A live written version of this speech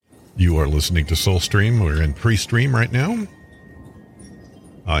You are listening to Soulstream. We're in pre-stream right now.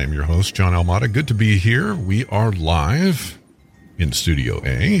 I am your host, John Almada. Good to be here. We are live in Studio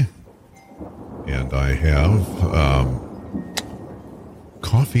A. And I have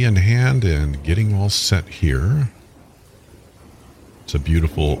coffee in hand and getting all set here. It's a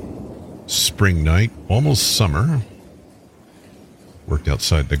beautiful spring night, almost summer. Worked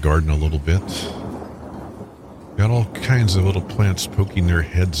outside the garden a little bit. Got all kinds of little plants poking their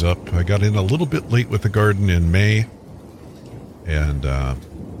heads up. I got in a little bit late with the garden in May, and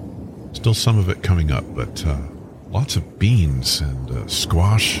still some of it coming up, but lots of beans and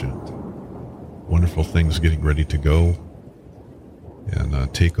squash and wonderful things getting ready to go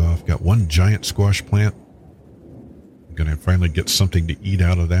and take off. Got one giant squash plant. I'm going to finally get something to eat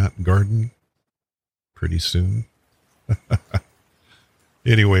out of that garden pretty soon.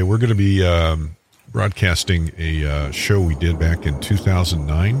 Anyway, we're going to be broadcasting a show we did back in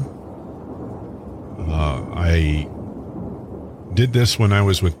 2009. I did this when I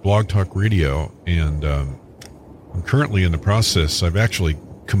was with Blog Talk Radio, and I'm currently in the process. I've actually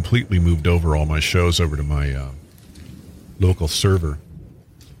completely moved over all my shows over to my local server,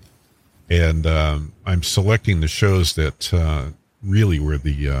 and I'm selecting the shows that really were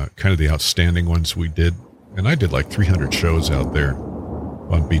the kind of the outstanding ones we did. And I did like 300 shows out there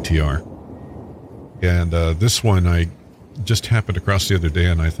on BTR. And this one I just happened across the other day,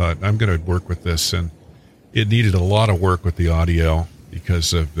 and I thought, I'm going to work with this. And it needed a lot of work with the audio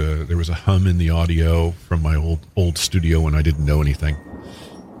because of there was a hum in the audio from my old studio when I didn't know anything.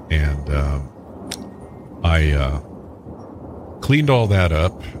 And I cleaned all that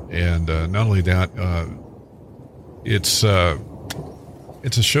up. And not only that, it's a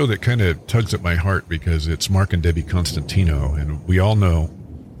show that kind of tugs at my heart because it's Mark and Debbie Constantino, and we all know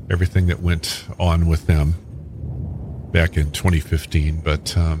everything that went on with them back in 2015.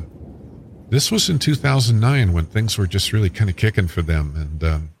 But this was in 2009 when things were just really kind of kicking for them.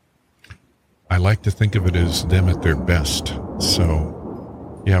 And I like to think of it as them at their best.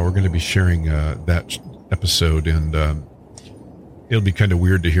 So, yeah, we're going to be sharing that episode. And it'll be kind of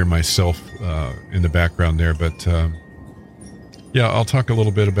weird to hear myself in the background there. But, yeah, I'll talk a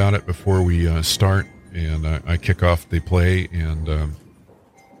little bit about it before we start. And I kick off the play, and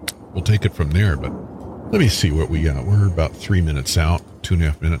we'll take it from there. But let me see what we got. We're about 3 minutes out,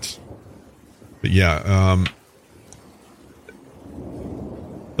 2.5 minutes. But yeah,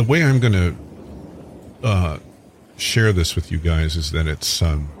 the way I'm going to share this with you guys is that it's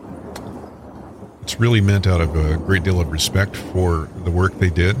really meant out of a great deal of respect for the work they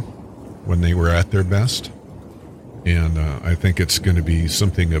did when they were at their best. And I think it's going to be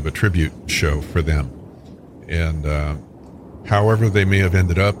something of a tribute show for them. And however they may have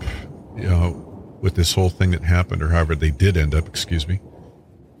ended up, you know, with this whole thing that happened, or however they did end up, excuse me,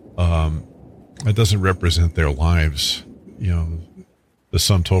 it doesn't represent their lives, you know, the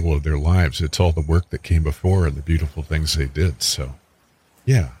sum total of their lives. It's all the work that came before and the beautiful things they did. So,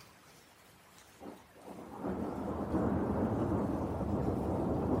 yeah.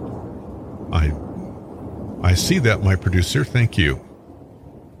 I see that, my producer. Thank you.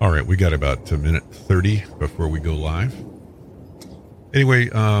 All right, we got about a minute 30 before we go live. Anyway,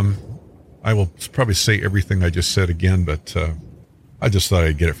 I will probably say everything I just said again, but I just thought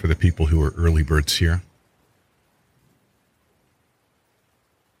I'd get it for the people who are early birds here.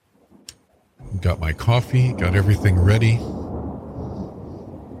 Got my coffee, got everything ready.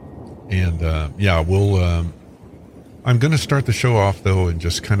 And yeah, I'm going to start the show off, though, and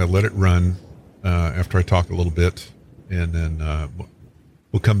just kind of let it run after I talk a little bit. And then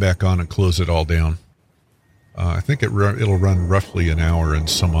we'll come back on and close it all down. I think it'll run roughly an hour and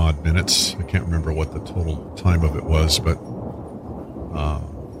some odd minutes. I can't remember what the total time of it was, but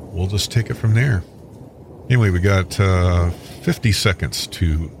we'll just take it from there. Anyway, we got 50 seconds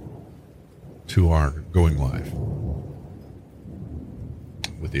to our going live.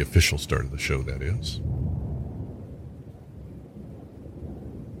 With the official start of the show, that is.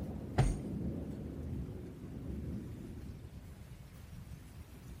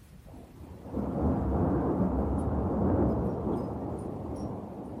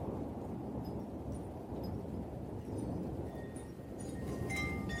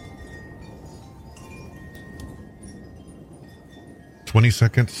 Twenty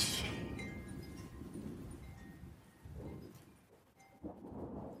seconds.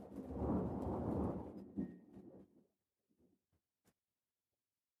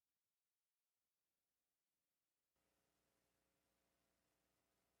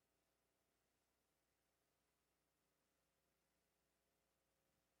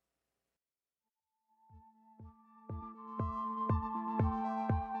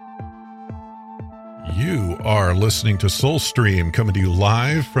 You are listening to Soulstream, coming to you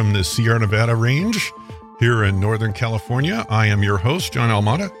live from the Sierra Nevada range here in Northern California. I am your host, John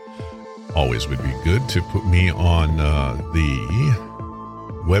Almada. Always would be good to put me on the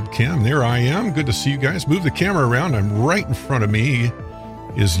webcam. There I am. Good to see you guys. Move the camera around. I'm right in front of me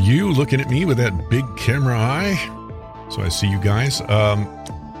is you looking at me with that big camera eye. So I see you guys.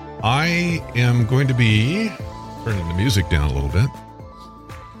 I am going to be turning the music down a little bit.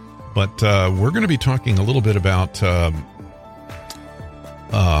 But we're going to be talking a little bit about,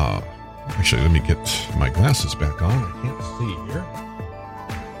 actually, let me get my glasses back on. I can't see here.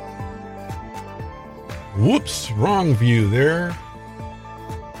 Whoops, wrong view there.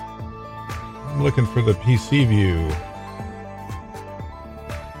 I'm looking for the PC view.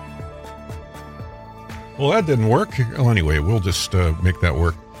 Well, that didn't work. Well, anyway, we'll just make that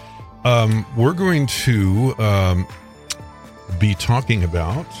work. We're going to be talking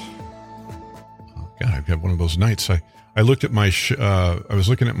about... God, I've had one of those nights. I looked at my, I was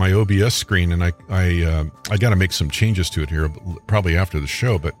looking at my OBS screen, and I got to make some changes to it here, probably after the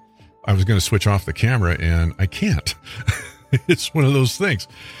show. But I was going to switch off the camera, and I can't. It's one of those things.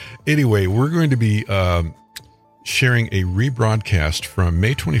 Anyway, we're going to be sharing a rebroadcast from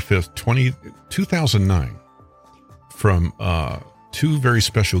May 25th, 2009, from two very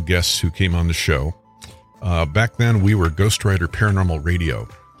special guests who came on the show. Back then, we were Ghostwriter Paranormal Radio.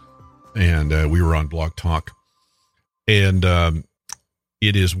 And we were on Blog Talk. And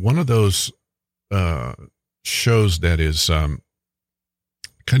it is one of those shows that is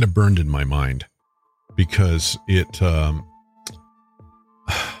kind of burned in my mind because it,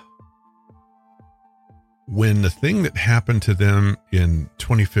 when the thing that happened to them in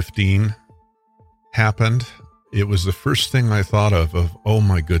 2015 happened, it was the first thing I thought of, oh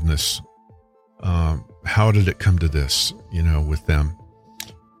my goodness, how did it come to this, with them?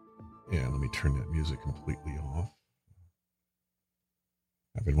 Yeah, let me turn that music completely off.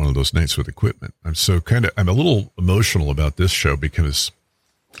 I've had one of those nights with equipment. I'm a little emotional about this show because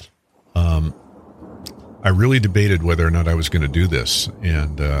I really debated whether or not I was going to do this.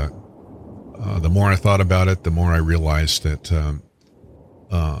 And the more I thought about it, the more I realized that,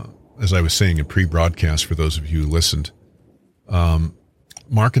 as I was saying in pre-broadcast for those of you who listened,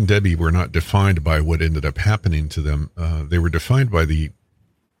 Mark and Debbie were not defined by what ended up happening to them. They were defined by the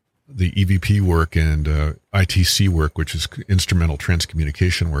EVP work and ITC work, which is instrumental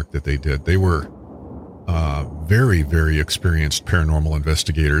transcommunication work that they did. They were very, very experienced paranormal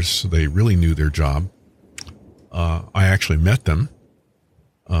investigators. They really knew their job. I actually met them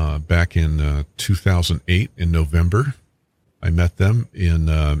back in 2008 in November. I met them in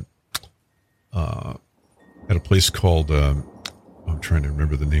at a place called, I'm trying to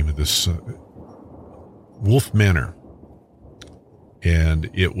remember the name of this, Wolf Manor. And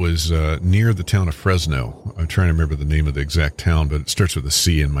it was near the town of Fresno. I'm trying to remember the name of the exact town, but it starts with a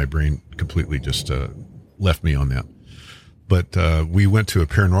C, and my brain completely just left me on that. But we went to a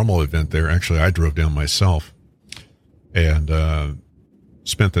paranormal event there. Actually, I drove down myself and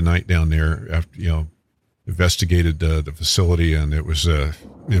spent the night down there. After investigated the facility, and it was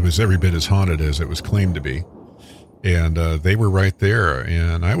every bit as haunted as it was claimed to be. And they were right there,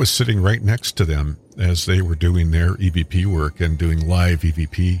 and I was sitting right next to them as they were doing their EVP work and doing live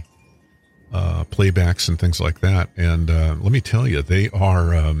EVP playbacks and things like that. And let me tell you, they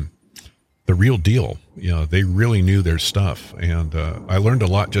are the real deal. They really knew their stuff, and I learned a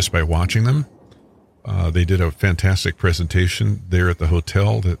lot just by watching them. They did a fantastic presentation there at the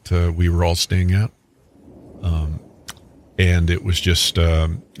hotel that we were all staying at. And it was just, I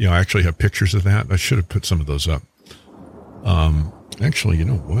actually have pictures of that. I should have put some of those up. Actually, you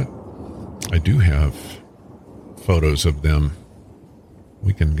know what? I do have photos of them.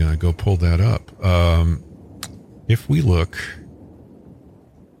 We can go pull that up. If we look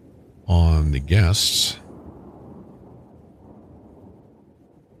on the guests,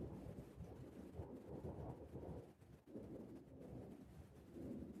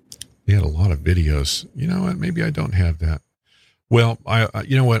 they had a lot of videos. You know what? Maybe I don't have that. Well,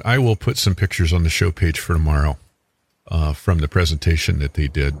 you know what? I will put some pictures on the show page for tomorrow. From the presentation that they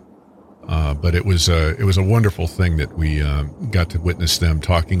did. But it was a wonderful thing that we got to witness them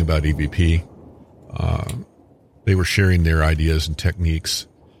talking about EVP. They were sharing their ideas and techniques.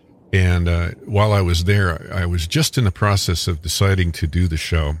 And while I was there, I was just in the process of deciding to do the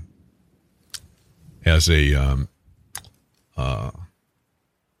show as a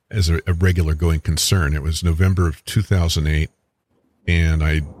regular going concern. It was November of 2008, and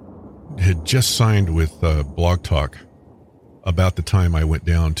I had just signed with Blog Talk. about the time I went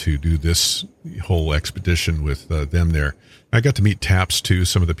down to do this whole expedition with them there. I got to meet TAPS too,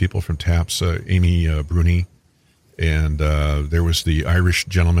 some of the people from TAPS, Amy Bruni, and there was the Irish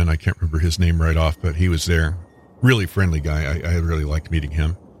gentleman. I can't remember his name right off, but he was there. Really friendly guy. I really liked meeting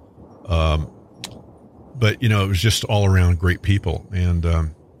him. But, you know, it was just all around great people.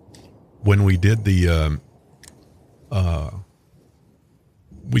 And when we did the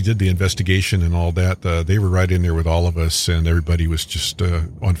investigation and all that, they were right in there with all of us, and everybody was just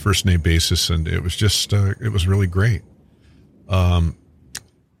on first name basis, and it was just it was really great. But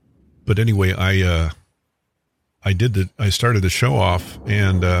anyway, I started the show off,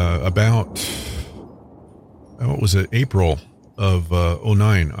 and about what was it, April of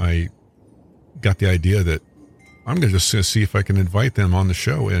 2009, I got the idea that I'm going to just see if I can invite them on the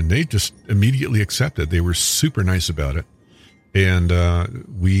show, and they just immediately accepted. They were super nice about it. And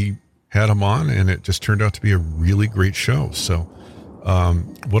we had them on, and it just turned out to be a really great show. So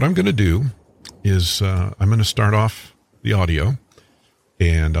what I'm going to do is I'm going to start off the audio,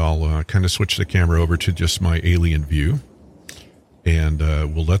 and I'll kind of switch the camera over to just my alien view, and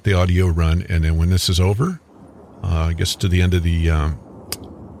we'll let the audio run. And then when this is over, I guess to the end of the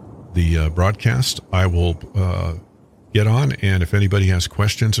broadcast, I will get on, and if anybody has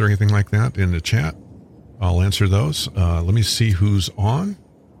questions or anything like that in the chat, I'll answer those. Let me see who's on.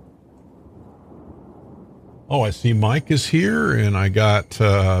 Oh, I see Mike is here, and I got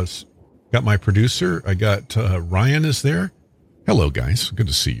my producer. I got Ryan is there. Hello, guys. Good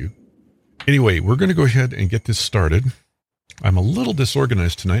to see you. Anyway, we're going to go ahead and get this started. I'm a little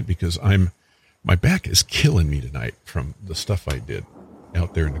disorganized tonight because my back is killing me tonight from the stuff I did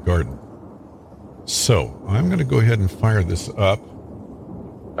out there in the garden. So I'm going to go ahead and fire this up.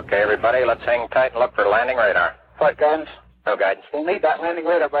 Okay, everybody, let's hang tight and look for landing radar. Flight guidance. No guidance. We'll need that landing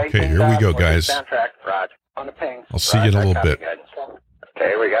radar, buddy. Okay, here we go, guys. Soundtrack, Roger. On the ping. I'll see you in a little bit. Guidance.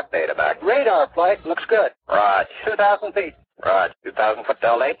 Okay, we got data back. Radar flight looks good. Roger. 2,000 feet. Roger. 2,000 foot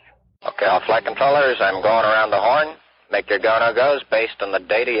Delta H. Okay, all flight controllers, I'm going around the horn. Make your go-no-goes based on the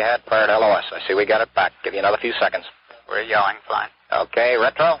data you had prior to LOS. I see we got it back. Give you another few seconds. We're yelling. Fine. Okay,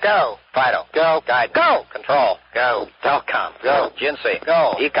 retro, go. Fido, go. Guide, go. Control, go. Telcom, go. GNC,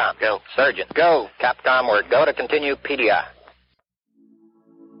 go. Ecom, go. Surgeon, go. Capcom, we're go to continue PDI.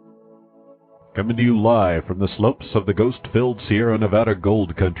 Coming to you live from the slopes of the ghost-filled Sierra Nevada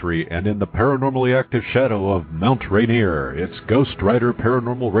Gold Country and in the paranormally active shadow of Mount Rainier, it's Ghost Rider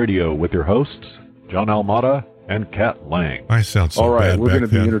Paranormal Radio with your hosts, John Almada and Kat Lang. I sound so All right, bad we're going to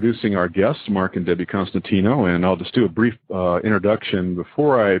be then. introducing our guests, Mark and Debbie Constantino, and I'll just do a brief introduction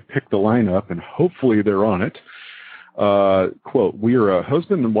before I pick the lineup, and hopefully they're on it. Quote, we are a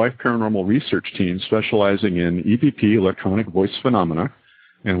husband and wife paranormal research team specializing in EVP, electronic voice phenomena,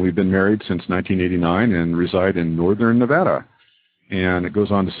 and we've been married since 1989 and reside in northern Nevada. And it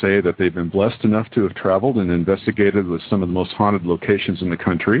goes on to say that they've been blessed enough to have traveled and investigated with some of the most haunted locations in the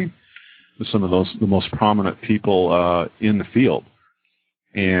country, with some of the most prominent people in the field.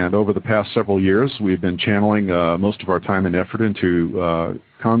 And over the past several years, we've been channeling most of our time and effort into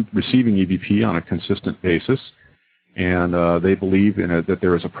receiving EVP on a consistent basis. And they believe in it, that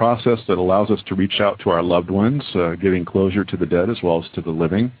there is a process that allows us to reach out to our loved ones, giving closure to the dead as well as to the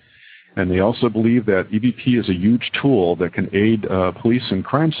living. And they also believe that EVP is a huge tool that can aid police in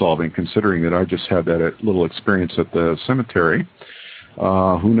crime solving, considering that I just had that little experience at the cemetery.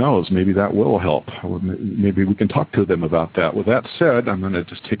 Who knows? Maybe that will help. Maybe we can talk to them about that. With that said, I'm going to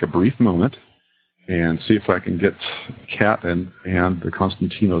just take a brief moment and see if I can get Kat and the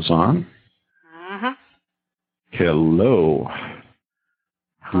Constantinos on. Uh-huh. Hello.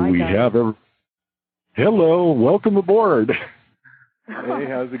 Hi, Do we guys. have a... Hello. Welcome aboard. Hey,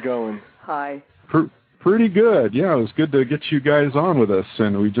 how's it going? Hi. Pretty good. Yeah, it was good to get you guys on with us,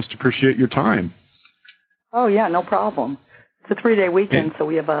 and we just appreciate your time. Oh, yeah, no problem. It's a 3-day weekend, so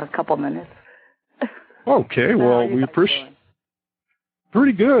we have a couple minutes. Okay, well, we appreciate.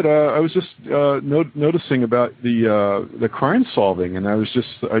 Pretty good. I was just noticing about the crime solving, and I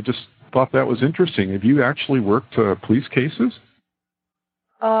just thought that was interesting. Have you actually worked police cases?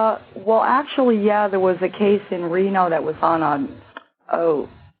 Well, actually, yeah, there was a case in Reno that was on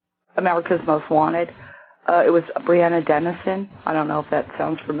America's Most Wanted. It was Brianna Dennison. I don't know if that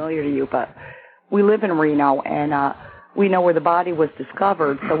sounds familiar to you, but we live in Reno, and we know where the body was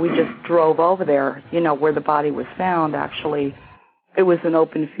discovered, so we just drove over there, where the body was found. Actually, it was an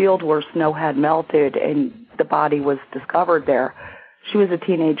open field where snow had melted, and the body was discovered there. She was a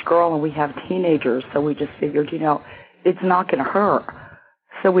teenage girl, and we have teenagers, so we just figured, it's not going to hurt.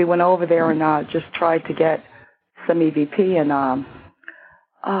 So we went over there and just tried to get some EVP,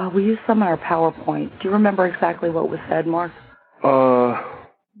 and we used some in our PowerPoint. Do you remember exactly what was said, Mark?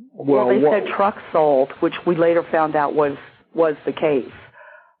 Well, they said truck sold, which we later found out was the case.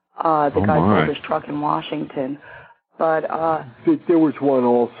 The guy sold his truck in Washington. But there was one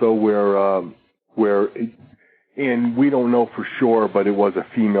also where and we don't know for sure, but it was a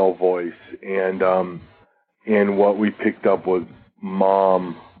female voice, and what we picked up was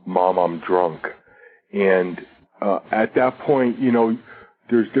Mom, I'm drunk. And at that point,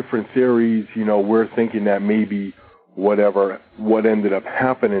 there's different theories. We're thinking that maybe what ended up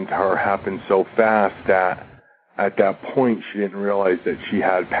happening to her happened so fast that at that point she didn't realize that she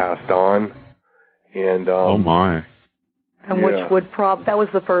had passed on. And and which would that was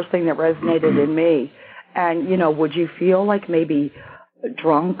the first thing that resonated in me. And would you feel like maybe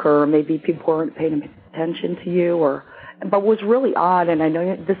drunk, or maybe people weren't paying attention to you, but what was really odd, and I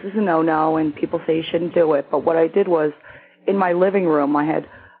know this is a no-no and people say you shouldn't do it, but what I did was, in my living room, I had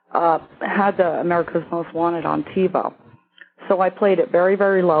the America's Most Wanted on TiVo. So I played it very,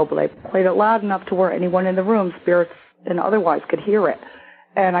 very low, but I played it loud enough to where anyone in the room, spirits and otherwise, could hear it.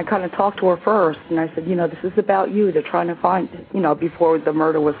 And I kind of talked to her first, and I said, this is about you. They're trying to find, before the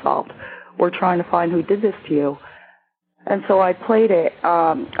murder was solved, we're trying to find who did this to you. And so I played it.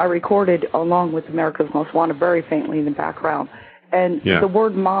 I recorded along with America's Most Wanted very faintly in the background. And the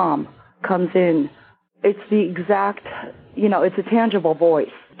word mom comes in. It's the exact, it's a tangible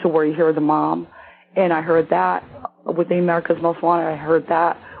voice to where you hear the mom. And I heard that with the America's Most Wanted. I heard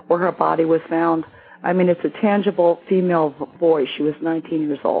that where her body was found. I mean, it's a tangible female voice. She was 19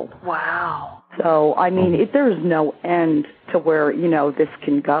 years old. Wow. So, I mean, there's no end to where, this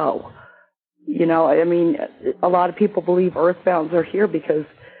can go. I mean, a lot of people believe earthbounds are here because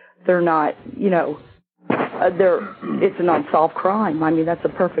they're not, it's an unsolved crime. I mean, that's a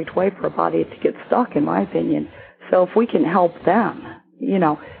perfect way for a body to get stuck, in my opinion. So if we can help them,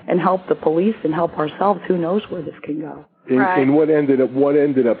 and help the police and help ourselves, who knows where this can go. And what ended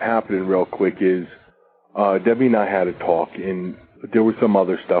up happening real quick is Debbie and I had a talk, and there was some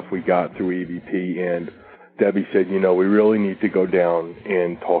other stuff we got through EVP, and Debbie said, we really need to go down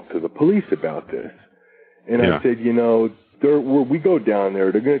and talk to the police about this. And I said, when we go down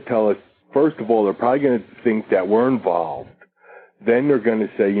there, they're going to tell us, first of all, they're probably going to think that we're involved. Then they're going to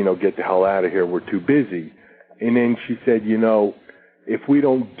say, get the hell out of here, we're too busy. And then she said, if we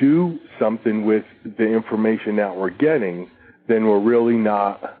don't do something with the information that we're getting, then we're really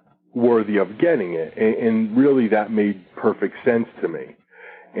not worthy of getting it. And really that made perfect sense to me.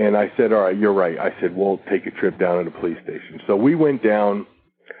 And I said, all right, you're right. I said, we'll take a trip down to the police station. So we went down,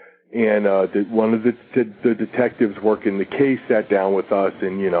 and one of the detectives working the case sat down with us,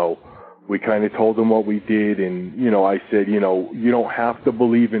 and, we kind of told him what we did. And, I said, you don't have to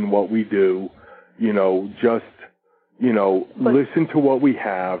believe in what we do, just, listen to what we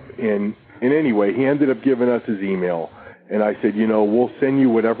have. And anyway, he ended up giving us his email. And I said, we'll send you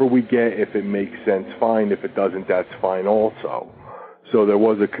whatever we get. If it makes sense, fine. If it doesn't, that's fine also. So there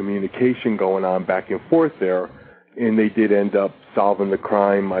was a communication going on back and forth there, and they did end up solving the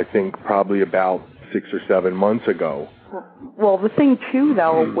crime, I think, probably about 6 or 7 months ago. Well, the thing, too,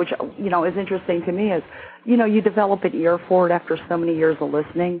 though, which, is interesting to me is, you develop an ear for it after so many years of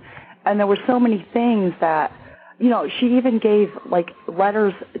listening, and there were so many things that, she even gave,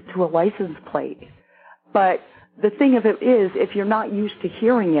 letters to a license plate. But the thing of it is, if you're not used to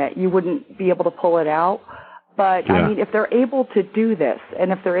hearing it, you wouldn't be able to pull it out. But, I mean, if they're able to do this,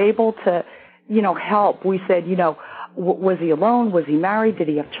 and if they're able to, help, we said, was he alone? Was he married? Did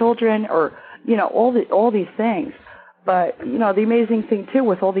he have children? Or, all these things. But, the amazing thing, too,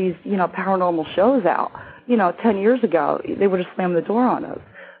 with all these, paranormal shows out, 10 years ago, they would have slammed the door on us.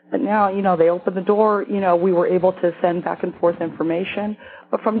 But now, they opened the door, we were able to send back and forth information.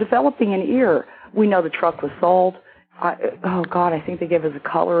 But from developing an ear, we know the truck was sold. I think they gave us a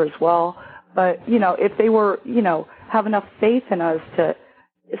color as well. But, if they were, have enough faith in us to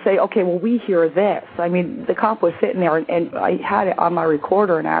say, okay, well, we hear this. I mean, the cop was sitting there, and I had it on my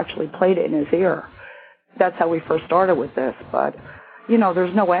recorder, and I actually played it in his ear. That's how we first started with this. But,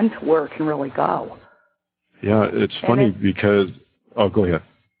 there's no end to where it can really go. Yeah, it's funny because... Oh, go ahead.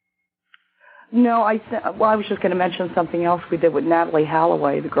 No, I was just going to mention something else we did with Natalie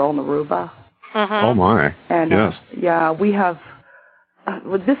Holloway, the girl in Aruba. Uh-huh. Oh, my. And, yes. We have...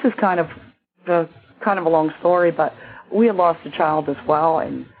 this is kind of a long story, but we had lost a child as well,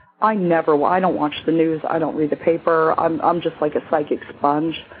 and I don't watch the news, I don't read the paper, I'm just like a psychic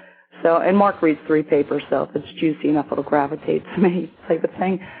sponge. So, and Mark reads 3 papers, so if it's juicy enough, it'll gravitate to me, type of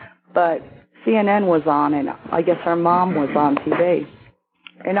thing. But CNN was on, and I guess our mom was on TV,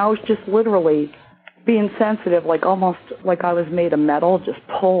 and I was just literally being sensitive, almost like I was made of metal, just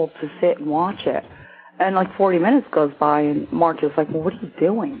pulled to sit and watch it. And like 40 minutes goes by, and Mark is like, well, what are you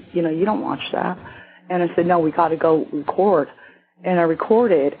doing? You know, you don't watch that. And I said, no, we got to go record. And I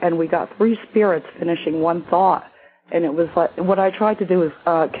recorded, and we got 3 spirits finishing one thought. And it was like, what I tried to do is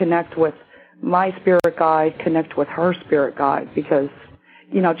connect with my spirit guide, connect with her spirit guide, because,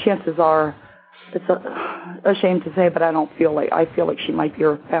 you know, chances are, it's a shame to say, but I feel like she might be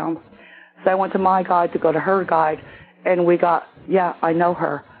earthbound. So I went to my guide to go to her guide, and we got, yeah, I know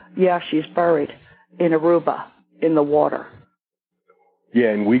her. Yeah, she's buried in Aruba in the water.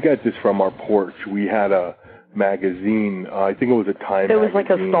 Yeah, and we got this from our porch. We had a magazine. I think it was a Time magazine. It was like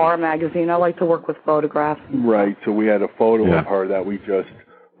a Star magazine. I like to work with photographs. Right, so we had a photo of her that we just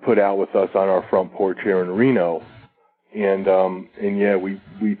put out with us on our front porch here in Reno. And yeah, we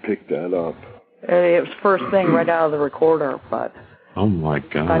picked that up. It was first thing right out of the recorder, but... Oh, my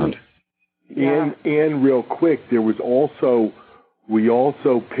God. I mean, yeah. And real quick, we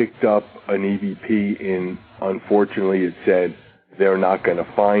also picked up an EVP, and unfortunately it said they're not going to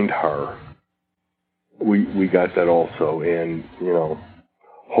find her. We got that also, and, you know,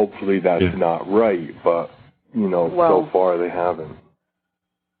 hopefully that's not right, but, you know, so far they haven't.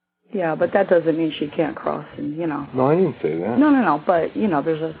 Yeah, but that doesn't mean she can't cross, and, you know. No, I didn't say that. No, but, you know,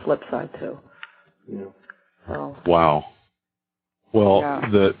 there's a flip side, too. Yeah. So. Wow. Well,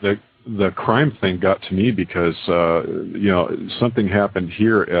 the crime thing got to me because, you know, something happened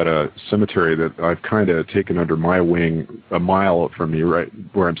here at a cemetery that I've kind of taken under my wing a mile from me, right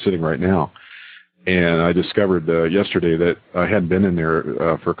where I'm sitting right now. And I discovered yesterday that I hadn't been in there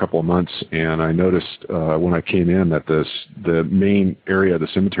for a couple of months, and I noticed when I came in that the main area of the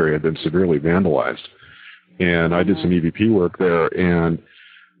cemetery had been severely vandalized. And I did some EVP work there, and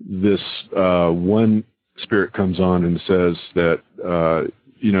this one spirit comes on and says that,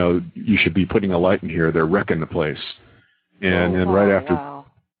 you know, you should be putting a light in here. They're wrecking the place. And then right after,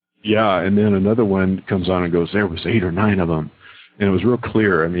 and then another one comes on and goes, there was 8 or 9 of them. And it was real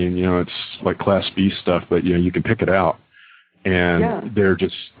clear. I mean, you know, it's like Class B stuff, but, you know, you can pick it out. And they're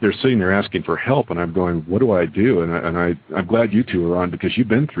sitting there asking for help. And I'm going, what do I do? And I'm glad you two are on, because you've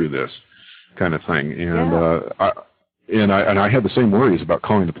been through this kind of thing. And I had the same worries about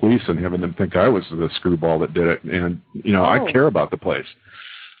calling the police and having them think I was the screwball that did it. And, you know, I care about the place.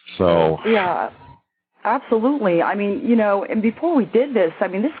 So. Yeah, absolutely. I mean, you know, and before we did this, I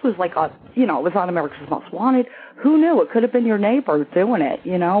mean, this was like it was on America's Most Wanted. Who knew? It could have been your neighbor doing it.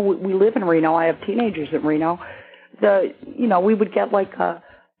 You know, we live in Reno. I have teenagers in Reno. We would get like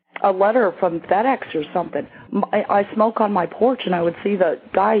a letter from FedEx or something. I smoke on my porch, and I would see the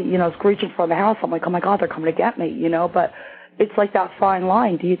guy, you know, screeching from the house. I'm like, oh my God, they're coming to get me, you know. But it's like that fine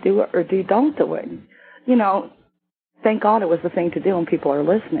line: do you do it or do you don't do it? You know, thank God it was the thing to do, and people are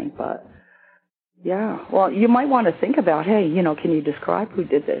listening. But yeah, well, you might want to think about, hey, you know, can you describe who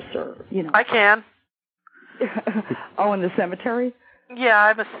did this, or you know? I can. Oh, in the cemetery?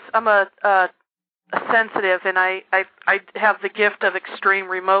 Yeah, I'm a sensitive, and I have the gift of extreme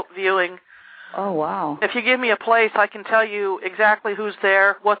remote viewing. Oh, wow. If you give me a place, I can tell you exactly who's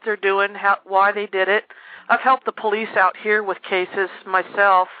there, what they're doing, why they did it. I've helped the police out here with cases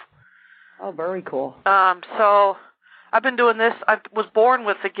myself. Oh, very cool. So I've been doing this. I was born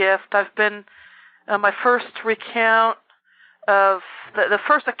with the gift. I've been, my first recount of, the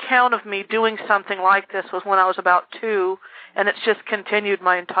first account of me doing something like this was when I was about 2, and it's just continued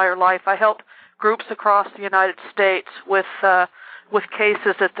my entire life. I help groups across the United States with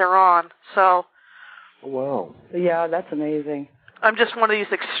cases that they're on. So, wow. Yeah, that's amazing. I'm just one of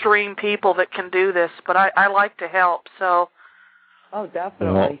these extreme people that can do this, but I like to help. So. Oh,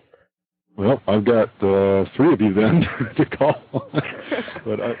 definitely. Well, I've got 3 of you then to call.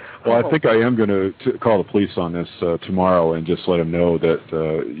 But I think I am going to call the police on this tomorrow and just let them know that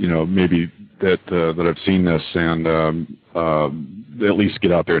you know, maybe that I've seen this, and at least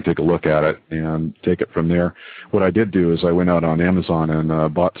get out there and take a look at it and take it from there. What I did do is I went out on Amazon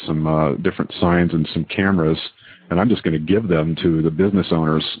and bought some different signs and some cameras, and I'm just going to give them to the business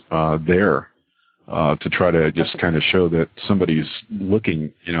owners there. To try to just kind of show that somebody's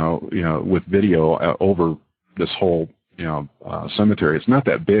looking, you know, with video over this whole, cemetery. It's not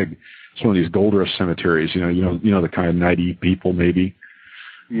that big. It's one of these gold rush cemeteries, you know, the kind of 90 people maybe.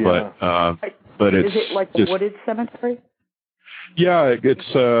 Yeah. But it's is it like a wooded cemetery? Yeah,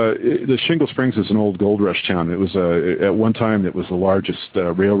 it's the Shingle Springs is an old gold rush town. It was at one time it was the largest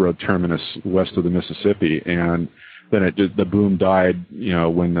railroad terminus west of the Mississippi, and then the boom died, you know,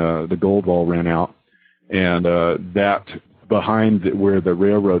 when the gold wall ran out. And that behind where the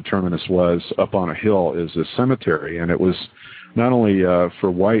railroad terminus was, up on a hill, is a cemetery. And it was not only for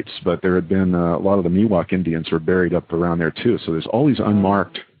whites, but there had been a lot of the Miwok Indians were buried up around there too. So there's all these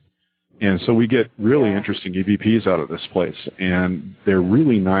unmarked, And so we get really interesting EVPs out of this place, and they're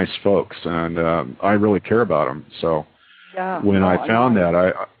really nice folks, and I really care about them. So when I found that,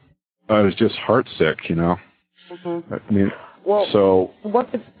 I was just heartsick, you know. Mm-hmm. I mean, well, so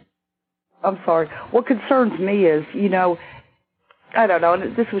I'm sorry. What concerns me is, you know, I don't know,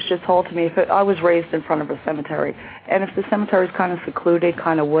 and this was just told to me. I was raised in front of a cemetery, and if the cemetery is kind of secluded,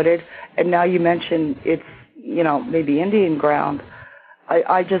 kind of wooded, and now you mention it's, you know, maybe Indian ground,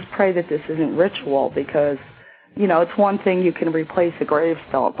 I just pray that this isn't ritual, because, you know, it's one thing you can replace a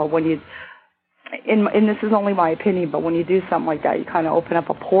gravestone, but when you, and this is only my opinion, but when you do something like that, you kind of open up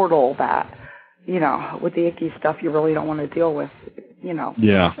a portal that, you know, with the icky stuff you really don't want to deal with, you know,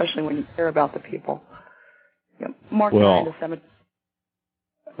 especially when you care about the people. Yeah. Mark and I in the cemetery.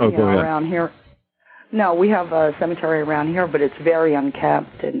 Go ahead. Around here. No, we have a cemetery around here, but it's very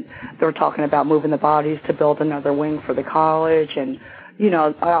unkempt, and they're talking about moving the bodies to build another wing for the college, and, you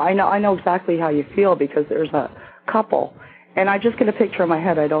know, I know exactly how you feel, because there's a couple, and I just get a picture in my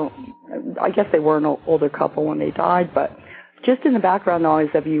head. I guess they were an older couple when they died, but just in the background noise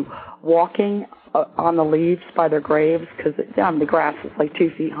of you walking on the leaves by their graves, because the grass is like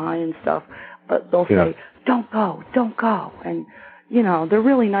 2 feet high and stuff, but they'll say, don't go, and, you know, they're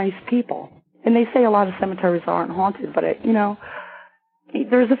really nice people. And they say a lot of cemeteries aren't haunted, but, you know,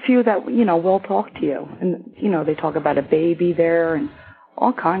 there's a few that, you know, will talk to you. And, you know, they talk about a baby there and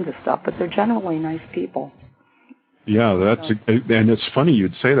all kinds of stuff, but they're generally nice people. Yeah, and it's funny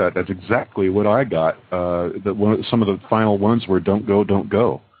you'd say that. That's exactly what I got. Some of the final ones were "Don't go, don't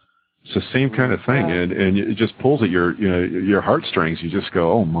go." It's the same kind of thing, and it just pulls at your heartstrings. You just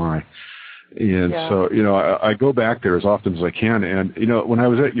go, "Oh my!" And so, you know, I go back there as often as I can. And, you know, when I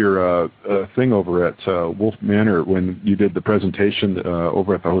was at your thing over at Wolf Manor, when you did the presentation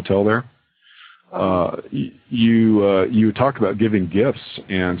over at the hotel there, you talked about giving gifts.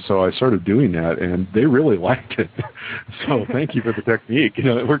 And so I started doing that, and they really liked it. So thank you for the technique. You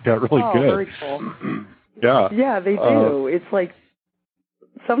know, it worked out really good. Very cool. Yeah, they do. It's like,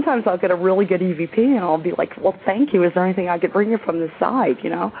 sometimes I'll get a really good EVP, and I'll be like, well, thank you. Is there anything I could bring you from the side, you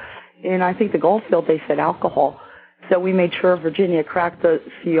know? And I think the Goldfield, they said alcohol. So we made sure Virginia cracked the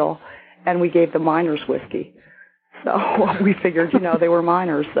seal, and we gave the miners whiskey. So we figured, you know, they were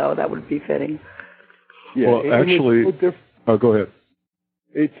miners, so that would be fitting. Yeah, well, actually, go ahead.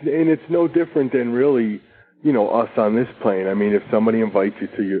 It's no different than really, you know, us on this plane. I mean, if somebody invites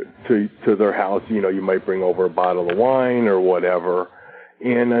you to their house, you know, you might bring over a bottle of wine or whatever.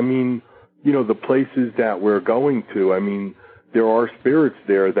 And I mean, you know, the places that we're going to, I mean, there are spirits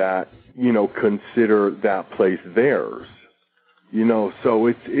there that, you know, consider that place theirs, you know, so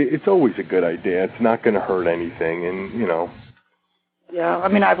it's always a good idea. It's not going to hurt anything, and, you know. Yeah, I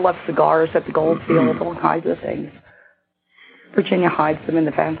mean, I've left cigars at the Goldfield, all kinds of things. Virginia hides them in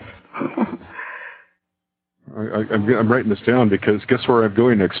the fence. I'm writing this down, because guess where I'm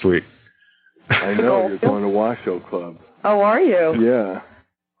going next week? I know, you're going to Washoe Club. Oh, are you? Yeah.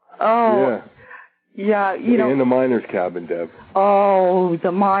 Oh. Yeah. Yeah, you know. In the Miners Cabin, Deb. Oh,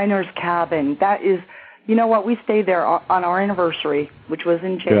 the Miners Cabin. That is, you know what, we stayed there on our anniversary, which was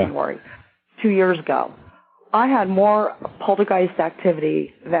in January, 2 years ago. I had more poltergeist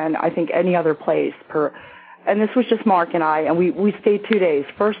activity than I think any other place and this was just Mark and I, and we stayed 2 days.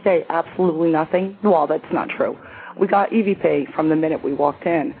 First day, absolutely nothing. Well, that's not true. We got EVP from the minute we walked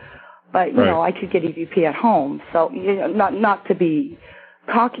in. But, you know, I could get EVP at home, so, you know, not to be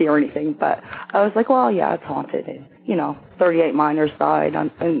cocky or anything, but I was like, well, yeah, it's haunted. And, you know, 38 miners died,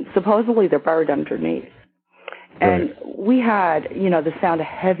 and supposedly they're buried underneath. And we had, you know, the sound of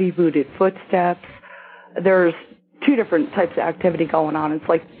heavy-booted footsteps. There's 2 different types of activity going on. It's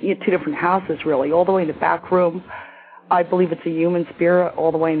like 2 different houses, really, all the way in the back room. I believe it's a human spirit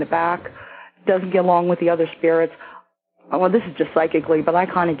all the way in the back. Doesn't get along with the other spirits. Well, this is just psychically, but I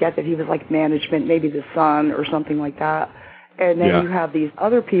kind of get that he was like management, maybe the son or something like that. And then you have these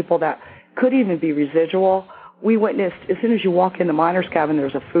other people that could even be residual. We witnessed, as soon as you walk in the Miners Cabin,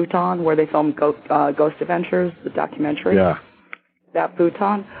 there's a futon where they filmed Ghost Adventures, the documentary. Yeah. That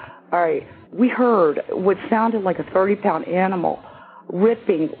futon. All right. We heard what sounded like a 30-pound animal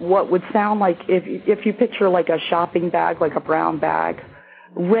ripping what would sound like, if you picture like a shopping bag, like a brown bag,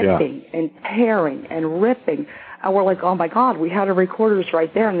 ripping and tearing and ripping. And we're like, oh, my God, we had our recorders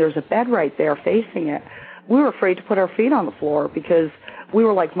right there, and there's a bed right there facing it. We were afraid to put our feet on the floor because we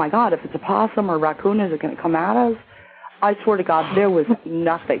were like, my God, if it's a possum or a raccoon, is it going to come at us? I swear to God, there was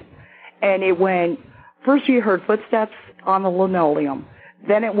nothing. And it went, first you heard footsteps on the linoleum.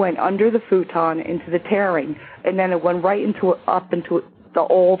 Then it went under the futon into the tearing. And then it went right up into the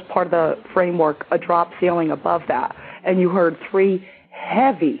old part of the framework, a drop ceiling above that. And you heard 3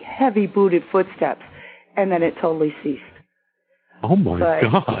 heavy booted footsteps, and then it totally ceased. Oh my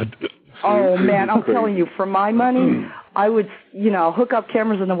God. Oh man, I'm telling you, for my money, I would, hook up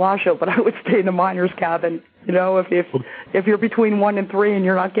cameras in the washoe, but I would stay in the miner's cabin. If you're between 1 and 3 and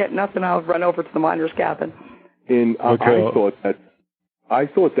you're not getting nothing, I would run over to the miner's cabin. And I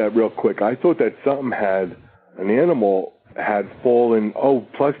thought that real quick. I thought that an animal had fallen. Oh,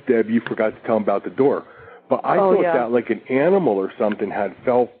 plus Deb, you forgot to tell him about the door. But I thought that like an animal or something had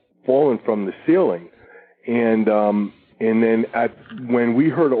fallen from the ceiling, and then when we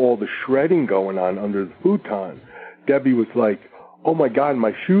heard all the shredding going on under the futon, Debbie was like, "Oh my God,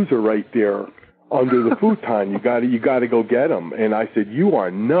 my shoes are right there under the futon. You got to go get them." And I said, "You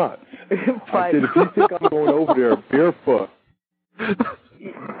are nuts." I said, "If you think I'm going over there barefoot."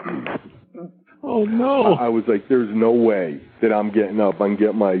 Oh no! I was like, "There's no way that I'm getting up. I'm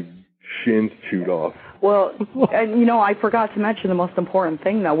getting my shins chewed off." Well, and I forgot to mention the most important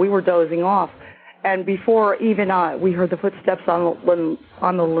thing, though. We were dozing off, and before even we heard the footsteps on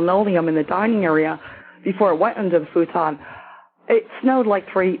the linoleum in the dining area, before it went into the futon, it snowed like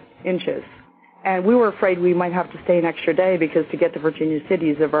 3 inches. And we were afraid we might have to stay an extra day because to get to Virginia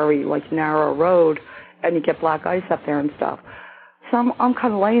City is a very, narrow road, and you get black ice up there and stuff. So I'm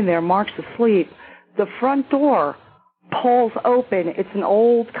kind of laying there, Mark's asleep. The front door pulls open. It's an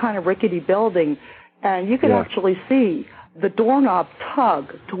old kind of rickety building, and you could actually see the doorknob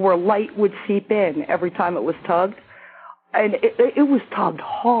tug to where light would seep in every time it was tugged. And it was tugged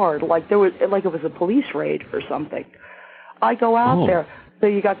hard, like it was a police raid or something. I go out there. So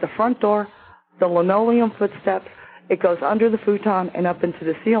you got the front door, the linoleum footsteps, it goes under the futon and up into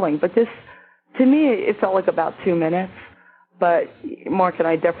the ceiling. But this, to me, it felt like about 2 minutes. But Mark and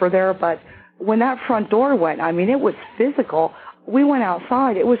I differ there. But when that front door went, it was physical. We went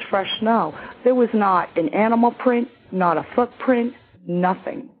outside. It was fresh snow. There was not an animal print, not a footprint,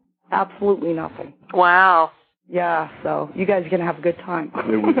 nothing. Absolutely nothing. Wow. Yeah, so you guys are going to have a good time.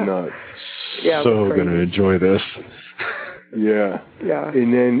 It was nuts. Yeah, so going to enjoy this. Yeah.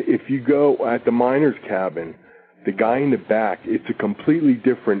 And then if you go at the miner's cabin, the guy in the back, it's a completely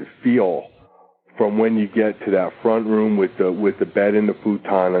different feel from when you get to that front room with the bed and the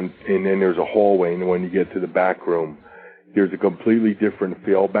futon, and then there's a hallway, and when you get to the back room, there's a completely different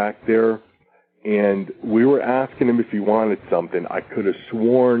feel back there. And we were asking him if he wanted something. I could have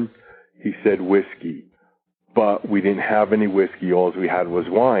sworn he said whiskey, but we didn't have any whiskey. All we had was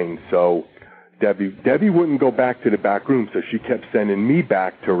wine. So Debbie wouldn't go back to the back room, so she kept sending me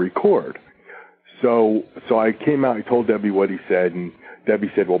back to record. So I came out, I told Debbie what he said, and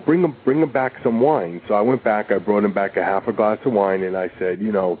Debbie said, "Well, bring him back some wine." So I went back, I brought him back a half a glass of wine, and I said,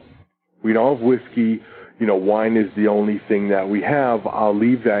 we don't have whiskey, wine is the only thing that we have. I'll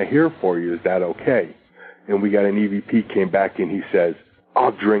leave that here for you. Is that okay? And we got an EVP, came back, and he says,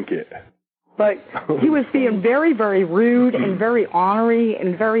 "I'll drink it." But he was being very, very rude and very ornery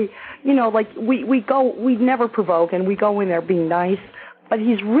and very, we never provoke and we go in there being nice, but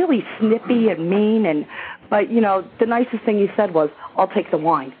he's really snippy and mean. But the nicest thing he said was, "I'll take the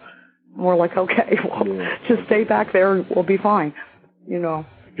wine." And we're like, okay, well, just stay back there and we'll be fine, Yeah.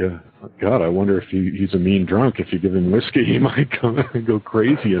 God, I wonder if he's a mean drunk. If you give him whiskey, he might come and go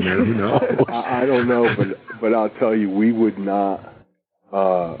crazy in there. Who knows? I don't know, but I'll tell you, we would not.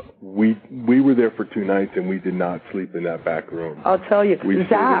 We were there for 2 nights, and we did not sleep in that back room. I'll tell you, we Zach,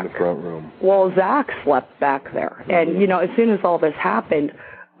 stayed in the front room. Well, Zach slept back there, and as soon as all this happened,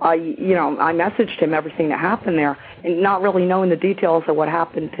 I messaged him everything that happened there, and not really knowing the details of what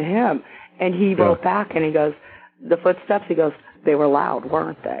happened to him. And he wrote back, and he goes, "The footsteps," he goes, "they were loud,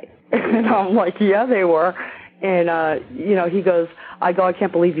 weren't they?" And I'm like, "Yeah, they were." And he goes, I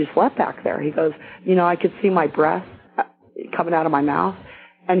can't believe you slept back there. He goes, I could see my breath coming out of my mouth.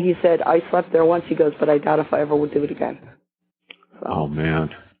 And he said, "I slept there once," he goes, "but I doubt if I ever would do it again." So, oh, man.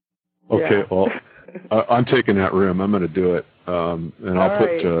 Okay, well, I'm taking that room. I'm going to do it. And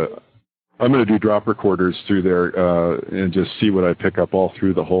I'm going to do drop recorders through there and just see what I pick up all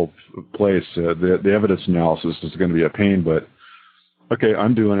through the whole place. The evidence analysis is going to be a pain, but okay,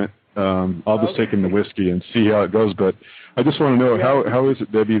 I'm doing it. I'll just take in the whiskey and see how it goes. But I just want to know, how is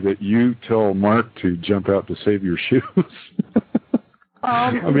it, Debbie, that you tell Mark to jump out to save your shoes?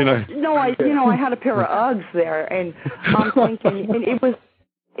 I had a pair of Uggs there, and I'm thinking, and it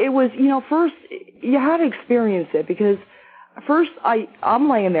was, first you had to experience it, because first I'm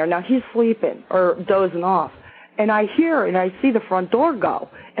laying there, now he's sleeping or dozing off, and I hear and I see the front door go,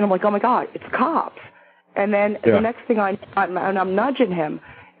 and I'm like, oh my God, it's cops. And then the next thing I'm nudging him,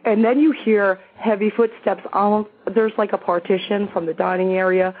 and then you hear heavy footsteps there's like a partition from the dining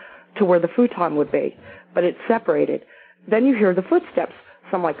area to where the futon would be, but it's separated. then you hear the footsteps.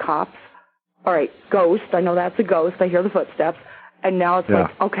 So I'm like, cops. All right, ghost. I know that's a ghost. I hear the footsteps. And now it's like,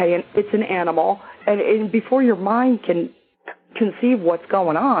 okay, and it's an animal. And before your mind can conceive what's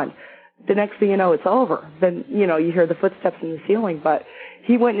going on, the next thing you know, it's over. Then, you know, you hear the footsteps in the ceiling. But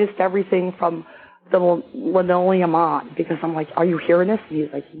he witnessed everything from the linoleum on, because I'm like, are you hearing this? And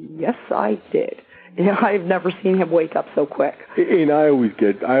he's like, yes, I did. You know, I've never seen him wake up so quick. And I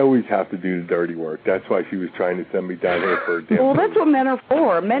always have to do the dirty work. That's why she was trying to send me down here for a damn. Well, that's what men are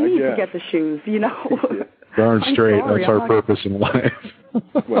for. Men need to get the shoes, you know. Darn straight. That's our purpose in life.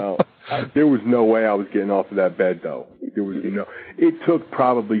 Well, there was no way I was getting off of that bed, though. There was It took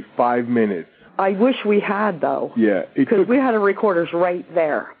probably 5 minutes. I wish we had, though. Yeah. Because we had a recorders right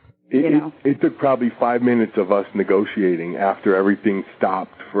there. It took probably 5 minutes of us negotiating after everything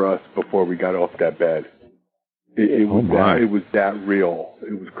stopped for us before we got off that bed. It was that real.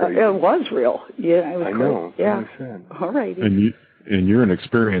 It was crazy. It was real. Yeah, it was I know. Yeah. All right. And you're an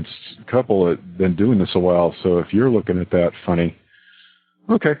experienced couple that been doing this a while, so if you're looking at that funny,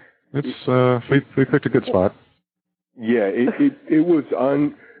 okay, it's we picked a good spot. Yeah, it was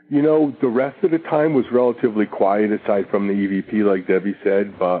you know, the rest of the time was relatively quiet aside from the EVP, like Debbie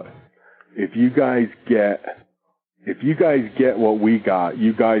said, but if you guys get what we got,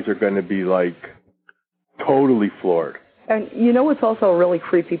 you guys are going to be like totally floored. And you know what's also a really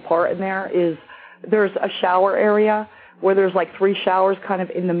creepy part in there is there's a shower area where there's like 3 showers kind of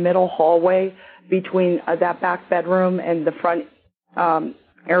in the middle hallway between that back bedroom and the front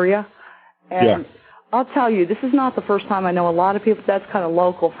area. And I'll tell you, this is not the first time. I know a lot of people, that's kind of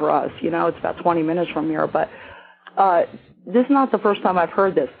local for us. You know, it's about 20 minutes from here. But this is not the first time I've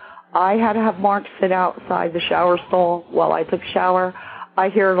heard this. I had to have Mark sit outside the shower stall while I took a shower. I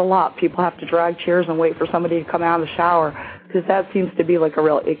hear it a lot. People have to drag chairs and wait for somebody to come out of the shower, because that seems to be like a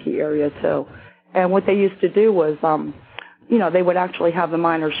real icky area too. And what they used to do was, you know, they would actually have the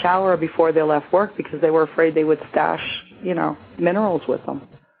miners shower before they left work because they were afraid they would stash, you know, minerals with them.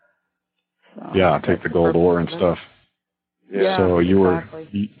 So, take the gold ore and stuff. Yeah, so you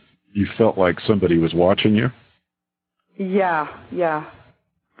exactly. you felt like somebody was watching you? Yeah.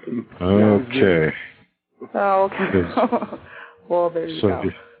 Okay. Oh, okay. Well, there you go.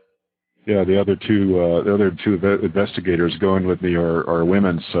 The other two investigators going with me are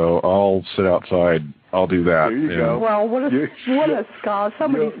women, so I'll sit outside. I'll do that. There you go. Well, what a scholar.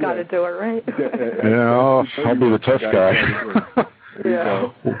 Somebody's got to do it, right? I'll be the tough guy. Yeah.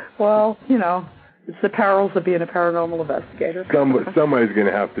 Well, you know, it's the perils of being a paranormal investigator. Somebody's going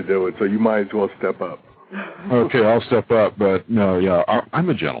to have to do it, so you might as well step up. Okay, I'll step up, but no, I'm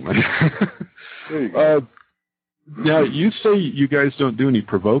a gentleman. There you go. Now, you say you guys don't do any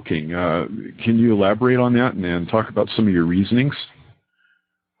provoking. Can you elaborate on that and talk about some of your reasonings?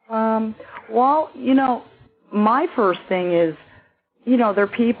 Well, you know, my first thing is, you know, they're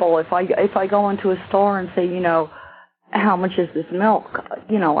people. If I go into a store and say, you know, how much is this milk?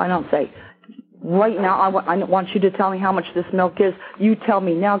 You know, I don't say, right now, I want you to tell me how much this milk is. You tell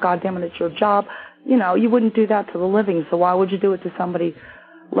me now, goddammit, it's your job. You know, you wouldn't do that to the living, so why would you do it to somebody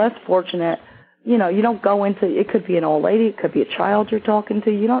less fortunate? You know, you don't go into, it could be an old lady, it could be a child you're talking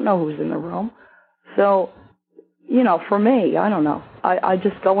to. You don't know who's in the room. So, you know, for me, I don't know. I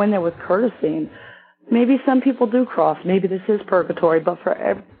just go in there with courtesy. And maybe some people do cross. Maybe this is purgatory. But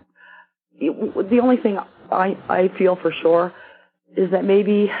the only thing I feel for sure is that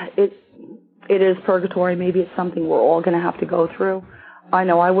maybe it is purgatory. Maybe it's something we're all going to have to go through. I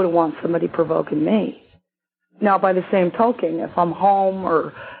know I wouldn't want somebody provoking me. Now, by the same token, if I'm home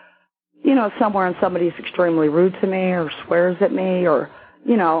or, you know, somewhere and somebody's extremely rude to me or swears at me or,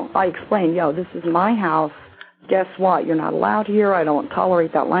 you know, I explain, this is my house. Guess what? You're not allowed here. I don't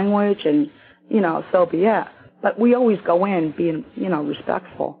tolerate that language. And, you know, so be it. But we always go in being, you know,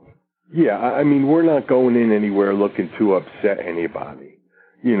 respectful. Yeah, I mean, we're not going in anywhere looking to upset anybody.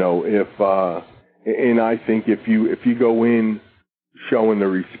 You know, and I think if you go in showing the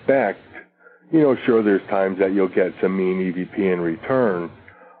respect, you know, sure, there's times that you'll get some mean EVP in return.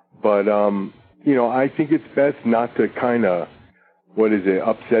 But, you know, I think it's best not to kind of,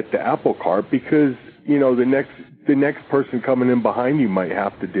 upset the apple cart because, you know, the next person coming in behind you might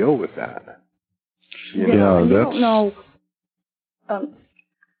have to deal with that. You don't know.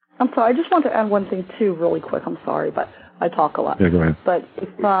 I'm sorry, I just want to add one thing, too, really quick. I'm sorry, but I talk a lot. Yeah, go ahead. But if,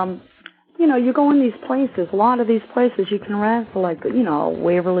 you know, you go in these places, a lot of these places you can rent for, like, you know,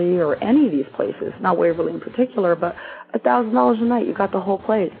 Waverly or any of these places, not Waverly in particular, but $1,000 a night, you got the whole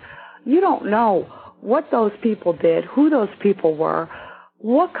place. You don't know what those people did, who those people were,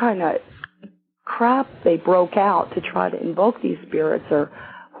 what kind of crap they broke out to try to invoke these spirits, or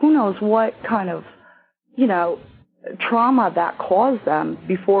who knows what kind of, you know, trauma that caused them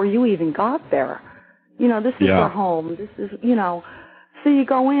before you even got there. You know, this is their home. This is, you know, so you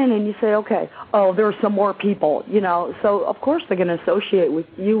go in and you say, okay, oh, there are some more people, you know. So, of course, they're going to associate with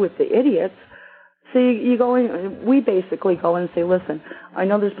you with the idiots. So you go in, we basically go in and say, listen, I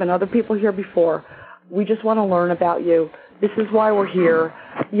know there's been other people here before. We just want to learn about you. This is why we're here,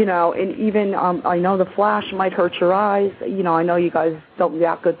 you know, and even I know the flash might hurt your eyes. You know, I know you guys don't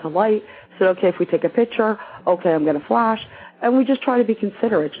react good to light. So, okay, if we take a picture, okay, I'm going to flash. And we just try to be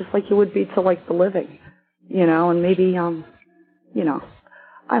considerate, just like you would be to, like, the living, you know, and maybe, you know,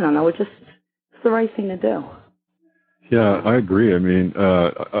 I don't know, it's the right thing to do. Yeah, I agree. I mean,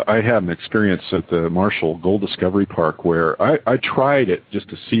 I had an experience at the Marshall Gold Discovery Park where I tried it just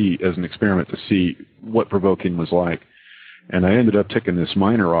to see, as an experiment, to see what provoking was like. And I ended up taking this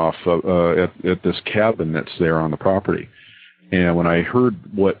miner off at this cabin that's there on the proproperty. And when I heard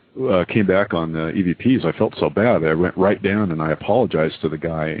what came back on the EVPs, I felt so bad. I went right down and I apologized to the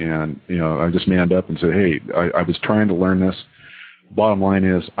guy. And, you know, I just manned up and said, hey, I was trying to learn this. Bottom line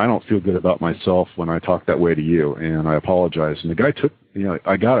is, I don't feel good about myself when I talk that way to you, and I apologize. And the guy took, you know,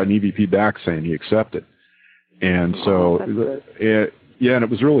 I got an EVP back saying he accepted. And so, and it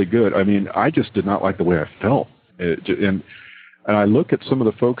was really good. I mean, I just did not like the way I felt. And I look at some of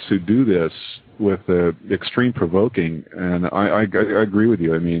the folks who do this with the extreme provoking, and I agree with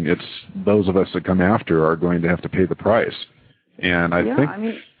you. I mean, it's those of us that come after are going to have to pay the price. And I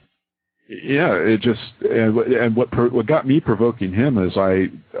think... Yeah, it just and what got me provoking him is I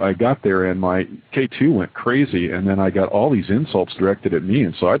got there and my K2 went crazy, and then I got all these insults directed at me,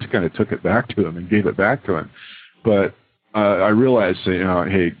 and so I just kind of took it back to him and gave it back to him. But I realized, you know,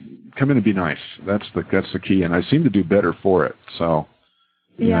 hey, come in and be nice. That's the key, and I seem to do better for it. So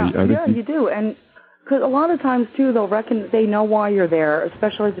you do, and because a lot of times too, they know why you're there,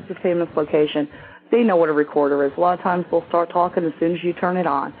 especially if it's a famous location. They know what a recorder is. A lot of times they'll start talking as soon as you turn it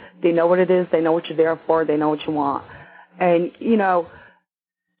on. They know what it is. They know what you're there for. They know what you want. And, you know,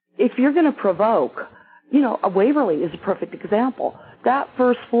 if you're going to provoke, you know, a Waverly is a perfect example. That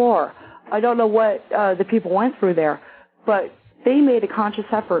first floor, I don't know what the people went through there, but they made a conscious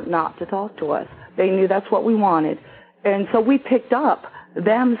effort not to talk to us. They knew that's what we wanted. And so we picked up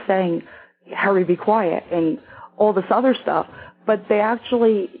them saying, Harry, be quiet, and all this other stuff. But they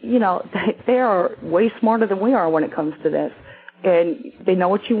actually, you know, they are way smarter than we are when it comes to this. And they know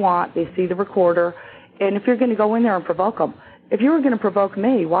what you want. They see the recorder. And if you're going to go in there and provoke them, if you were going to provoke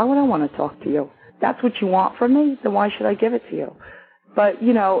me, why would I want to talk to you? That's what you want from me, then why should I give it to you? But,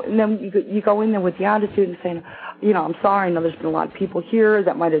 you know, and then you go in there with the attitude and saying, you know, I'm sorry, I know there's been a lot of people here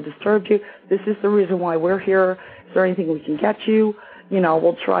that might have disturbed you. This is the reason why we're here. Is there anything we can get you? You know,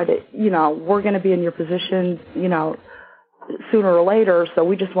 we'll try to, you know, we're going to be in your position, you know, sooner or later, so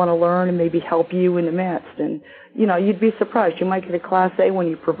we just want to learn and maybe help you in the midst. And, you know, you'd be surprised. You might get a Class A when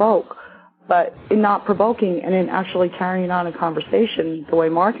you provoke, but in not provoking and in actually carrying on a conversation the way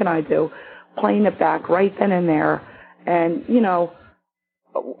Mark and I do, playing it back right then and there. And, you know,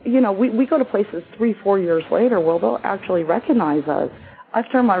 we go to places 3-4 years later where they'll actually recognize us.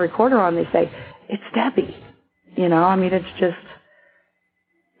 I've turned my recorder on, they say, it's Debbie. You know, I mean, it's just,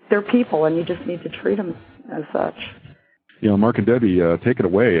 they're people, and you just need to treat them as such. You know, Mark and Debbie, take it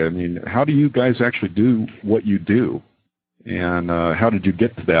away. I mean, how do you guys actually do what you do? And how did you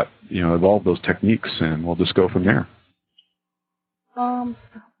get to that, you know, evolve those techniques? And we'll just go from there.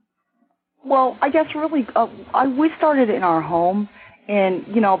 Well, I guess really, we started in our home. And,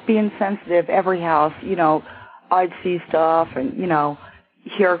 you know, being sensitive, every house, you know, I'd see stuff and, you know,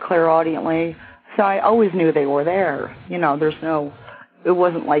 hear clairaudiently. So I always knew they were there. You know, it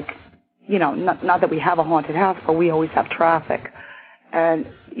wasn't like, you know, not that we have a haunted house, but we always have traffic. And,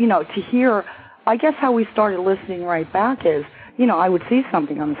 you know, to hear, I guess how we started listening right back is, you know, I would see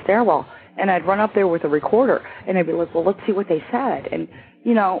something on the stairwell, and I'd run up there with a recorder, and I'd be like, well, let's see what they said. And,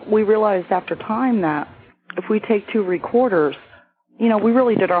 you know, we realized after time that if we take 2 recorders, you know, we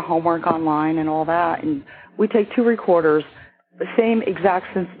really did our homework online and all that, and we take 2 recorders, the same exact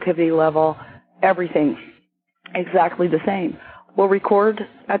sensitivity level, everything exactly the same. We'll record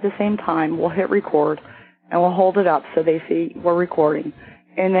at the same time. We'll hit record, and we'll hold it up so they see we're recording.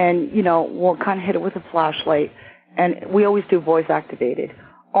 And then, you know, we'll kind of hit it with a flashlight. And we always do voice activated,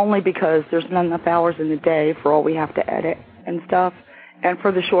 only because there's not enough hours in the day for all we have to edit and stuff. And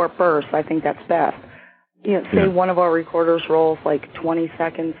for the short bursts, I think that's best. You know, say one of our recorders rolls like 20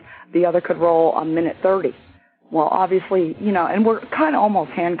 seconds, the other could roll a minute 30. Well, obviously, you know, and we're kind of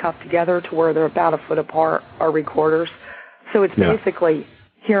almost handcuffed together to where they're about a foot apart, our recorders. So it's basically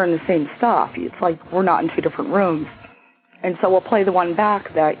hearing the same stuff. It's like we're not in 2 different rooms. And so we'll play the one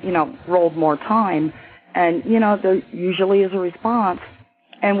back that, you know, rolled more time, And, there usually is a response.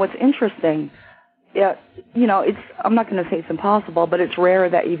 And what's interesting, I'm not going to say it's impossible, but it's rare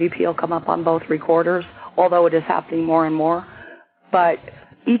that EVP will come up on both recorders, although it is happening more and more. But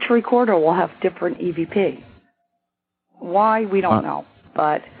each recorder will have different EVP. Why, we don't know.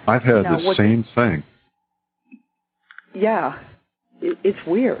 But I've had the same thing. Yeah. It's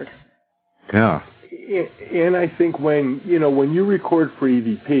weird. Yeah. And I think when you record for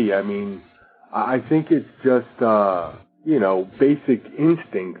EVP, I think it's just, basic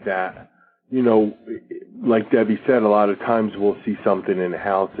instinct that, like Debbie said, a lot of times we'll see something in the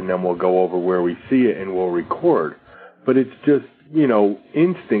house and then we'll go over where we see it and we'll record. But it's just,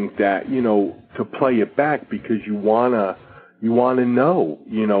 instinct that, to play it back because you want to know,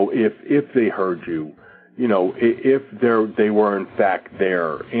 if they heard you, if they were in fact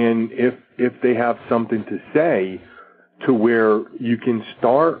there, and if they have something to say to where you can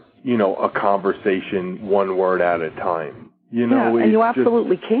start, a conversation one word at a time. And you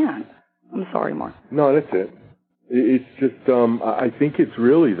absolutely can. I'm sorry, Mark. No, that's it. It's just, I think it's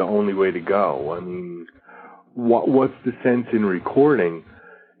really the only way to go. What's the sense in recording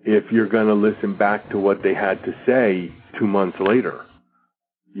if you're going to listen back to what they had to say 2 months later?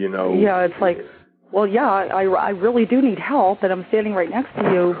 Yeah, it's like, well, yeah, I really do need help, and I'm standing right next to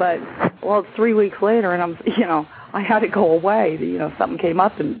you, but, it's 3 weeks later, and I had to go away. Something came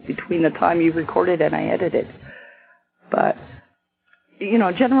up in between the time you recorded and I edited. But,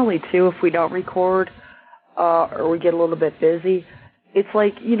 generally, too, if we don't record or we get a little bit busy, it's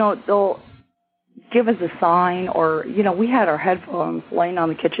like, they'll give us a sign or, we had our headphones laying on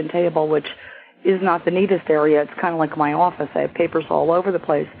the kitchen table, which is not the neatest area. It's kind of like my office. I have papers all over the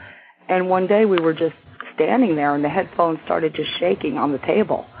place. And one day we were just standing there and the headphones started just shaking on the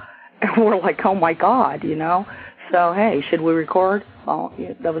table. And we're like, oh, my God, So, hey, should we record? Well,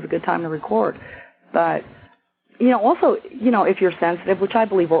 that was a good time to record. But, also, if you're sensitive, which I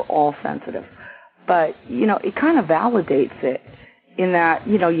believe we're all sensitive, but, it kind of validates it in that,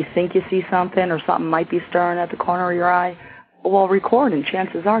 you think you see something or something might be stirring at the corner of your eye. Well, record, and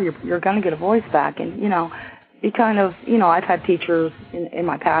chances are you're going to get a voice back. And, it kind of, I've had teachers in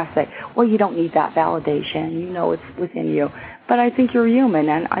my past say, well, you don't need that validation. It's within you. But I think you're human,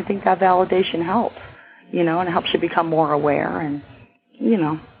 and I think that validation helps. And it helps you become more aware. And,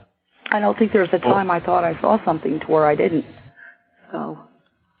 I don't think there's a time I thought I saw something to where I didn't. So.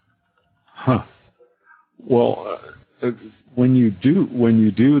 Huh. Well, when you do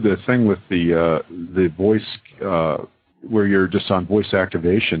the thing with the voice, where you're just on voice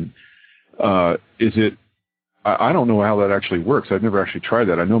activation, is it? I don't know how that actually works. I've never actually tried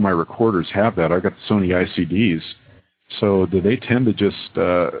that. I know my recorders have that. I've got the Sony ICDs. So do they tend to just,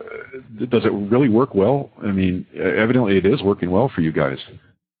 does it really work well? Evidently it is working well for you guys.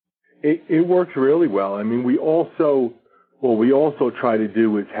 It works really well. We also try to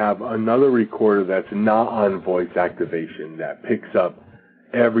do is have another recorder that's not on voice activation that picks up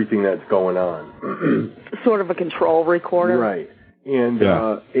everything that's going on. Sort of a control recorder. Right. And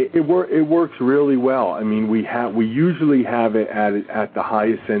it works really well. We usually have it at the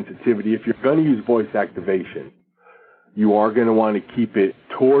highest sensitivity. If you're going to use voice activation, you are going to want to keep it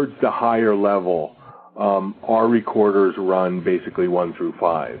towards the higher level. Our recorders run basically 1 through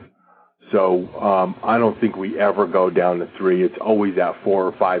 5. So I don't think we ever go down to 3. It's always at 4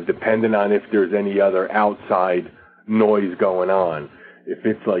 or 5, depending on if there's any other outside noise going on. If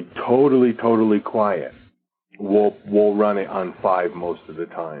it's like totally, totally quiet, we'll run it on 5 most of the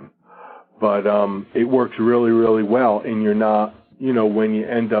time. But it works really, really well, and you're not, when you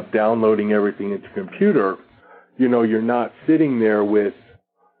end up downloading everything into the computer, you're not sitting there with,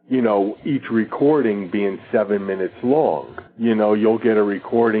 each recording being 7 minutes long. You'll get a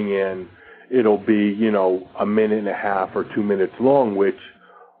recording and it'll be, a minute and a half or 2 minutes long, which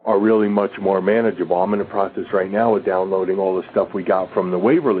are really much more manageable. I'm in the process right now of downloading all the stuff we got from the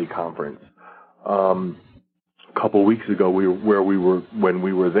Waverly conference. A couple of weeks ago, when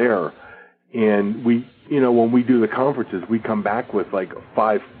we were there, and we, when we do the conferences, we come back with like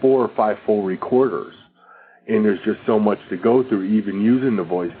 4 or 5 full recorders, and there's just so much to go through, even using the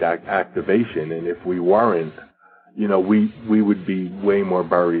voice activation. And if we weren't, we would be way more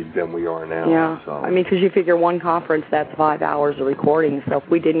buried than we are now. Yeah, so. because you figure one conference, that's 5 hours of recording. So if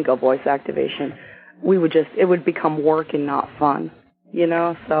we didn't go voice activation, it would become work and not fun.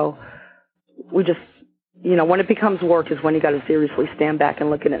 So we just. When it becomes work is when you got to seriously stand back and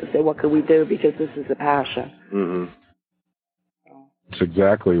look at it and say, what could we do? Because this is a passion. Mm-hmm. It's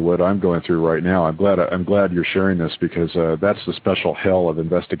exactly what I'm going through right now. I'm glad you're sharing this because that's the special hell of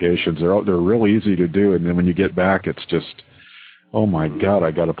investigations. They're real easy to do, and then when you get back, it's just oh my God,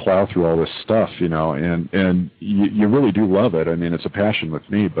 I got to plow through all this stuff, and you really do love it. I mean, it's a passion with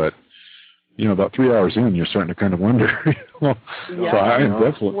me, but about 3 hours in, you're starting to kind of wonder. Yeah, so I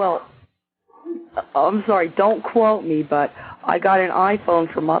definitely. Well, I'm sorry, don't quote me, but I got an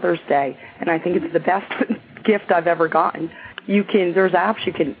iPhone for Mother's Day, and I think it's the best gift I've ever gotten. There's apps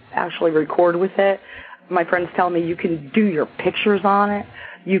you can actually record with it. My friends tell me you can do your pictures on it.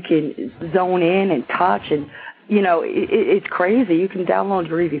 You can zone in and touch, and it's crazy. You can download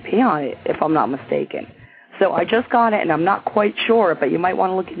your EVP on it, if I'm not mistaken. So I just got it, and I'm not quite sure, but you might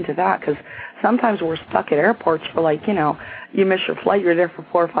want to look into that, because sometimes we're stuck at airports for you miss your flight, you're there for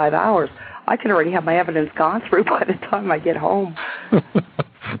 4 or 5 hours. I could already have my evidence gone through by the time I get home.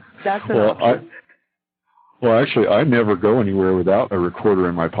 That's an option. Well, actually, I never go anywhere without a recorder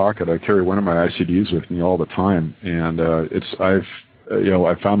in my pocket. I carry one of my ICDs with me all the time, and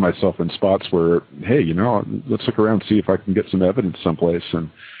I've found myself in spots where, hey, let's look around and see if I can get some evidence someplace. And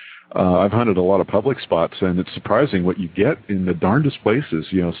I've hunted a lot of public spots, and it's surprising what you get in the darndest places.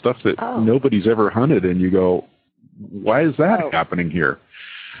 Stuff that nobody's ever hunted, and you go, why is that happening here?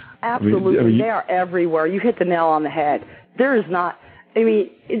 Absolutely, they are everywhere. You hit the nail on the head. There is not.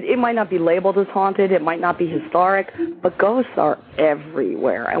 It might not be labeled as haunted, it might not be historic, but ghosts are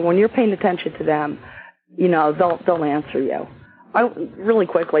everywhere. And when you're paying attention to them, they'll answer you. Really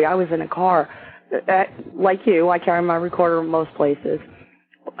quickly, I was in a car. Like you, I carry my recorder most places.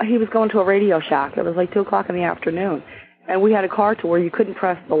 He was going to a Radio Shack. It was like 2 o'clock in the afternoon. And we had a car to where you couldn't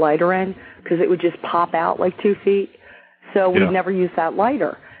press the lighter in because it would just pop out like 2 feet. So we never used that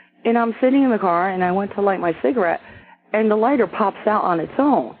lighter. And I'm sitting in the car, and I went to light my cigarette, and the lighter pops out on its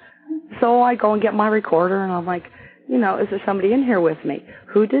own. So I go and get my recorder, and I'm like, is there somebody in here with me?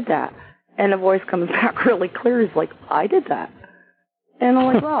 Who did that? And a voice comes back really clear. He's like, I did that. And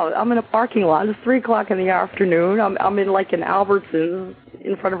I'm like, wow, I'm in a parking lot. It's 3 o'clock in the afternoon. I'm in like an Albertsons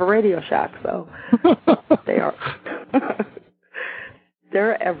in front of a Radio Shack. So they are.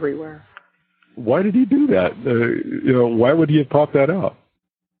 They're everywhere. Why did he do that? Why would he have popped that out?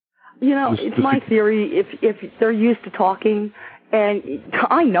 It's my theory. If they're used to talking, and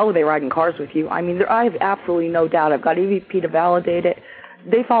I know they ride in cars with you. I have absolutely no doubt. I've got EVP to validate it.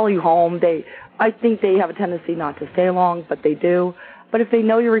 They follow you home. I think they have a tendency not to stay long, but they do. But if they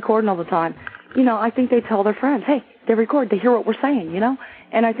know you're recording all the time, I think they tell their friends, hey, they record, they hear what we're saying,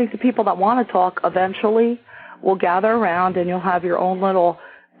 And I think the people that want to talk eventually will gather around, and you'll have your own little,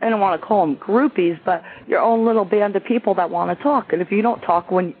 I don't want to call them groupies, but your own little band of people that want to talk. And if you don't talk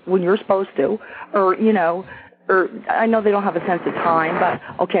when you're supposed to, or I know they don't have a sense of time, but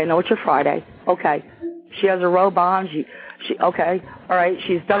okay, I know it's your Friday. Okay, she has her robe on. She okay, all right.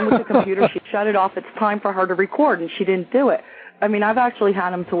 She's done with the computer. She shut it off. It's time for her to record, and she didn't do it. I've actually had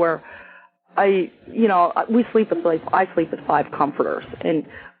them to where I sleep with 5 comforters and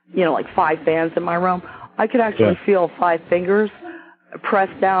like 5 fans in my room. I could actually feel 5 fingers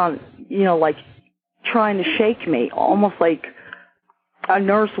pressed down, like trying to shake me, almost like a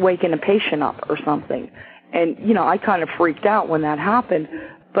nurse waking a patient up or something. And, I kind of freaked out when that happened.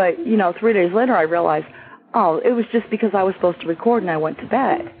 But, 3 days later I realized, it was just because I was supposed to record and I went to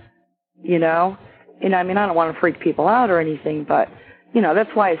bed, And I don't want to freak people out or anything, but, that's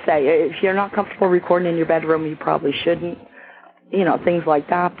why I say if you're not comfortable recording in your bedroom, you probably shouldn't, things like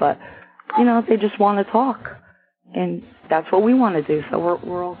that. But, they just want to talk. And that's what we want to do, so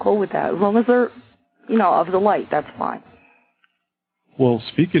we're all cool with that. As long as they're, of the light, that's fine. Well,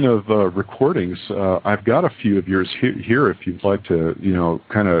 speaking of recordings, I've got a few of yours here if you'd like to,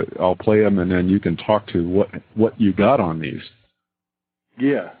 I'll play them, and then you can talk to what you got on these.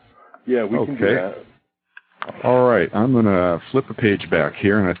 Yeah, we can do that. All right, I'm going to flip a page back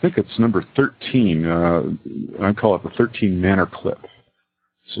here, and I think it's number 13. I call it the 13 Manor clip.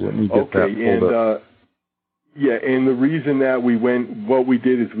 So let me get that pulled up. Yeah, and the reason that what we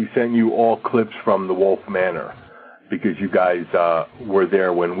did is we sent you all clips from the Wolf Manor because you guys were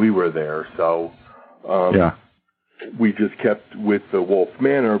there when we were there. So we just kept with the Wolf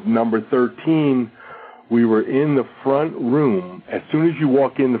Manor. Number 13, we were in the front room. As soon as you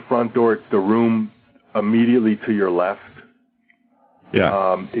walk in the front door, it's the room immediately to your left.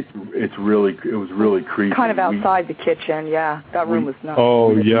 Yeah. It was really creepy. Kind of outside the kitchen, yeah. That room was nuts.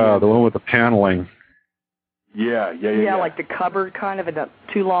 Oh, yeah, the one with the paneling. Yeah. Yeah, like the cupboard kind of, and the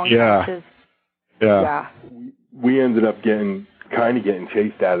 2 long couches. Yeah. We ended up getting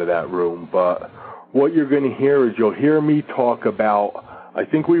chased out of that room, but what you're going to hear is you'll hear me talk about, I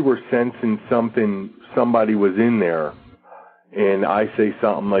think we were sensing somebody was in there, and I say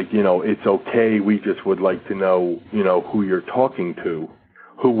something like, it's okay, we just would like to know, who you're talking to,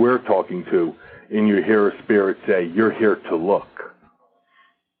 who we're talking to, and you hear a spirit say, you're here to look.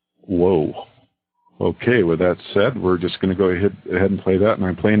 Whoa. Okay, with that said, we're just going to go ahead and play that, and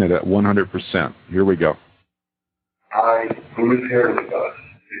I'm playing it at 100%. Here we go. Hi, who is here with us?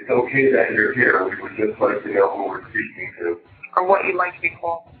 It's okay that you're here. We would just like to know who we're speaking to. Or what you'd like to be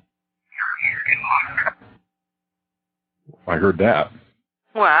called. I heard that.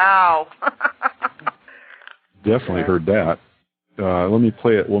 Wow. Definitely heard that. Let me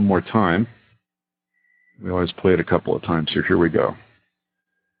play it one more time. We always play it a couple of times here. Here we go.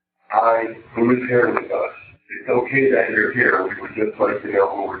 Hi, who is here with us? It's okay that you're here. We would just like to know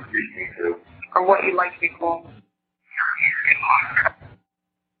who we're speaking to. Or what you'd like to be called.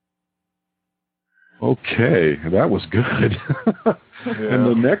 Okay, that was good. And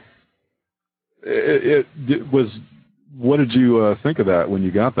the next, it was. What did you think of that when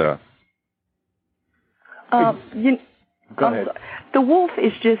you got that? Go ahead. The wolf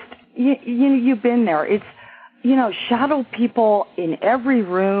is just you've been there. It's shadow people in every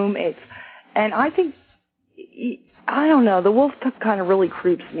room. And I think I don't know. The wolf kind of really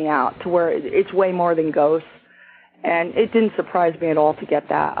creeps me out to where it's way more than ghosts. And it didn't surprise me at all to get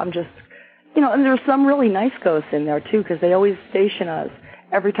that. I'm just, and there's some really nice ghosts in there too, because they always station us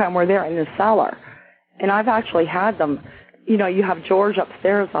every time we're there in the cellar. And I've actually had them, you have George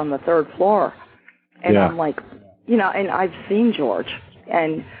upstairs on the 3rd floor. And I'm like, and I've seen George.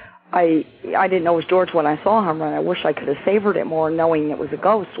 And I didn't know it was George when I saw him, and I wish I could have savored it more knowing it was a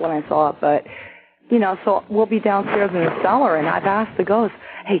ghost when I saw it. But, so we'll be downstairs in the cellar, and I've asked the ghost,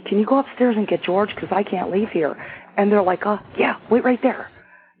 hey, can you go upstairs and get George, because I can't leave here. And they're like, yeah, wait right there,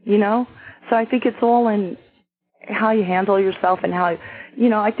 So I think it's all in how you handle yourself and how,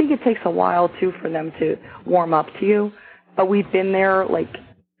 I think it takes a while, too, for them to warm up to you. But we've been there,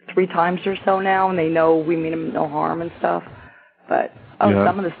 3 times or so now, and they know we mean them no harm and stuff. But,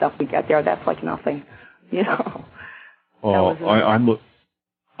 some of the stuff we get there, that's like nothing, Well,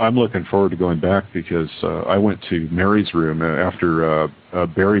 I'm looking forward to going back because I went to Mary's room after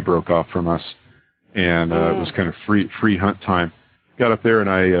Barry broke off from us, and it was kind of free hunt time. Got up there and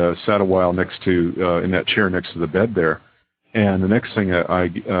I sat a while next to in that chair next to the bed there, and the next thing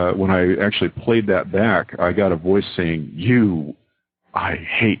when I actually played that back, I got a voice saying, "You, I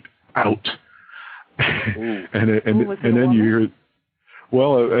hate out," and then you hear.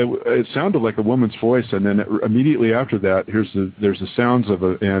 Well, it sounded like a woman's voice, and then immediately after that, there's the sounds of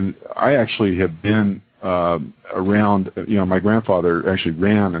and I actually have been around. My grandfather actually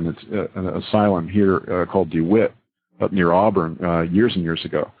ran an asylum here called DeWitt up near Auburn years and years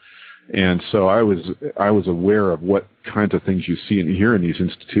ago, and so I was aware of what kinds of things you see and hear in these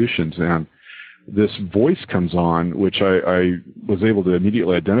institutions, and this voice comes on, which I was able to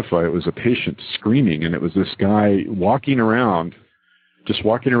immediately identify. It was a patient screaming, and it was this guy walking around. Just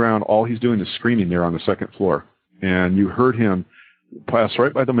walking around, all he's doing is screaming there on the 2nd floor. And you heard him pass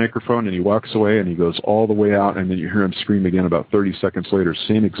right by the microphone, and he walks away, and he goes all the way out, and then you hear him scream again about 30 seconds later,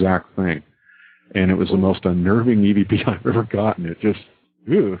 same exact thing. And it was the most unnerving EVP I've ever gotten. It just,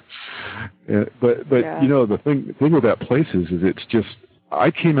 ew. But the thing with that place is it's just,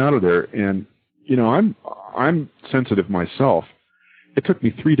 I came out of there, and, I'm sensitive myself. It took me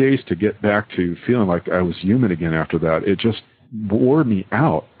 3 days to get back to feeling like I was human again after that. It just wore me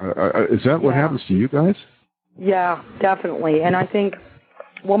out. Is that what happens to you guys? Yeah, definitely. And I think,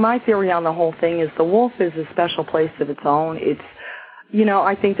 my theory on the whole thing is the wolf is a special place of its own. It's,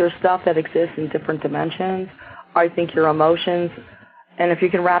 I think there's stuff that exists in different dimensions. I think your emotions, and if you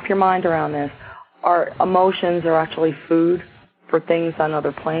can wrap your mind around this, our emotions are actually food for things on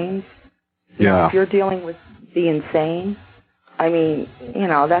other planes. If you're dealing with the insane,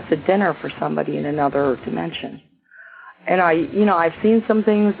 that's a dinner for somebody in another dimension. And I've seen some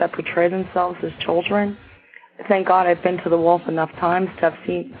things that portray themselves as children. Thank God I've been to the wolf enough times to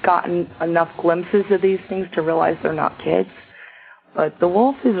have gotten enough glimpses of these things to realize they're not kids. But the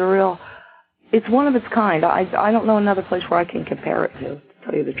wolf is it's one of its kind. I don't know another place where I can compare it to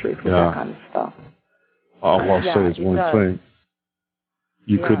tell you the truth, with that kind of stuff. All I'll say is one thing.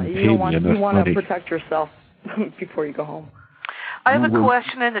 You couldn't pay me enough money. You want to protect yourself before you go home. I have a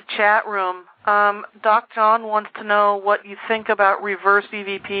question in the chat room. Doc John wants to know what you think about reverse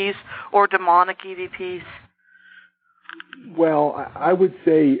EVPs or demonic EVPs. Well, I would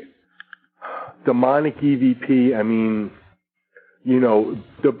say demonic EVP,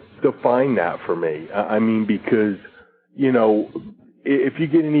 define that for me. Because, if you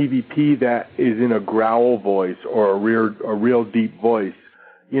get an EVP that is in a growl voice or a real deep voice,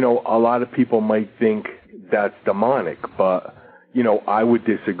 a lot of people might think that's demonic, but I would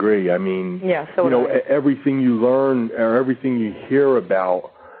disagree. Everything you learn or everything you hear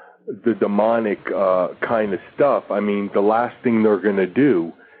about the demonic kind of stuff, the last thing they're going to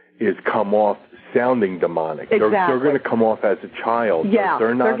do is come off sounding demonic. Exactly. They're going to come off as a child. Yeah,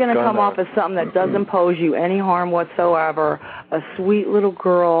 they're going to come off as something that doesn't pose you any harm whatsoever, a sweet little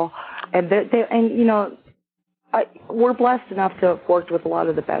girl. And, we're blessed enough to have worked with a lot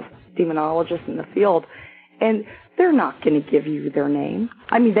of the best demonologists in the field, and they're not going to give you their name.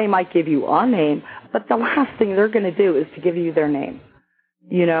 I mean, they might give you a name, but the last thing they're going to do is to give you their name,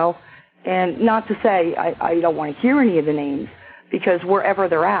 And not to say I don't want to hear any of the names, because wherever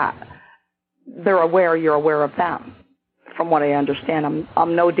they're at, you're aware of them. From what I understand,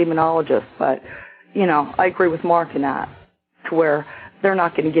 I'm no demonologist, but, I agree with Mark in that, to where they're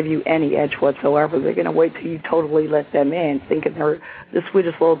not going to give you any edge whatsoever. They're going to wait till you totally let them in, thinking they're the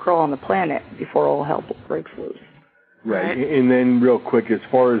sweetest little girl on the planet before all hell breaks loose. Right. And then real quick, as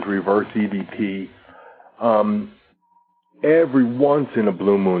far as reverse EVP, every once in a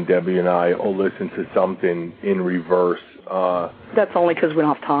blue moon, Debbie and I will listen to something in reverse. That's only because we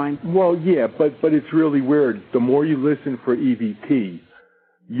don't have time. Well, yeah, but it's really weird. The more you listen for EVP,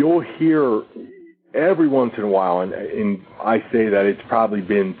 you'll hear every once in a while, and I say that it's probably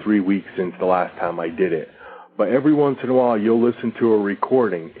been 3 weeks since the last time I did it, but every once in a while you'll listen to a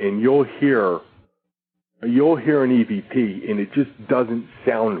recording and you'll hear an EVP and it just doesn't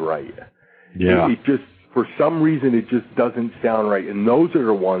sound right. Yeah. It just, for some reason, it just doesn't sound right, and those are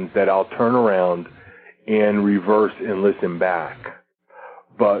the ones that I'll turn around and reverse and listen back.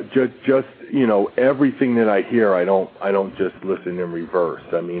 But just everything that I hear, I don't just listen in reverse.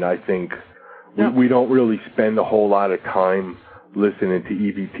 I mean, I think we don't really spend a whole lot of time listening to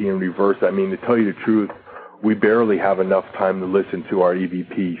EVP in reverse. I mean, to tell you the truth, we barely have enough time to listen to our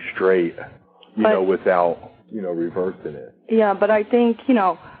EVP straight, without, reversing it. Yeah, but I think,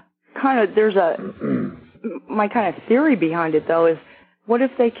 kind of there's my kind of theory behind it, though, is what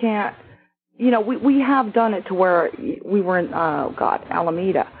if they can't, we have done it to where we were in,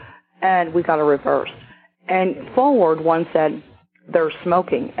 Alameda, and we got a reverse. And forward, one said, they're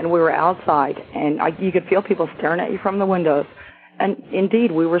smoking, and we were outside, and you could feel people staring at you from the windows, and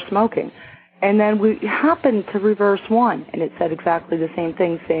indeed, we were smoking. And then we happened to reverse one, and it said exactly the same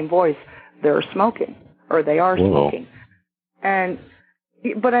thing, same voice, they're smoking, or they are smoking.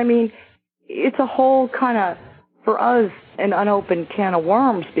 But I mean, it's a whole kind of, for us, an unopened can of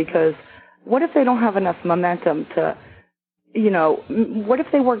worms, because what if they don't have enough momentum to, what if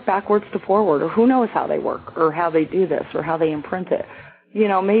they work backwards to forward, or who knows how they work, or how they do this, or how they imprint it?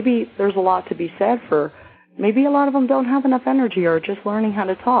 Maybe there's a lot to be said for, maybe a lot of them don't have enough energy, or just learning how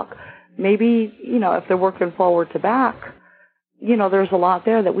to talk. Maybe, if they're working forward to back, there's a lot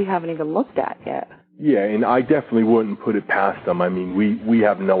there that we haven't even looked at yet. Yeah, and I definitely wouldn't put it past them. I mean, we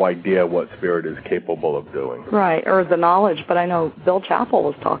have no idea what spirit is capable of doing. Right, or the knowledge, but I know Bill Chappell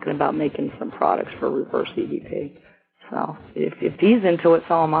was talking about making some products for reverse EVP. So if he's into it,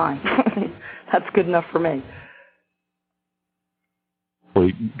 so am I. That's good enough for me. Well,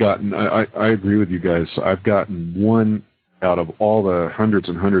 I agree with you guys. I've gotten one out of all the hundreds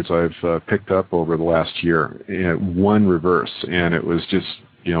and hundreds I've picked up over the last year, one reverse, and it was just,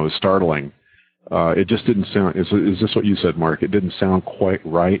 it was startling. It just didn't sound, is this what you said, Mark? It didn't sound quite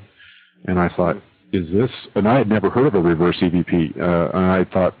right. And I thought, is this, and I had never heard of a reverse EVP, and I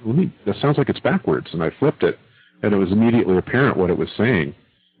thought, that sounds like it's backwards. And I flipped it, and it was immediately apparent what it was saying.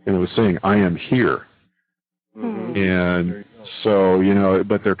 And it was saying, I am here. Mm-hmm. And so,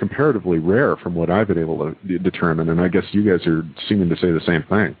 but they're comparatively rare from what I've been able to determine, and I guess you guys are seeming to say the same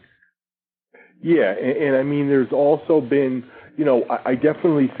thing. Yeah, and I mean, there's also been, I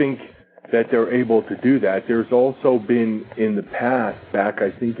definitely think that they're able to do that. There's also been in the past, back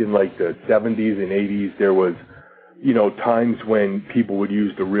I think in like the 70s and 80s, there was, times when people would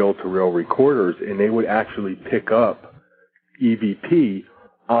use the reel-to-reel recorders and they would actually pick up EVP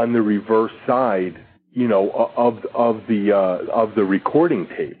on the reverse side, of the recording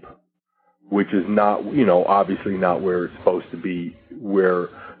tape, which is not, obviously not where it's supposed to be, where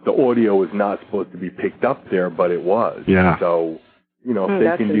the audio is not supposed to be picked up there, but it was. Yeah. So, if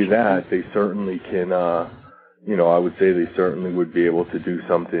they can do that, they certainly can, I would say they certainly would be able to do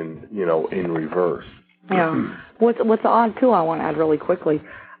something, in reverse. Yeah. What's odd, too, I want to add really quickly,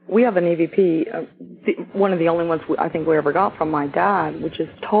 we have an EVP, one of the only ones I think we ever got from my dad, which is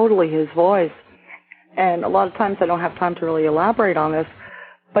totally his voice. And a lot of times I don't have time to really elaborate on this,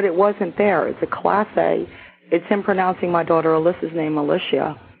 but it wasn't there. It's a Class A. It's him pronouncing my daughter Alyssa's name,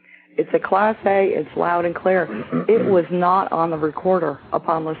 Alicia. It's a Class A. It's loud and clear. It was not on the recorder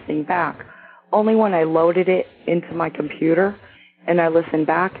upon listening back. Only when I loaded it into my computer and I listened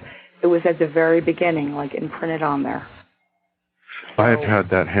back, it was at the very beginning, like imprinted on there. I've had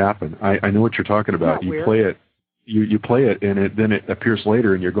that happen. I know what you're talking about. You play it. you play it, and then it appears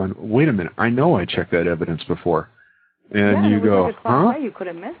later, and you're going, wait a minute, I know I checked that evidence before. And you go, like a huh? You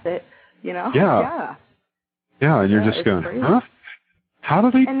couldn't miss it, you know? Yeah. Yeah, and you're just going, crazy. Huh? How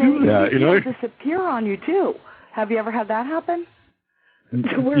do they do that? And then disappear on you, too. Have you ever had that happen?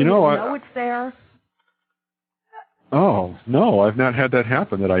 Where you know it's there? Oh, no, I've not had that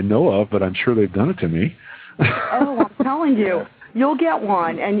happen that I know of, but I'm sure they've done it to me. Oh, I'm telling you. You'll get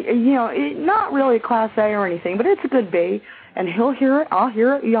one, and, you know, not really a Class A or anything, but it's a good B, and he'll hear it, I'll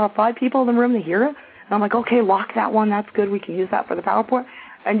hear it. You have 5 people in the room that hear it, and I'm like, okay, lock that one, that's good, we can use that for the PowerPoint.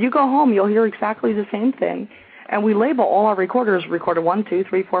 And you go home, you'll hear exactly the same thing, and we label all our recorders, recorded 1, 2,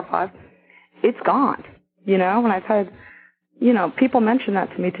 3, 4, 5. It's gone, you know, and I've had, you know, people mention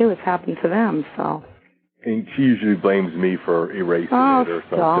that to me, too. It's happened to them, so. And she usually blames me for erasing it or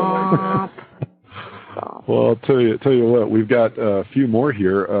something like that. Well, I'll tell you what, we've got a few more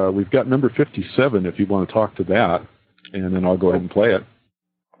here. We've got number 57 if you want to talk to that, and then I'll go ahead and play it.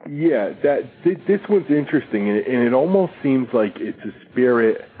 Yeah, this one's interesting, and it almost seems like it's a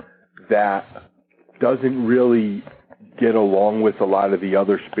spirit that doesn't really get along with a lot of the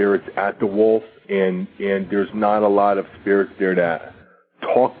other spirits at the Wolf, and there's not a lot of spirits there that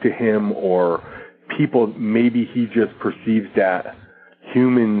talk to him, or people, maybe he just perceives that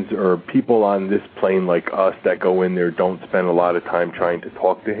humans or people on this plane like us that go in there don't spend a lot of time trying to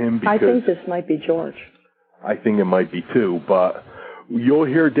talk to him. Because I think this might be George. I think it might be too, but you'll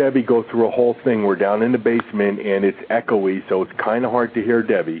hear Debbie go through a whole thing. We're down in the basement and it's echoey, so it's kind of hard to hear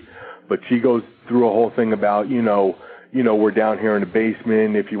Debbie, but she goes through a whole thing about, you know, we're down here in the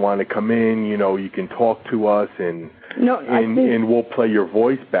basement. If you want to come in, you know, you can talk to us and we'll play your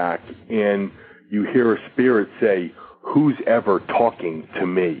voice back. And you hear a spirit say, who's ever talking to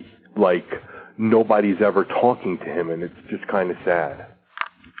me? Like, nobody's ever talking to him, and it's just kind of sad.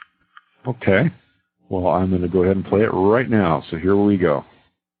 Okay. Well, I'm going to go ahead and play it right now, so here we go.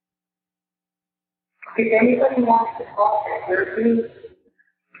 If anybody wants to talk to Gertrude,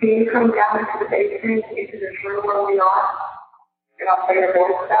 can you come down into the basement, into this room where we are, and I'll play your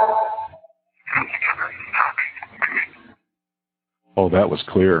voice out? Oh, that was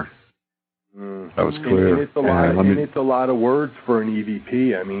clear. That was clear. And it's a lot of words for an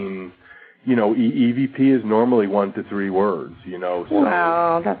EVP. I mean, you know, EVP is normally 1 to 3 words. You know. So,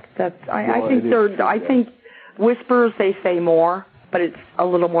 well, I think whispers they say more, but it's a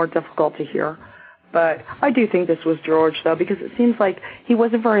little more difficult to hear. But I do think this was George, though, because it seems like he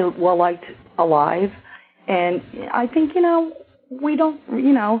wasn't very well liked alive, and I think, you know, we don't,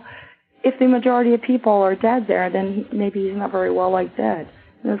 you know, if the majority of people are dead there, then maybe he's not very well liked dead.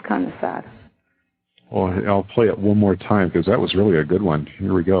 It was kind of sad. Well, I'll play it one more time because that was really a good one.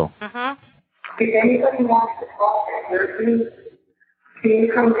 Here we go. If anybody wants to talk to Gertrude, can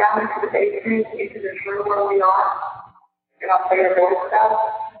you come down into the basement, into this room where we are, and I'll play your voice out?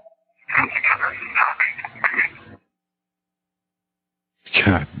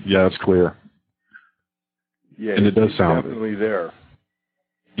 Yeah, it's clear. Yeah, and it does sound definitely there.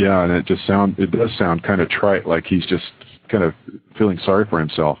 Yeah, and it does sound kind of trite, like he's just kind of feeling sorry for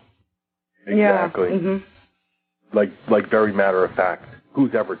himself. Exactly. Yeah. Mm-hmm. Like very matter of fact.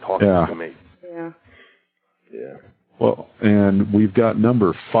 Who's ever talking to me? Yeah. Yeah. Well, and we've got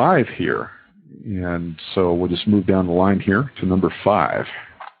number 5 here, and so we'll just move down the line here to number 5.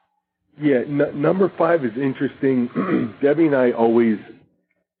 Yeah, number 5 is interesting. Debbie and I always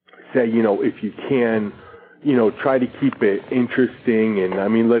say, you know, if you can, you know, try to keep it interesting. And I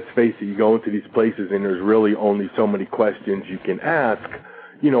mean, let's face it, you go into these places and there's really only so many questions you can ask,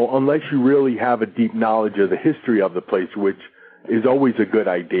 you know, unless you really have a deep knowledge of the history of the place, which is always a good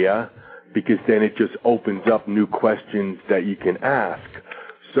idea, because then it just opens up new questions that you can ask.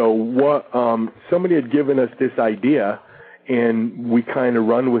 So what somebody had given us this idea, and we kind of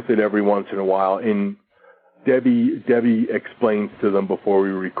run with it every once in a while. And Debbie explains to them before we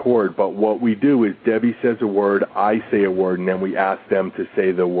record. But what we do is Debbie says a word, I say a word, and then we ask them to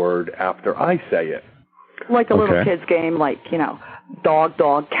say the word after I say it. Like a little kid's game, like, you know, dog,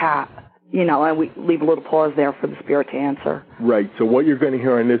 cat, you know, and we leave a little pause there for the spirit to answer. Right. So what you're going to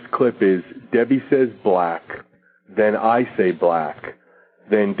hear on this clip is Debbie says black, then I say black,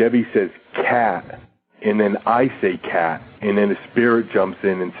 then Debbie says cat, and then I say cat, and then the spirit jumps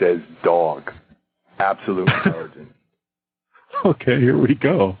in and says dog. Absolute intelligence. Okay, here we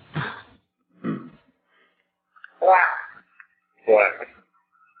go. Black.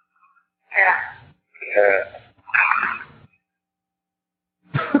 Cat.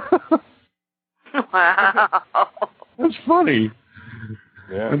 Wow. That's funny.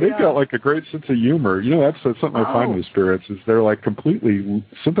 Yeah. And they've got like a great sense of humor. You know, that's something I find with spirits is they're like completely.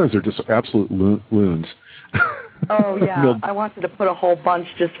 Sometimes they're just absolute loons. Oh, yeah. I wanted to put a whole bunch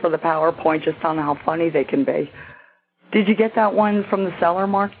just for the PowerPoint, just on how funny they can be. Did you get that one from the seller,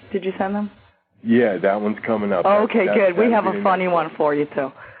 Mark? Did you send them? Yeah, that one's coming up. Okay, good. We have a funny one for you,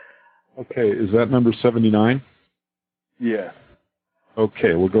 too. Okay, is that number 79? Yeah.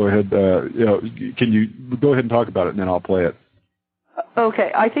 Okay, we'll go ahead. Can you go ahead and talk about it, and then I'll play it.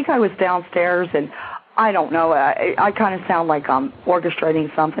 Okay, I think I was downstairs, and I don't know. I kind of sound like I'm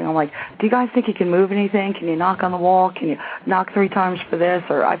orchestrating something. I'm like, do you guys think you can move anything? Can you knock on the wall? Can you knock 3 times for this?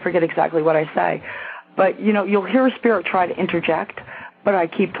 Or I forget exactly what I say. But, you'll hear a spirit try to interject, but I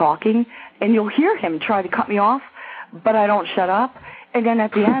keep talking, and you'll hear him try to cut me off, but I don't shut up. And then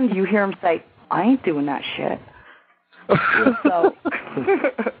at the end, you hear him say, I ain't doing that shit. So,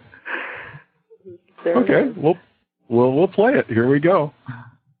 okay, we'll play it. Here we go.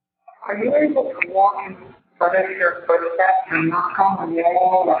 Are you able to walk in front of your footsteps and knock on the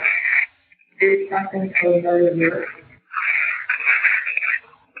wall or do something to another mirror?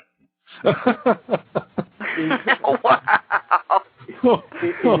 Wow.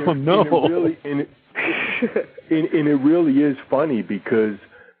 No. And it really is funny because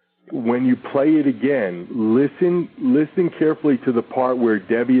when you play it again, listen carefully to the part where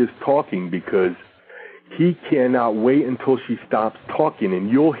Debbie is talking, because he cannot wait until she stops talking,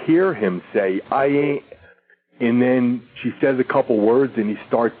 and you'll hear him say, I ain't, and then she says a couple words and he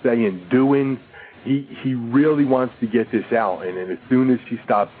starts saying doing. He really wants to get this out, and then as soon as she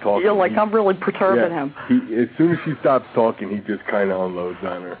stops talking, I'm really perturbing him. As soon as she stops talking, he just kind of unloads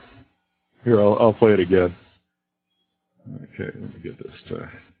on her. Here, I'll play it again. Okay, let me get this to...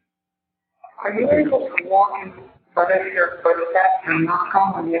 Are you able to walk in front of your footsteps and knock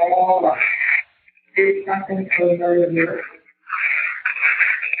on the wall or do something to another mirror?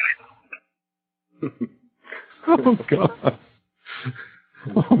 Oh, God.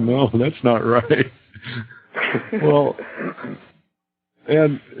 Oh, no, that's not right. Well,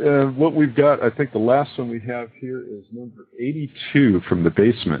 and what we've got, I think the last one we have here is number 82 from the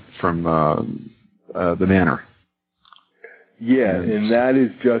basement from the manor. Yeah, and that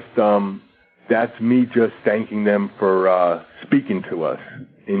is just, that's me just thanking them for speaking to us.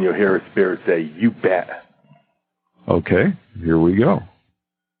 And you'll hear a spirit say, you bet. Okay, here we go.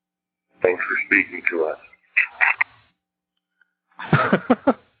 Thanks for speaking to us.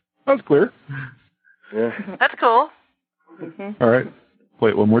 That's clear. Yeah. That's cool. All right. Play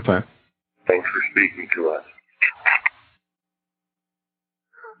it one more time. Thanks for speaking to us.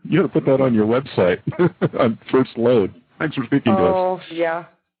 You got to put that on your website on first load. Thanks for speaking to us. Oh, yeah.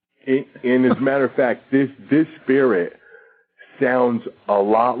 And as a matter of fact, this spirit sounds a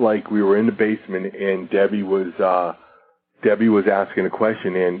lot like we were in the basement and Debbie was asking a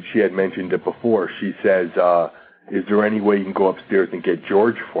question, and she had mentioned it before. She says, is there any way you can go upstairs and get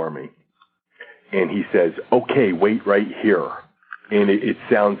George for me? And he says, okay, wait right here. And it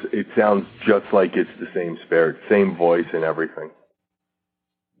sounds just like it's the same spirit, same voice and everything.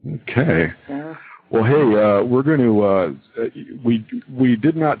 Okay. Yeah. Well, hey, we're going to, we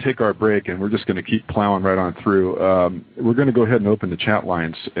did not take our break, and we're just going to keep plowing right on through. We're going to go ahead and open the chat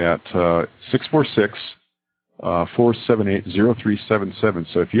lines at 646-478-0377.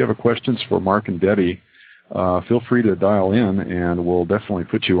 So if you have questions for Mark and Debbie, feel free to dial in, and we'll definitely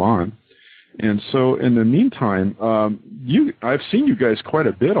put you on. And so, in the meantime, I've seen you guys quite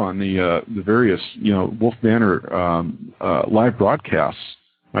a bit on the various, Wolf Manor live broadcasts.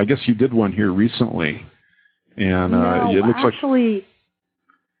 I guess you did one here recently, and it looks actually,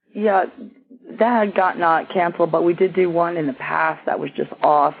 yeah, that had gotten canceled, but we did do one in the past that was just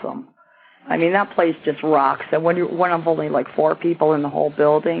awesome. I mean, that place just rocks. And when of only like 4 people in the whole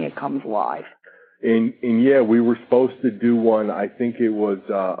building, it comes live. And yeah, we were supposed to do one. I think it was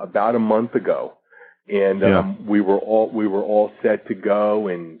about a month ago, and we were all set to go,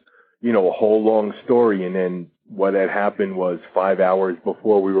 and a whole long story. And then what had happened was 5 hours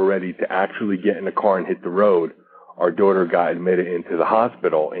before we were ready to actually get in the car and hit the road, our daughter got admitted into the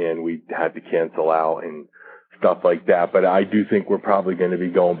hospital, and we had to cancel out and stuff like that. But I do think we're probably going to be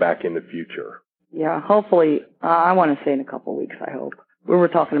going back in the future. Yeah, hopefully. I want to say in a couple of weeks, I hope. We were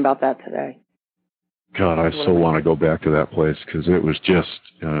talking about that today. God, I so want to go back to that place because it was just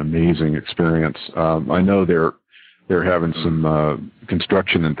an amazing experience. I know they're having some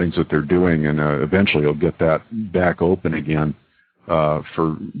construction and things that they're doing, and eventually you'll get that back open again. I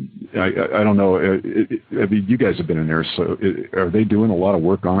don't know. I mean, you guys have been in there, so are they doing a lot of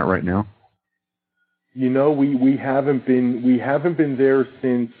work on it right now? We haven't been there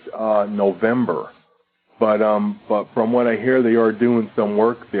since November. But from what I hear, they are doing some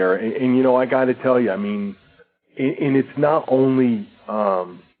work there. And I got to tell you, I mean, and it's not only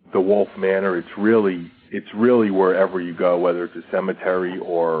the Wolf Manor. It's really it's really wherever you go, whether it's a cemetery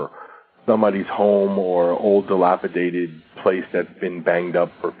or somebody's home or old dilapidated place that's been banged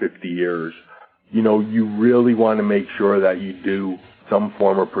up for 50 years. You know, you really want to make sure that you do some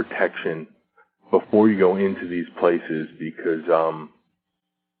form of protection before you go into these places because,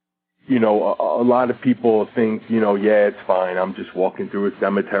 you know, a lot of people think, you know, yeah, it's fine. I'm just walking through a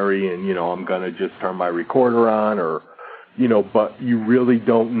cemetery and, you know, I'm going to just turn my recorder on or, you know, but you really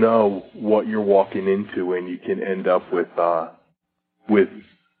don't know what you're walking into and you can end up with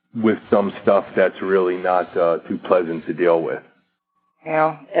some stuff that's really not too pleasant to deal with.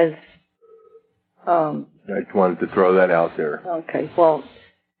 Yeah, I just wanted to throw that out there. Okay, well,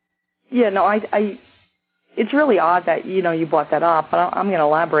 yeah, no, I it's really odd that, you know, you brought that up, but I'm going to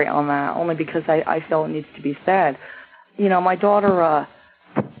elaborate on that only because I feel it needs to be said. You know, my daughter,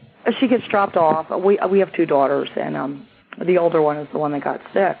 she gets dropped off. We have 2 daughters, and the older one is the one that got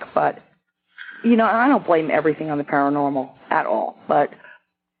sick. But, you know, I don't blame everything on the paranormal at all. But,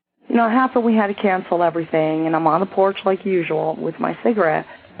 you know, it happened we had to cancel everything, and I'm on the porch like usual with my cigarette,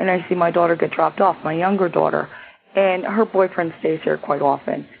 and I see my daughter get dropped off, my younger daughter, and her boyfriend stays here quite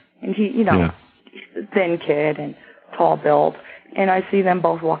often. And he, you know, thin kid and tall build, and I see them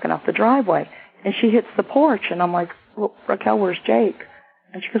both walking up the driveway, and she hits the porch, and I'm like, well, Raquel, where's Jake?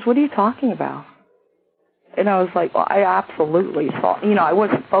 And she goes, what are you talking about? And I was like, well, I absolutely saw, you know, I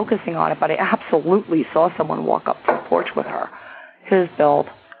wasn't focusing on it, but I absolutely saw someone walk up to the porch with her, his build.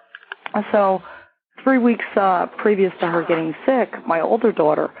 So 3 weeks previous to her getting sick, my older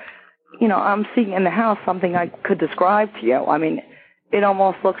daughter, you know, I'm seeing in the house something I could describe to you. I mean, it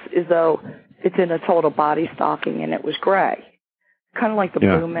almost looks as though it's in a total body stocking and it was gray. Kind of like the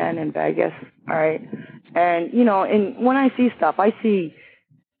Blue Men in Vegas, all right? And, you know, and when I see stuff, I see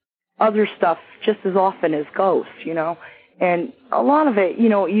other stuff just as often as ghosts, you know? And a lot of it, you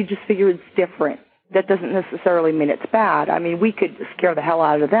know, you just figure it's different. That doesn't necessarily mean it's bad. I mean, we could scare the hell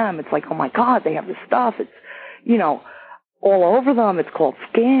out of them. It's like, oh, my God, they have this stuff. It's, you know, all over them. It's called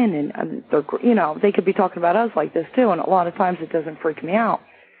skin, and they're, you know, they could be talking about us like this, too, and a lot of times it doesn't freak me out.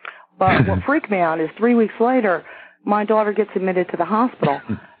 But what freaked me out is 3 weeks later, my daughter gets admitted to the hospital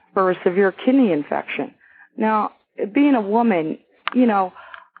for a severe kidney infection. Now, being a woman, you know,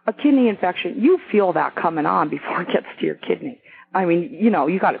 a kidney infection, you feel that coming on before it gets to your kidney. I mean, you know,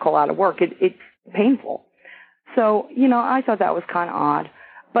 you got to call out of work. It's painful. So, you know, I thought that was kind of odd.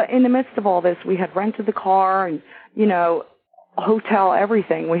 But in the midst of all this, we had rented the car and, you know, hotel,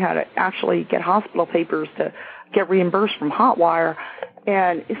 everything. We had to actually get hospital papers to get reimbursed from Hotwire.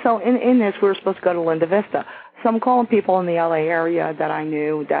 And so in this, we were supposed to go to Linda Vista. So I'm calling people in the LA area that I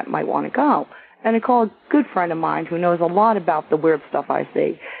knew that might want to go. And I called a good friend of mine who knows a lot about the weird stuff I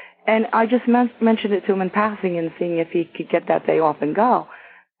see. And I just mentioned it to him in passing and seeing if he could get that day off and go.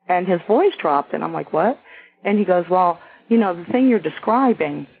 And his voice dropped, and I'm like, what? And he goes, well, you know, the thing you're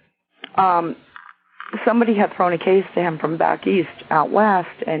describing, somebody had thrown a case to him from back east, out west,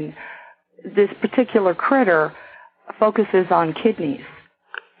 and this particular critter focuses on kidneys.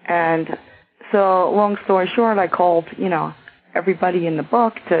 And so, long story short, I called, you know, everybody in the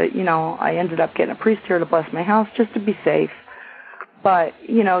book to, you know, I ended up getting a priest here to bless my house just to be safe. But,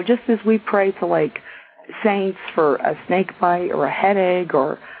 you know, just as we pray to, like, saints for a snake bite or a headache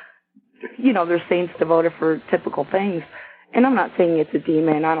or, you know, there's saints devoted for typical things. And I'm not saying it's a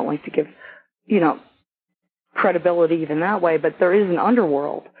demon. I don't like to give, you know, credibility even that way. But there is an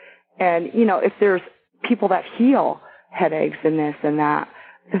underworld. And, you know, if there's people that heal headaches and this and that,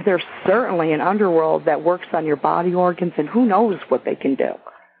 there's certainly an underworld that works on your body organs, and who knows what they can do,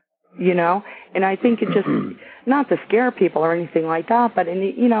 you know? And I think it just, not to scare people or anything like that, but,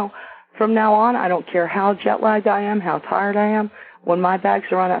 you know, from now on, I don't care how jet-lagged I am, how tired I am. When my bags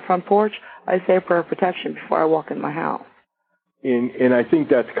are on that front porch, I say a prayer of protection before I walk in my house. And I think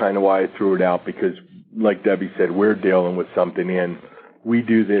that's kind of why I threw it out, because, like Debbie said, we're dealing with something, and we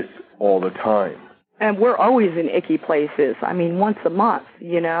do this all the time. And we're always in icky places. I mean, once a month,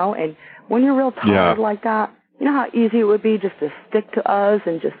 you know? And when you're real tired like that, you know how easy it would be just to stick to us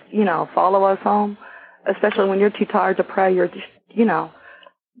and just, you know, follow us home? Especially when you're too tired to pray, you're just, you know,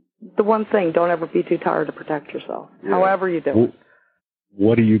 the one thing, don't ever be too tired to protect yourself, however you do it.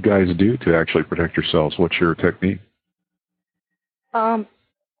 What do you guys do to actually protect yourselves? What's your technique? You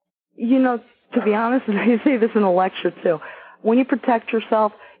know, to be honest, and I say this in a lecture too, when you protect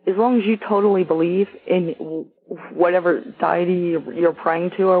yourself, as long as you totally believe in whatever deity you're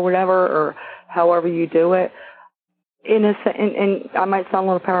praying to or whatever, or however you do it, and I might sound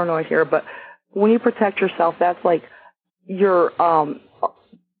a little paranoid here, but when you protect yourself, that's like you're,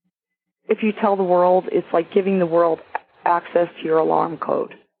 if you tell the world, it's like giving the world access to your alarm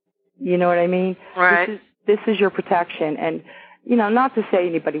code. You know what I mean? Right. This is your protection. And, you know, not to say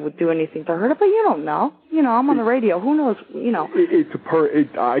anybody would do anything to hurt it, but you don't know. You know, I'm on the radio. Who knows, you know.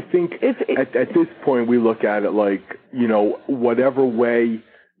 I think at this point we look at it like, you know, whatever way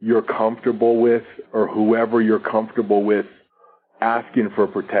you're comfortable with or whoever you're comfortable with asking for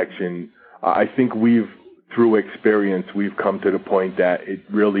protection, I think through experience, we've come to the point that it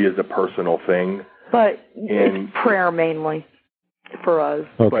really is a personal thing. But it's prayer mainly for us.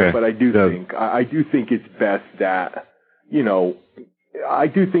 Okay. But I do think it's best that, you know, I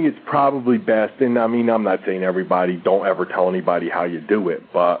do think it's probably best, and I mean, I'm not saying everybody, don't ever tell anybody how you do it,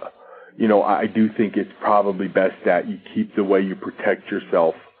 but, you know, I do think it's probably best that you keep the way you protect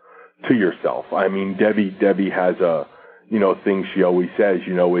yourself to yourself. I mean, Debbie has a, you know, thing she always says,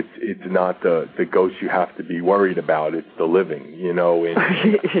 you know, it's not the ghost you have to be worried about, it's the living, you know. And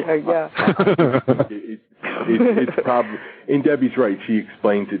it's probably, and Debbie's right, she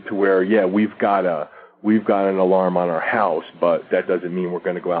explains it to where, yeah, we've got an alarm on our house, but that doesn't mean we're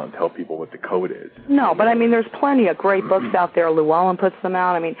going to go out and tell people what the code is. No, but I mean, there's plenty of great books out there. Llewellyn puts them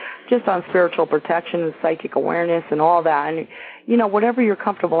out. I mean, just on spiritual protection and psychic awareness and all that. And, you know, whatever you're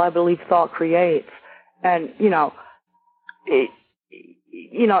comfortable, I believe thought creates. And, you know,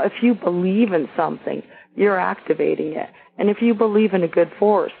 if you believe in something, you're activating it. And if you believe in a good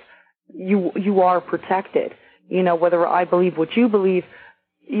force, you are protected. You know, whether I believe what you believe,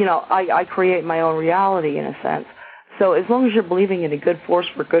 you know, I create my own reality in a sense. So as long as you're believing in a good force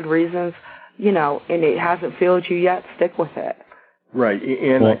for good reasons, you know, and it hasn't failed you yet, stick with it. Right.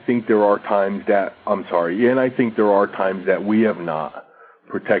 And I think there are times that, we have not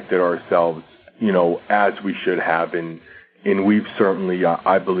protected ourselves, you know, as we should have. And we've certainly,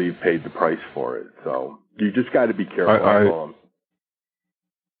 I believe, paid the price for it. So you just got to be careful.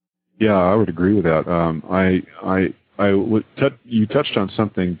 Yeah, I would agree with that. You touched on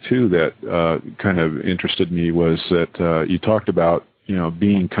something too that kind of interested me, was that you talked about, you know,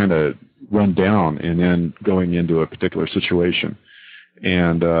 being kind of run down and then going into a particular situation.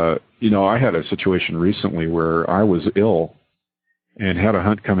 And you know, I had a situation recently where I was ill and had a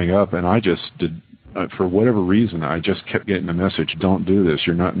hunt coming up, and I just did, for whatever reason, I just kept getting the message, "Don't do this.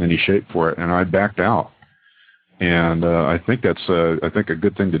 You're not in any shape for it," and I backed out. And I think that's a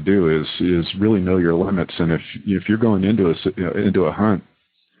good thing to do is really know your limits. And if you're going into a hunt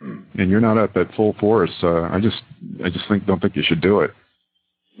and you're not up at full force, I just don't think you should do it.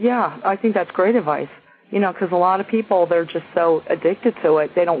 Yeah, I think that's great advice. You know, because a lot of people, they're just so addicted to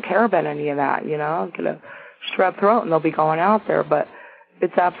it, they don't care about any of that. You know, get a strep throat and they'll be going out there, but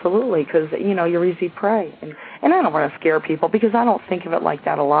it's absolutely, because, you know, you're easy prey. And I don't want to scare people because I don't think of it like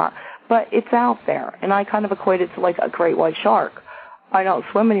that a lot. But it's out there, and I kind of equate it to like a great white shark. I don't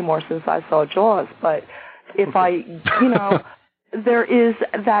swim anymore since I saw Jaws, but if I, you know, there is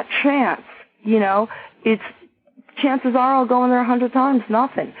that chance, you know, chances are I'll go in there 100 times,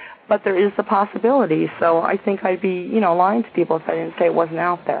 nothing. But there is the possibility, so I think I'd be, you know, lying to people if I didn't say it wasn't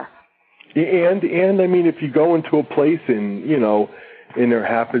out there. And I mean, if you go into a place and, you know, and there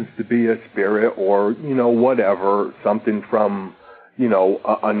happens to be a spirit or, you know, whatever, something from, you know,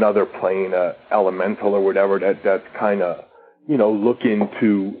 another plane, elemental or whatever, that's kind of, you know, looking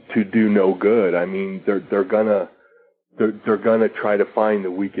to do no good. I mean, they're gonna try to find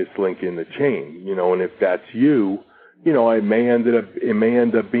the weakest link in the chain, you know, and if that's you, you know, it may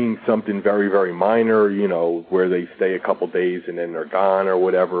end up being something very, very minor, you know, where they stay a couple days and then they're gone or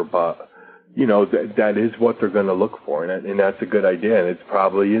whatever, but, you know, that is what they're going to look for, and that's a good idea, and it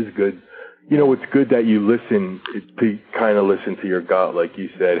probably is good. You know, it's good that you listen to your gut, like you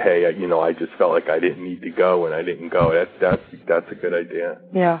said, hey, you know, I just felt like I didn't need to go, and I didn't go. That's a good idea.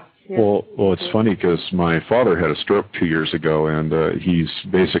 Yeah. Well, it's funny because my father had a stroke 2 years ago, and he's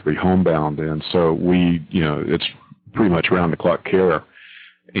basically homebound, and so we, you know, it's pretty much round-the-clock care.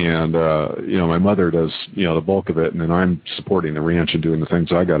 And, you know, my mother does, you know, the bulk of it, and then I'm supporting the ranch and doing the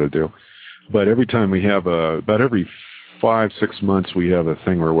things I got to do. But every time we have about every 5-6 months, we have a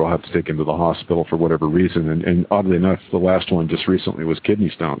thing where we'll have to take him to the hospital for whatever reason. And oddly enough, the last one just recently was kidney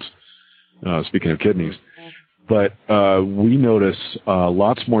stones, speaking of kidneys. But we notice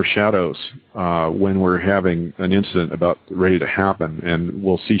lots more shadows when we're having an incident about ready to happen, and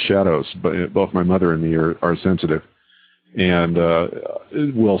we'll see shadows. But both my mother and me are sensitive, and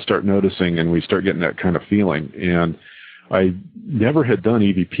we'll start noticing, and we start getting that kind of feeling. And I never had done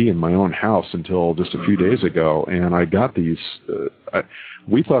EVP in my own house until just a few days ago, and I got these.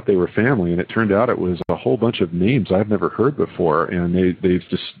 We thought they were family, and it turned out it was a whole bunch of names I've never heard before, and and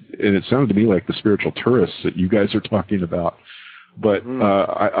it sounded to me like the spiritual tourists that you guys are talking about. But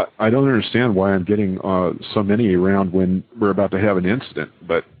I don't understand why I'm getting so many around when we're about to have an incident.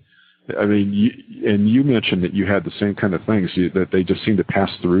 But I mean, you mentioned that you had the same kind of things, that they just seem to pass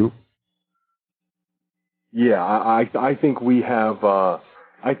through. Yeah, I think we have a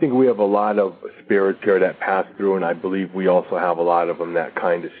lot of spirits here that pass through, and I believe we also have a lot of them that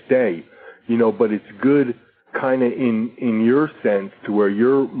kind of stay. But it's good kind of in your sense to where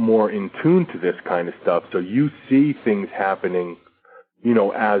you're more in tune to this kind of stuff, so you see things happening,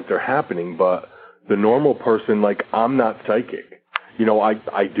 as they're happening. But the normal person, like, I'm not psychic.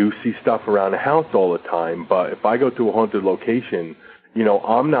 I do see stuff around the house all the time, but if I go to a haunted location,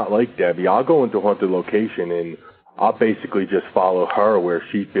 I'm not like Debbie. I'll go into a haunted location and I'll basically just follow her where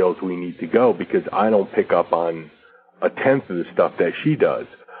she feels we need to go, because I don't pick up on a tenth of the stuff that she does.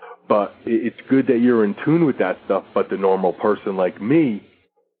 But it's good that you're in tune with that stuff, but the normal person like me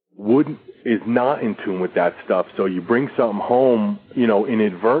is not in tune with that stuff. So you bring something home,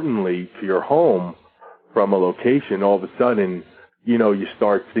 inadvertently to your home from a location, all of a sudden, you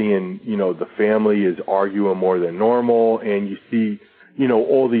start seeing, the family is arguing more than normal, and you see,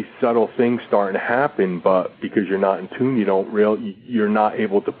 all these subtle things starting to happen, but because you're not in tune, you're not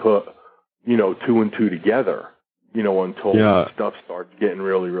able to put, 2 and 2 together, until stuff starts getting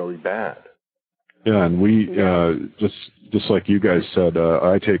really, really bad. Yeah, and we, just like you guys said,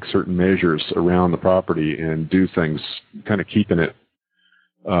 I take certain measures around the property and do things, kind of keeping it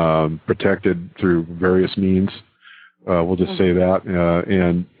protected through various means. We'll just say that,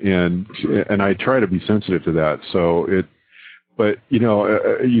 and I try to be sensitive to that. So but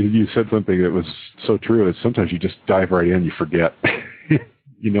you said something that was so true. Is sometimes you just dive right in, you forget,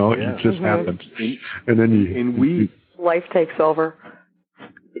 it just happens, and then life takes over.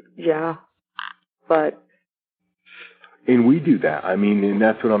 Yeah, but. And we do that. I mean, and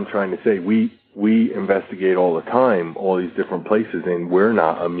that's what I'm trying to say. We investigate all the time, all these different places, and we're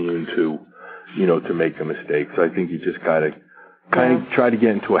not immune to, to make a mistake. So I think you just got to kind of try to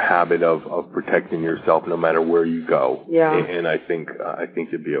get into a habit of protecting yourself no matter where you go. Yeah. And I think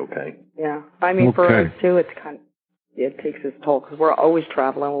you'll be okay. Yeah. I mean, for us too, it takes its toll, because we're always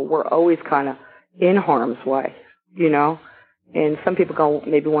traveling. We're always kind of in harm's way, And some people go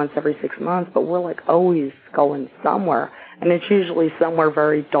maybe once every 6 months, but we're like always going somewhere. And it's usually somewhere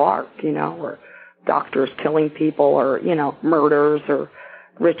very dark, or doctors killing people, or, murders or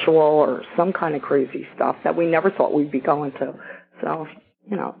ritual or some kind of crazy stuff that we never thought we'd be going to. So,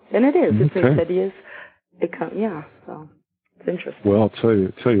 and it is. It's insidious. So it's interesting. Well, I'll tell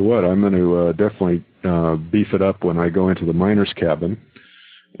you what, I'm going to definitely beef it up when I go into the miner's cabin,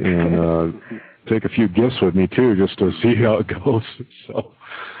 and take a few gifts with me too, just to see how it goes. So,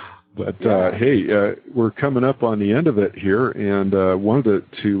 but hey, we're coming up on the end of it here, and wanted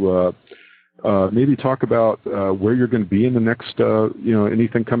to maybe talk about where you're going to be in the next,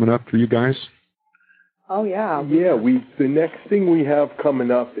 anything coming up for you guys. Oh yeah. Yeah, the next thing we have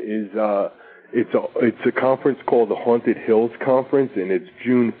coming up is it's a conference called the Haunted Hills Conference, and it's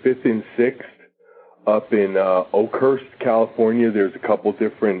June 5th and 6th. Up in Oakhurst, California. There's a couple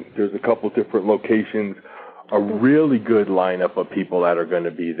different locations. A really good lineup of people that are going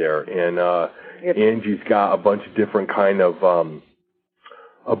to be there, and Angie's got a bunch of different kind of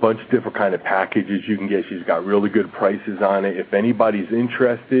packages you can get. She's got really good prices on it. If anybody's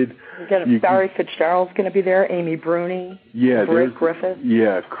interested, Barry Fitzgerald's going to be there. Amy Bruni. Yeah, Rick Griffith.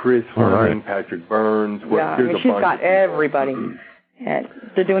 Yeah, Chris Fleming, Patrick Burns. She's got everybody. And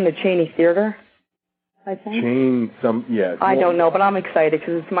they're doing the Cheney Theater, I think. I don't know, but I'm excited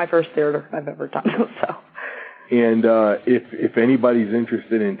because it's my first theater I've ever done. So. And if anybody's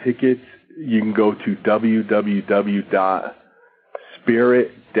interested in tickets, you can go to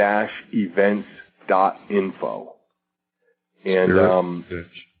www.spirit-events.info. And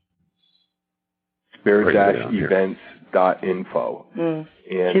spirit-events.info. And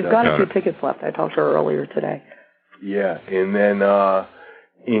she's got a few tickets left. I talked to her earlier today. Yeah, and then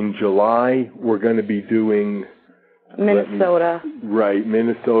in July, we're going to be doing Minnesota.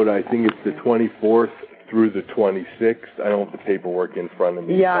 Minnesota. I think it's the 24th through the 26th. I don't have the paperwork in front of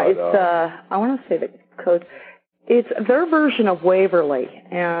me. Yeah, it's, I want to say the code. It's their version of Waverly.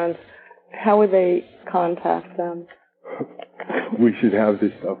 And how would they contact them? We should have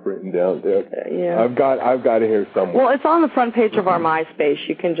this stuff written down there. Yeah. I've got it here somewhere. Well, it's on the front page of our MySpace.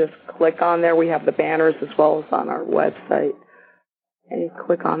 You can just click on there. We have the banners as well as on our website. And you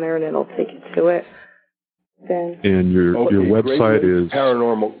click on there, and it'll take you to it. Then. And your website is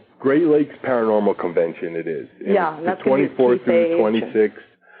Great Lakes Paranormal Convention. It is. And yeah, that's the 24th through the 26th.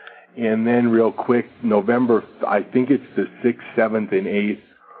 And then, real quick, November. I think it's the 6th, 7th, and 8th.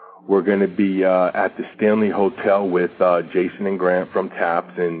 We're going to be at the Stanley Hotel with Jason and Grant from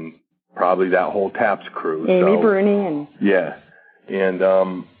TAPS, and probably that whole TAPS crew. Amy Bruni and. Yeah, and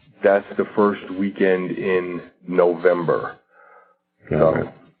That's the first weekend in November. Got it.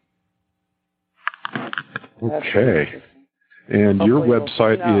 Okay. And your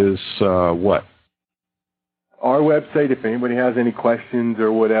website is what? Our website, if anybody has any questions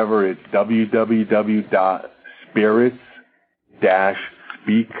or whatever, it's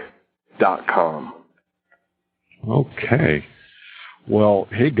www.spirits-speak.com. Okay. Well,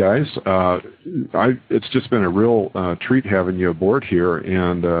 hey guys, it's just been a real treat having you aboard here,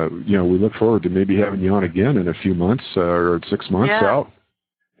 and we look forward to maybe having you on again in a few months or 6 months out,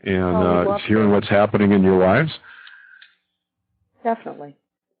 and hearing what's happening in your lives. Definitely.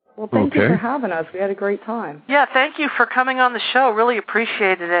 Well, thank you for having us. We had a great time. Yeah, thank you for coming on the show. Really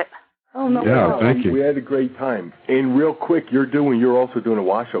appreciated it. Oh, no problem. Thank you. We had a great time. And real quick, you're also doing a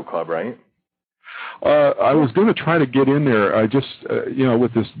Washoe Club, right? I was going to try to get in there. I just,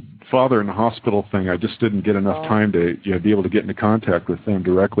 with this father in the hospital thing, I just didn't get enough time to be able to get into contact with them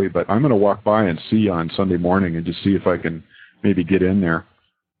directly. But I'm going to walk by and see you on Sunday morning and just see if I can maybe get in there.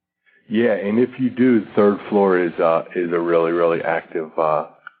 Yeah, and if you do, the third floor is a really, really active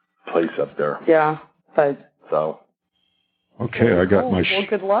place up there. Yeah, but okay, I got my. Well,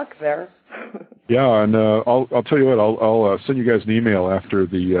 good luck there. Yeah, and I'll tell you what, I'll send you guys an email after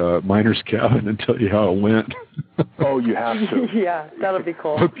the Miners Cabin and tell you how it went. Oh, you have to. Yeah, that'll be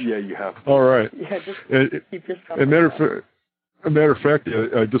cool. Yeah, you have to. All right. Yeah, just keep your stuff. A matter of fact,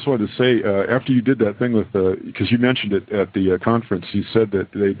 I just wanted to say, after you did that thing with because you mentioned it at the conference, you said that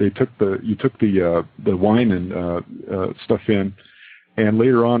you took the wine and stuff in, and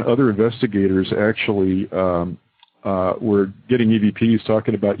later on, other investigators actually were getting EVPs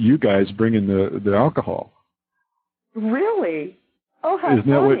talking about you guys bringing the alcohol. Really? Oh, how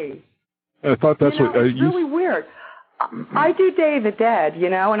Isn't funny! I thought that's what it's really weird. I do Day of the Dead,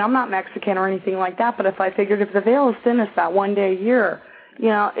 and I'm not Mexican or anything like that, but if I figured if the veil is thinnest that one day a year,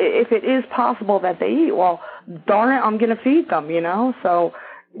 if it is possible that they eat, well, darn it, I'm going to feed them, So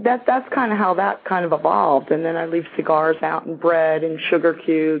that's kind of how that kind of evolved. And then I leave cigars out and bread and sugar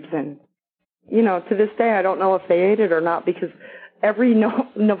cubes. And, to this day, I don't know if they ate it or not because every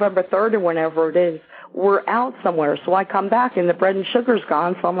November 3rd or whenever it is, we're out somewhere. So I come back and the bread and sugar's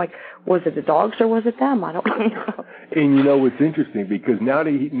gone. So I'm like, was it the dogs or was it them? I don't know. And it's interesting because now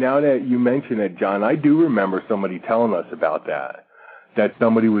that you mention it, John, I do remember somebody telling us about that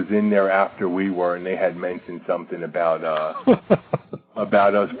somebody was in there after we were and they had mentioned something about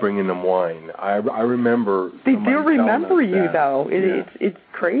about us bringing them wine. I remember. They do remember you though. It's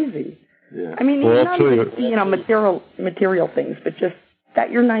crazy. Yeah. I mean, not even, material things, but just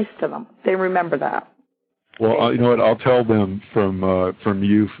that you're nice to them. They remember that. Well, you know what? I'll tell them from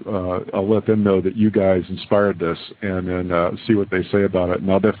you. I'll let them know that you guys inspired this, and then see what they say about it.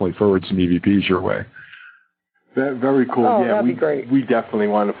 And I'll definitely forward some EVPs your way. Very cool. Oh, yeah, that'd be great. We definitely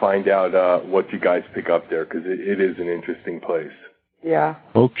want to find out what you guys pick up there because it is an interesting place. Yeah.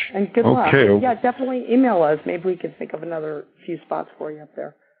 Okay. And good luck. Okay. Yeah, definitely email us. Maybe we can think of another few spots for you up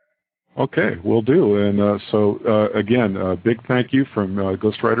there. Okay, will do. And again, a big thank you from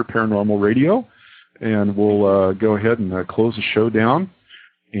Ghost Rider Paranormal Radio. And we'll go ahead and close the show down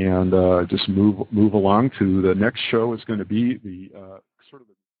and just move along to the next show. Is going to be the sort of.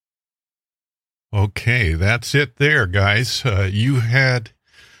 Okay, that's it there, guys. You had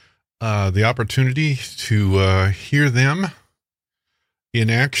the opportunity to hear them in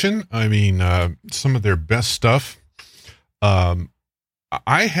action. I mean, some of their best stuff.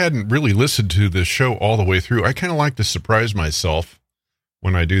 I hadn't really listened to the show all the way through. I kind of like to surprise myself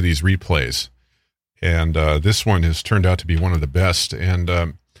when I do these replays. And this one has turned out to be one of the best.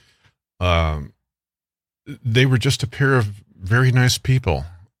 And they were just a pair of very nice people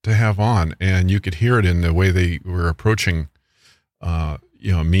to have on. And you could hear it in the way they were approaching,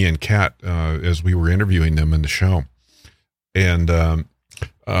 me and Kat as we were interviewing them in the show. And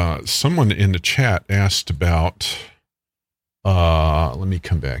someone in the chat asked about... let me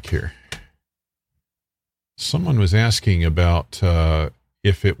come back here. Someone was asking about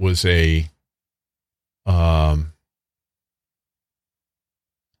if it was a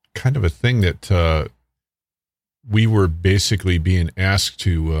kind of a thing that we were basically being asked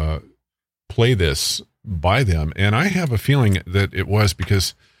to play this by them. And I have a feeling that it was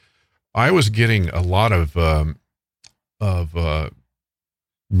because I was getting a lot of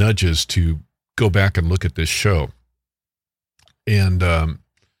nudges to go back and look at this show. And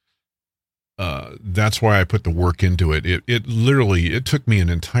that's why I put the work into it. It literally took me an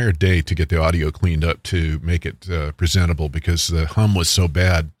entire day to get the audio cleaned up to make it presentable because the hum was so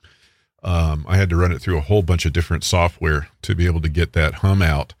bad. I had to run it through a whole bunch of different software to be able to get that hum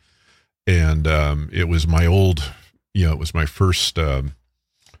out. And it was my old, it was my first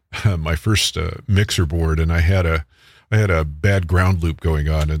my first mixer board, and I had a bad ground loop going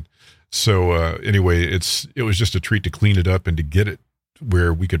on, and so anyway, it was just a treat to clean it up and to get it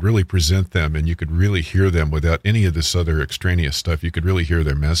where we could really present them, and you could really hear them without any of this other extraneous stuff. You could really hear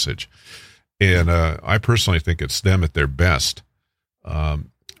their message, and I personally think it's them at their best,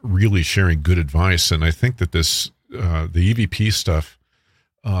 really sharing good advice. And I think that this the EVP stuff.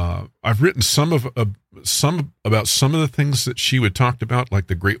 I've written some about some of the things that she would talked about, like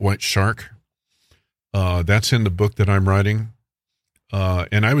the great white shark. That's in the book that I'm writing.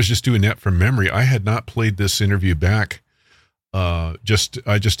 And I was just doing that from memory. I had not played this interview back. I just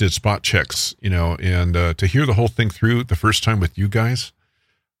did spot checks, and to hear the whole thing through the first time with you guys,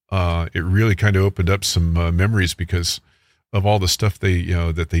 it really kind of opened up some memories because of all the stuff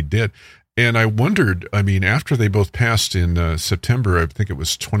that they did. And I wondered, after they both passed in September, I think it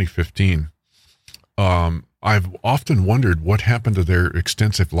was 2015, I've often wondered what happened to their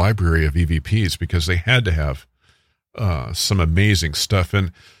extensive library of EVPs, because they had to have some amazing stuff.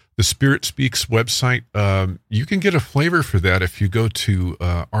 And the Spirit Speaks website, you can get a flavor for that if you go to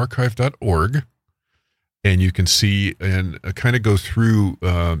archive.org, and you can see and kind of go through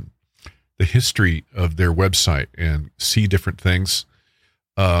the history of their website and see different things.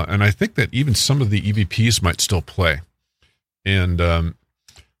 And I think that even some of the EVPs might still play. And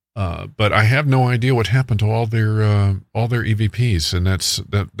but I have no idea what happened to all their EVPs, and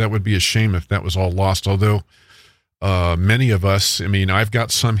that would be a shame if that was all lost. Although many of us, I've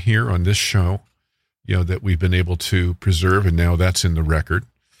got some here on this show, that we've been able to preserve, and now that's in the record.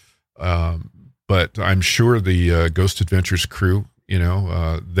 But I'm sure the Ghost Adventures crew,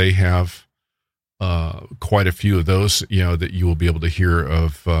 they have quite a few of those, that you will be able to hear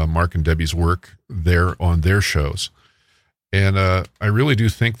of Mark and Debbie's work there on their shows. And I really do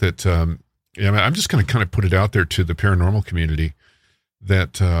think that, I'm just going to kind of put it out there to the paranormal community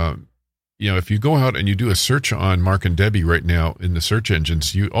that, if you go out and you do a search on Mark and Debbie right now in the search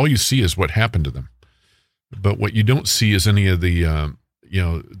engines, all you see is what happened to them. But what you don't see is any of the,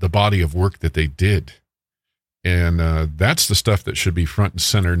 the body of work that they did. And that's the stuff that should be front and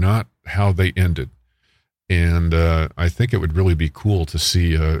center, not how they ended. And I think it would really be cool to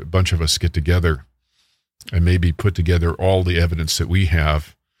see a bunch of us get together and maybe put together all the evidence that we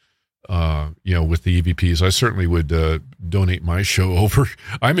have, with the EVPs. I certainly would donate my show over.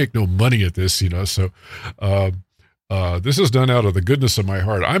 I make no money at this, so this is done out of the goodness of my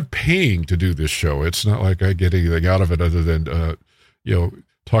heart. I'm paying to do this show. It's not like I get anything out of it other than,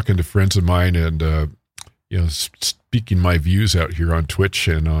 talking to friends of mine and, speaking my views out here on Twitch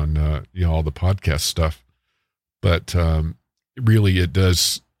and on, all the podcast stuff. But really it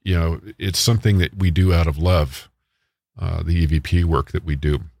does, it's something that we do out of love, the EVP work that we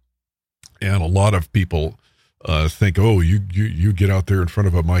do. And a lot of people think, oh, you get out there in front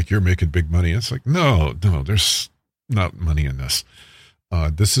of a mic, you're making big money. It's like, no, there's not money in this.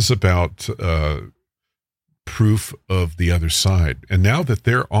 This is about proof of the other side. And now that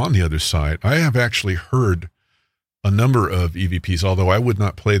they're on the other side, I have actually heard a number of EVPs, although I would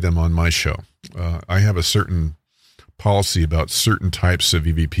not play them on my show. I have a certain policy about certain types of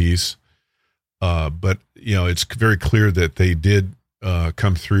EVPs. But, it's very clear that they did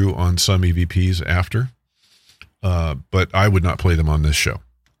come through on some EVPs after. But I would not play them on this show.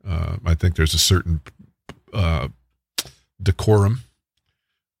 I think there's a certain decorum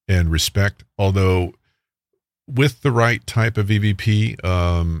and respect, although with the right type of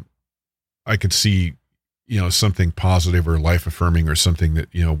EVP, I could see, something positive or life affirming or something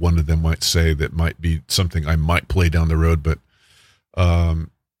that, one of them might say that might be something I might play down the road. But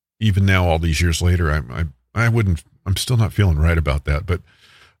even now, all these years later, I'm still not feeling right about that. But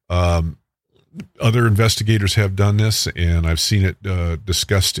other investigators have done this, and I've seen it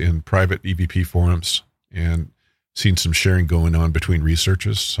discussed in private EVP forums and seen some sharing going on between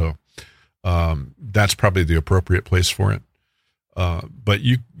researchers. So that's probably the appropriate place for it. But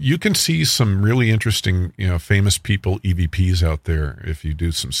you can see some really interesting, famous people, EVPs out there if you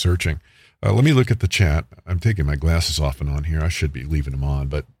do some searching. Let me look at the chat. I'm taking my glasses off and on here. I should be leaving them on,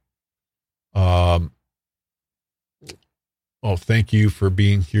 but thank you for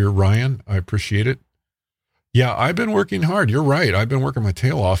being here, Ryan. I appreciate it. Yeah, I've been working hard. You're right. I've been working my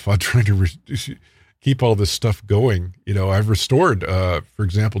tail off on trying to keep all this stuff going. I've restored, for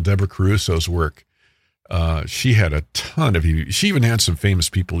example, Deborah Caruso's work. She had a ton of EVPs. She even had some famous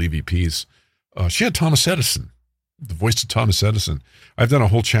people EVPs. She had Thomas Edison, the voice of Thomas Edison. I've done a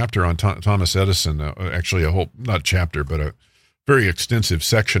whole chapter on Thomas Edison, actually a whole, not chapter, but a very extensive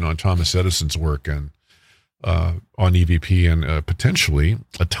section on Thomas Edison's work and on EVP and potentially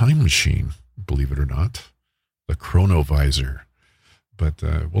a time machine, believe it or not, the chronovisor. but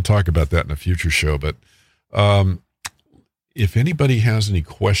we'll talk about that in a future show. But if anybody has any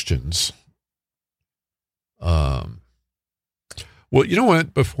questions, well, you know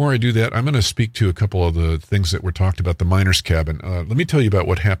what? Before I do that, I'm going to speak to a couple of the things that were talked about the miner's cabin. Let me tell you about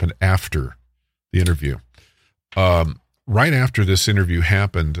what happened after the interview. Right after this interview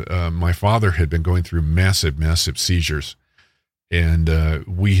happened, my father had been going through massive seizures. And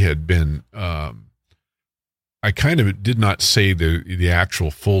we had been, I kind of did not say the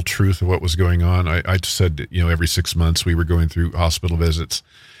actual full truth of what was going on. I said, every 6 months we were going through hospital visits.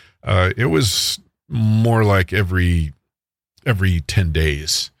 It was more like every 10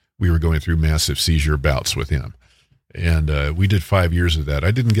 days we were going through massive seizure bouts with him. And we did 5 years of that.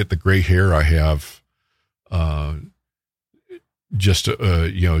 I didn't get the gray hair I have just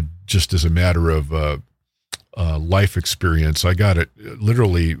as a matter of life experience. I got it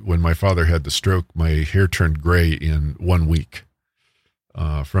literally when my father had the stroke. My hair turned gray in 1 week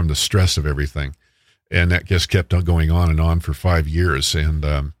from the stress of everything. And that just kept on going on and on for 5 years.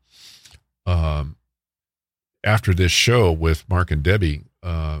 And after this show with Mark and Debbie,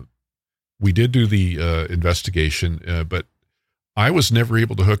 we did do the investigation, but I was never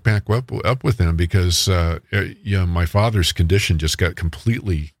able to hook back up with them because my father's condition just got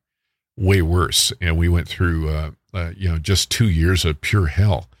completely way worse, and we went through just 2 years of pure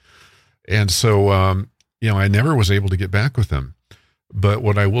hell. And so I never was able to get back with them. But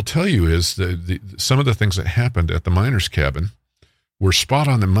what I will tell you is some of the things that happened at the miner's cabin were spot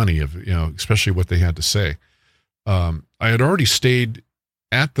on the money of especially what they had to say. I had already stayed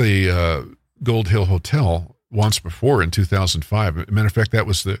at the Gold Hill Hotel once before in 2005. As a matter of fact, that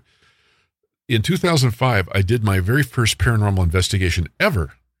was in 2005, I did my very first paranormal investigation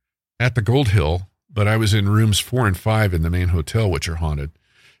ever at the Gold Hill, but I was in rooms 4 and 5 in the main hotel, which are haunted.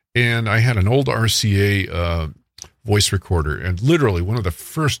 And I had an old RCA voice recorder, and literally one of the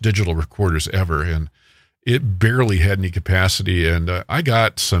first digital recorders ever. And it barely had any capacity. And I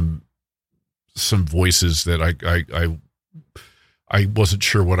got some voices that I wasn't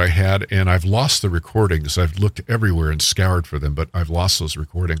sure what I had, and I've lost the recordings. I've looked everywhere and scoured for them, but I've lost those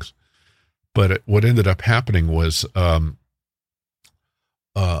recordings. But what ended up happening was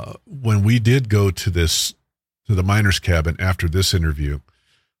when we did go to the miner's cabin after this interview,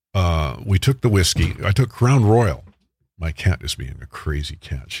 we took the whiskey. I took Crown Royal. My cat is being a crazy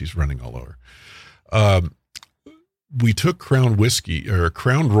cat. She's running all over. We took Crown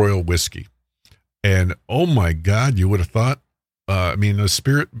Royal whiskey, and oh my God, you would have thought, the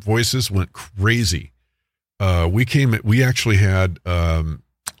spirit voices went crazy. We actually had,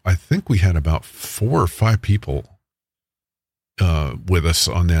 I think we had about 4 or 5 people with us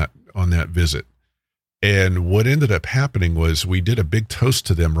on that visit. And what ended up happening was we did a big toast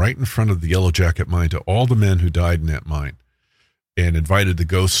to them right in front of the Yellow Jacket mine, to all the men who died in that mine, and invited the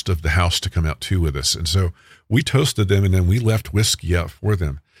ghost of the house to come out too with us. And so we toasted them, and then we left whiskey out for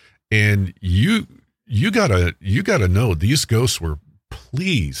them. And you gotta know, these ghosts were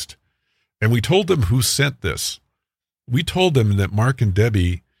pleased. And we told them who sent this. We told them that Mark and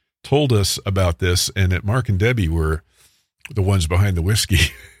Debbie told us about this, and that Mark and Debbie were the ones behind the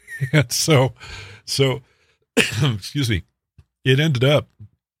whiskey. And so excuse me, it ended up,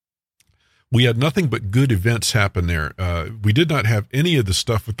 we had nothing but good events happen there. We did not have any of the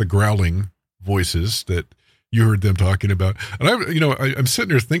stuff with the growling voices that you heard them talking about. And I'm sitting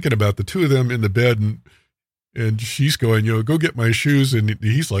there thinking about the two of them in the bed, and she's going, go get my shoes. And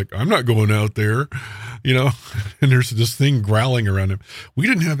he's like, I'm not going out there, and there's this thing growling around him. We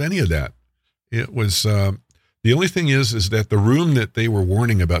didn't have any of that. It was, the only thing is that the room that they were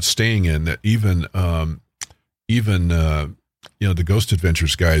warning about staying in, that even the Ghost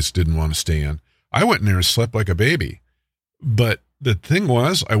Adventures guys didn't want to stay in. I went in there and slept like a baby. But the thing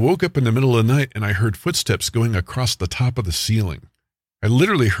was, I woke up in the middle of the night and I heard footsteps going across the top of the ceiling. I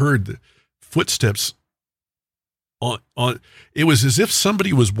literally heard the footsteps on. It was as if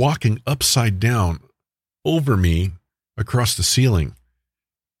somebody was walking upside down over me across the ceiling,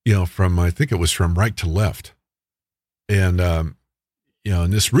 I think it was from right to left. And, and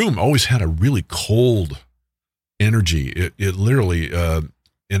this room always had a really cold energy. It literally, and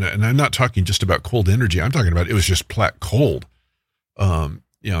I'm not talking just about cold energy. I'm talking about, it was just flat cold.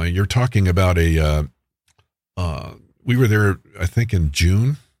 You're talking about we were there, I think in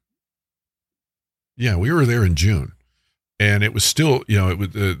June. Yeah, we were there in June, and it was still,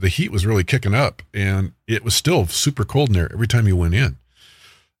 the heat was really kicking up, and it was still super cold in there every time you went in.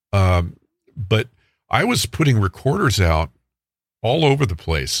 But I was putting recorders out all over the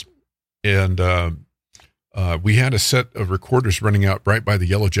place, and we had a set of recorders running out right by the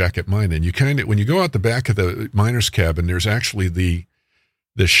Yellow Jacket mine. And when you go out the back of the miner's cabin, there's actually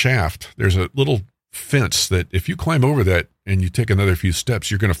the shaft, there's a little fence that if you climb over that and you take another few steps,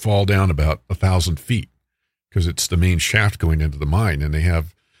 you're going to fall down about 1,000 feet because it's the main shaft going into the mine. And they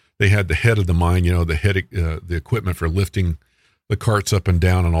had the head of the mine, the equipment for lifting the carts up and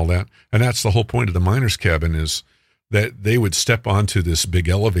down and all that. And that's the whole point of the miner's cabin, is that they would step onto this big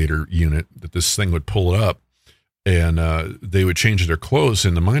elevator unit that this thing would pull up, and they would change their clothes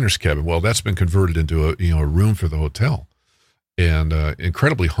in the miner's cabin. Well, that's been converted into a room for the hotel, and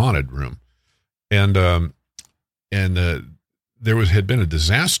incredibly haunted room. And there had been a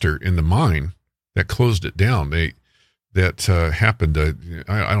disaster in the mine that closed it down. That happened.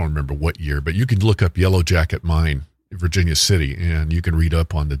 I don't remember what year, but you can look up Yellow Jacket Mine, Virginia City, and you can read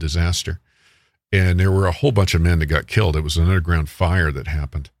up on the disaster. And there were a whole bunch of men that got killed. It was an underground fire that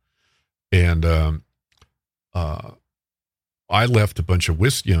happened. And I left a bunch of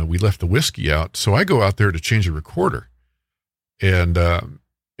whiskey, we left the whiskey out. So I go out there to change a recorder. And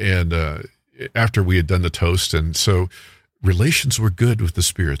after we had done the toast, and so relations were good with the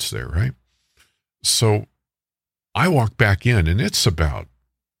spirits there, right? So I walk back in, and it's about,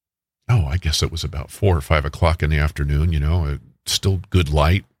 I guess it was about 4 or 5 o'clock in the afternoon, still good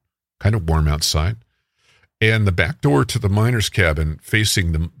light, kind of warm outside. And the back door to the miner's cabin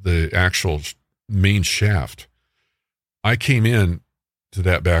facing the actual main shaft, I came in to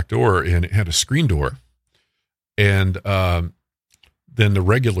that back door, and it had a screen door, and then the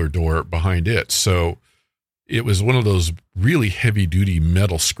regular door behind it. So it was one of those really heavy duty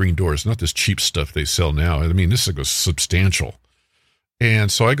metal screen doors, not this cheap stuff they sell now. I mean, this is substantial.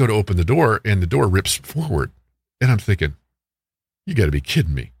 And so I go to open the door, and the door rips forward, and I'm thinking, you got to be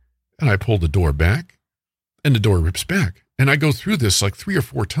kidding me. And I pull the door back, and the door rips back. And I go through this like 3 or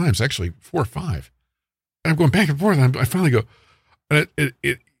 4 times, actually 4 or 5. And I'm going back and forth, and I finally go, and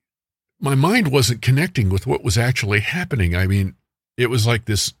my mind wasn't connecting with what was actually happening. I mean, it was like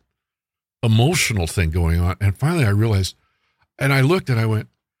this emotional thing going on. And finally I realized, and I looked and I went,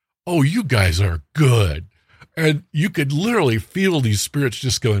 oh, you guys are good. And you could literally feel these spirits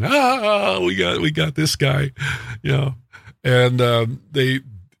just going, we got this guy, and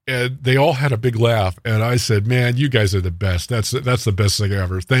they all had a big laugh. And I said, man, you guys are the best. That's the best thing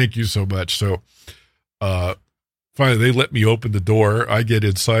ever. Thank you so much. So, finally they let me open the door. I get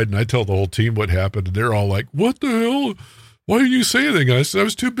inside and I tell the whole team what happened. And they're all like, what the hell? Why didn't you say anything? I said, I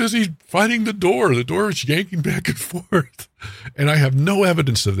was too busy finding the door. The door was yanking back and forth. And I have no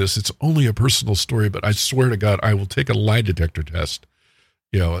evidence of this. It's only a personal story, but I swear to God, I will take a lie detector test,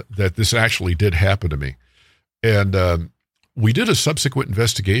 that this actually did happen to me. And we did a subsequent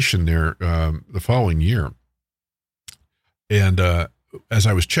investigation there the following year. And as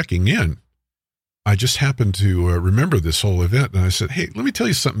I was checking in, I just happened to remember this whole event. And I said, hey, let me tell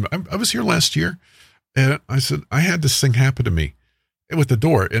you something. I was here last year. And I said, I had this thing happen to me with the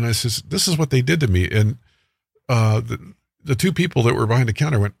door. And I said, this is what they did to me. And the 2 people that were behind the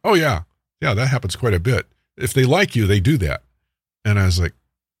counter went, oh, yeah, that happens quite a bit. If they like you, they do that. And I was like,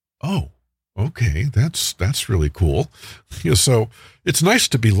 oh, okay, that's really cool. So it's nice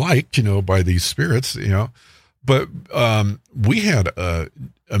to be liked, by these spirits, But we had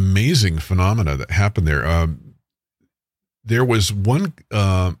amazing phenomena that happened there. There was one,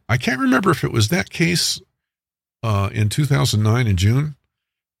 I can't remember if it was that case in 2009 in June,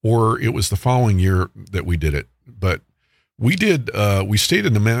 or it was the following year that we did it. But we stayed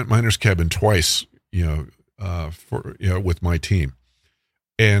in the miner's cabin twice, with my team.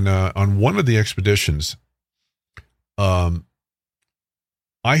 And on one of the expeditions, I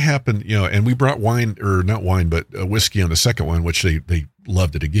happened, and we brought wine, or not wine, but whiskey on the second one, which they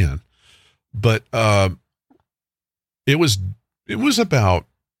loved it again. But it was about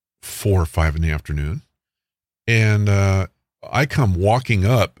 4 or 5 in the afternoon, and I come walking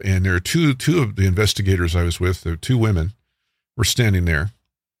up, and there are two of the investigators I was with, there were 2 women, were standing there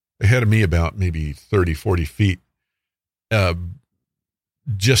ahead of me about maybe 30, 40 feet,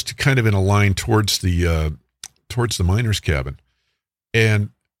 just kind of in a line towards the miner's cabin. And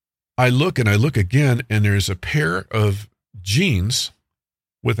I look again, and there's a pair of jeans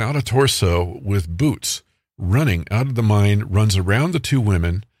without a torso with boots running out of the mine, runs around the 2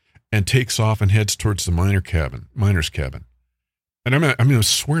 women, and takes off and heads towards the miner's cabin. And I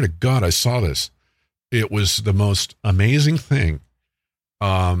swear to God, I saw this. It was the most amazing thing.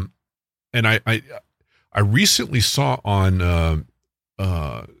 And I recently saw on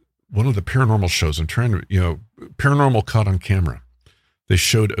one of the paranormal shows, I'm trying to, Paranormal Caught on Camera. They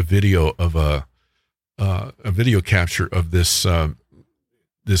showed a video of a video capture of this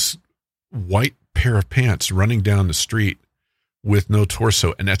white pair of pants running down the street with no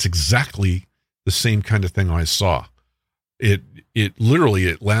torso. And that's exactly the same kind of thing I saw. it literally,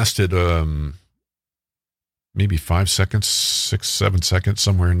 it lasted maybe 5 seconds, 6, 7 seconds,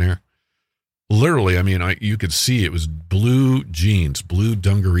 somewhere in there. Literally, I mean, you could see it was blue jeans, blue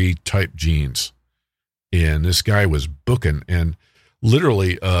dungaree type jeans. And this guy was booking, and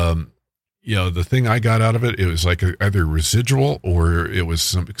literally, the thing I got out of it, it was like either residual or it was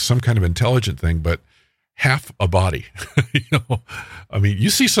some kind of intelligent thing, but half a body. I mean, you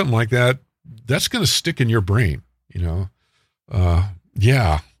see something like that, that's going to stick in your brain,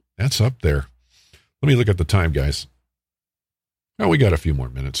 Yeah, that's up there. Let me look at the time, guys. Oh, we got a few more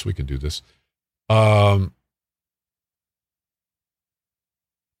minutes. We can do this. Let's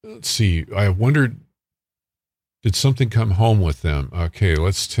see. I wondered, did something come home with them? Okay,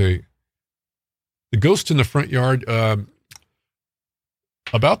 let's take the ghost in the front yard.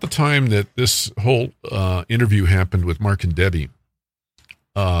 About the time that this whole interview happened with Mark and Debbie,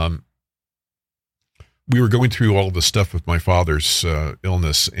 we were going through all the stuff with my father's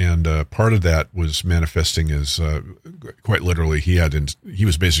illness, and part of that was manifesting as quite literally he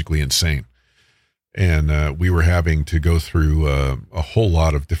was basically insane. And we were having to go through a whole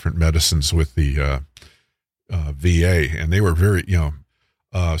lot of different medicines with the VA, and they were very,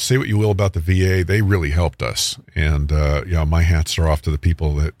 say what you will about the VA, they really helped us. And, my hats are off to the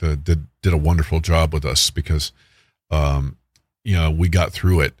people that did a wonderful job with us because, we got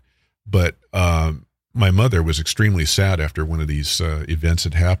through it. But my mother was extremely sad after one of these events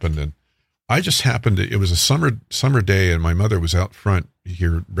had happened. And I just happened to, it was a summer day, and my mother was out front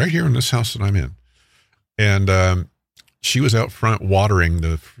right here in this house that I'm in. And she was out front watering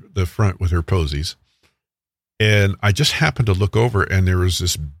the front with her posies. And I just happened to look over, and there was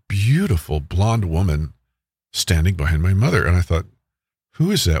this beautiful blonde woman standing behind my mother. And I thought, who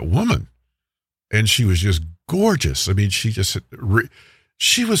is that woman? And she was just gorgeous. I mean, she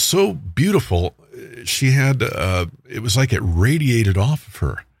was so beautiful. She had, it was like it radiated off of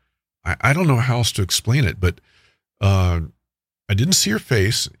her. I don't know how else to explain it, but I didn't see her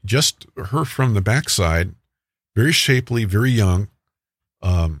face, just her from the backside, very shapely, very young,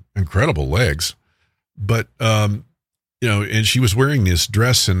 incredible legs. But, and she was wearing this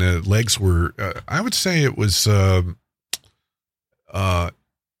dress, and the legs were, I would say it was, it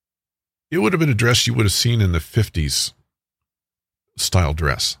would have been a dress you would have seen in the 50s style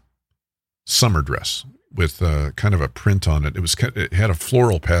dress, summer dress with kind of a print on it. It had a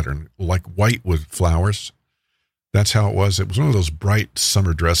floral pattern, like white with flowers. That's how it was. It was one of those bright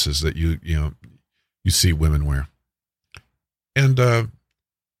summer dresses that you see women wear. And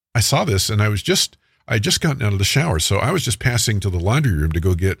I saw this, and I had just gotten out of the shower, so I was just passing to the laundry room to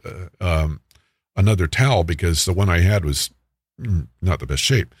go get another towel because the one I had was not the best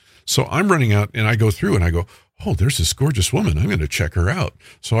shape. So I'm running out, and I go through, and I go, oh, there's this gorgeous woman. I'm going to check her out.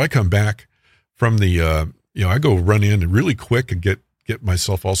 So I come back from the, I go run in really quick and get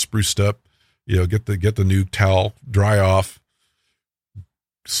myself all spruced up. Get the new towel, dry off,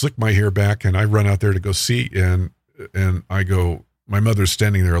 slick my hair back, and I run out there to go see, and I go, my mother's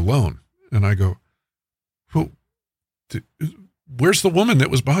standing there alone, and I go, where's the woman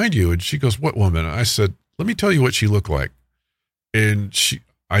that was behind you? And she goes, what woman? I said, let me tell you what she looked like. And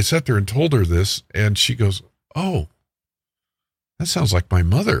I sat there and told her this, and she goes, oh, that sounds like my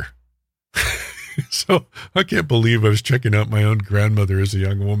mother. So I can't believe I was checking out my own grandmother as a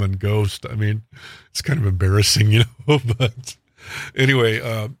young woman ghost. I mean, it's kind of embarrassing, but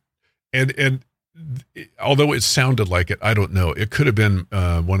anyway, and although it sounded like it, I don't know. It could have been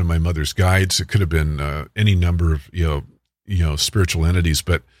one of my mother's guides. It could have been any number of, spiritual entities.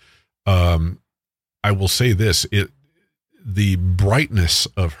 But I will say this, the brightness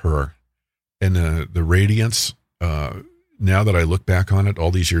of her and the radiance, now that I look back on it all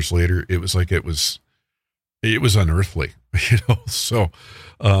these years later, it was like it was unearthly, so,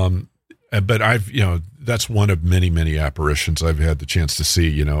 but I've, that's one of many, many apparitions I've had the chance to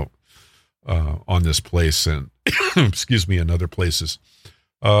see, on this place and excuse me, and other places.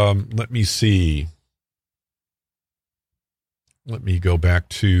 Let me see. Let me go back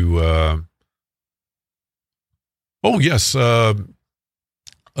to, oh yes.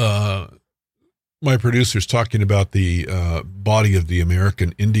 My producer's talking about the body of the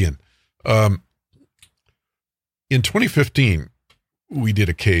American Indian. In 2015, we did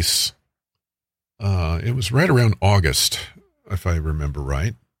a case. It was right around August, if I remember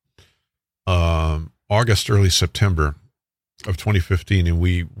right. August, early September of 2015.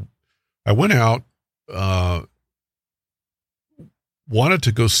 And I went out, wanted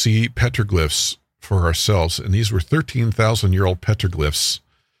to go see petroglyphs for ourselves. And these were 13,000-year-old petroglyphs.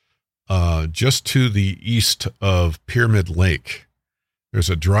 Just to the east of Pyramid Lake. There's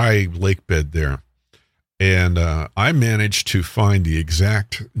a dry lake bed there. And I managed to find the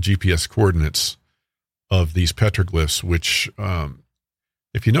exact GPS coordinates of these petroglyphs, which,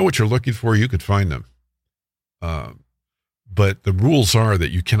 if you know what you're looking for, you could find them. But the rules are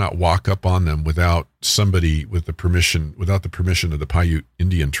that you cannot walk up on them without without the permission of the Paiute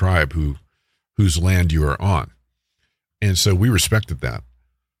Indian tribe whose land you are on. And so we respected that.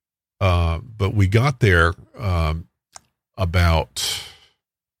 But we got there I'd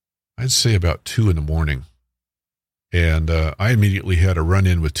say about 2 a.m. And I immediately had a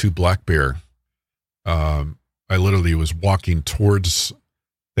run-in with 2 black bear. I literally was walking towards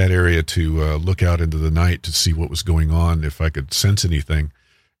that area to look out into the night to see what was going on, if I could sense anything.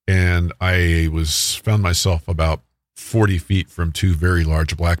 And I found myself about 40 feet from 2 very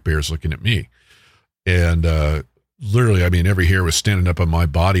large black bears looking at me. And literally, I mean, every hair was standing up on my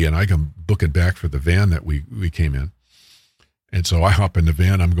body, and I come booking back for the van that we came in. And so I hop in the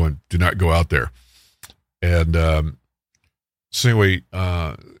van. I'm going, do not go out there. And so anyway,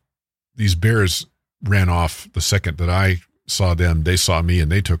 these bears ran off the second that I saw them. They saw me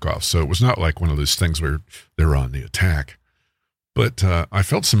and they took off. So it was not like one of those things where they're on the attack. But I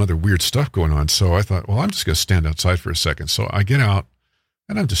felt some other weird stuff going on. So I thought, well, I'm just going to stand outside for a second. So I get out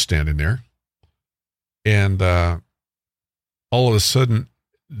and I'm just standing there. And all of a sudden,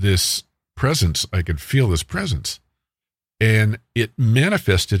 this presence, I could feel this presence. And it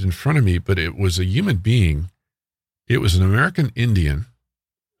manifested in front of me, but it was a human being. It was an American Indian,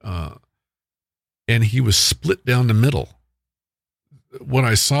 and he was split down the middle. What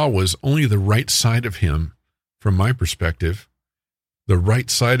I saw was only the right side of him, from my perspective. The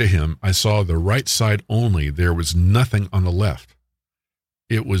right side of him, I saw the right side only. There was nothing on the left.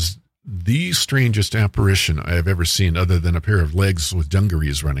 It was the strangest apparition I have ever seen, other than a pair of legs with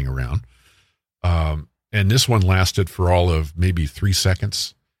dungarees running around. And this one lasted for all of maybe 3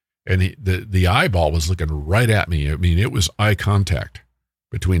 seconds. And the eyeball was looking right at me. I mean, it was eye contact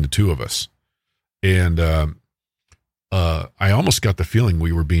between the two of us. And I almost got the feeling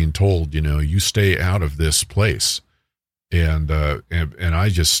we were being told, you stay out of this place. And I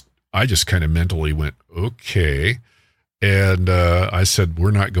just kind of mentally went, okay. And I said,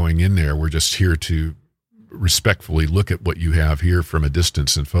 we're not going in there. We're just here to respectfully look at what you have here from a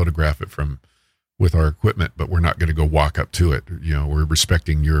distance and photograph it with our equipment, but we're not going to go walk up to it. We're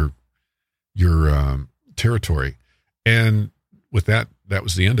respecting your territory. And with that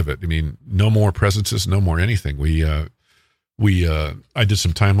was the end of it. I mean, no more presences, no more anything. I did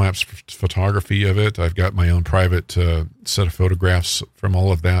some time-lapse photography of it. I've got my own private set of photographs from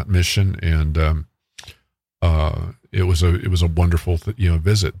all of that mission. And it was a wonderful,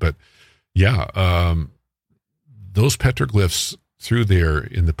 visit. But yeah, those petroglyphs through there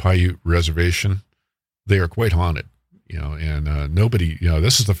in the Paiute reservation, they are quite haunted, and nobody,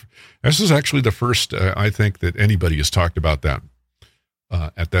 this is actually the first, I think, that anybody has talked about that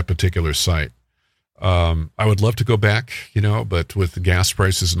at that particular site. I would love to go back, but with the gas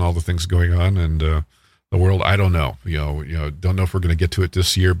prices and all the things going on and the world, I don't know, don't know if we're going to get to it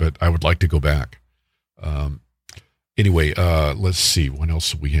this year, but I would like to go back. Anyway, let's see, what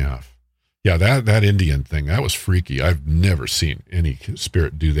else do we have? Yeah, that Indian thing, that was freaky. I've never seen any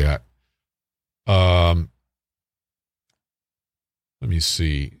spirit do that. Let me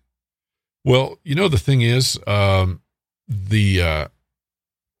see. Well, the thing is, those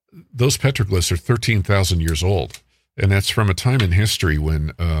petroglyphs are 13,000 years old. And that's from a time in history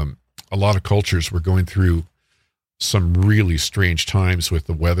when a lot of cultures were going through some really strange times with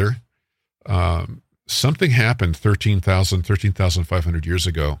the weather. Something happened 13,500 years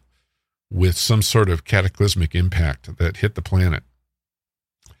ago with some sort of cataclysmic impact that hit the planet.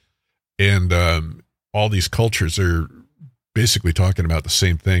 And all these cultures are basically talking about the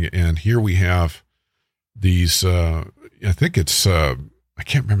same thing. And here we have these, I think it's, I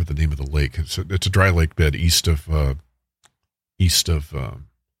can't remember the name of the lake. It's a dry lake bed east of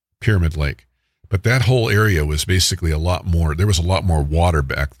Pyramid Lake. But that whole area was basically there was a lot more water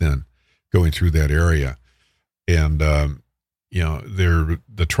back then going through that area. And,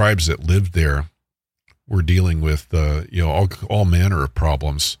 the tribes that lived there were dealing with, all manner of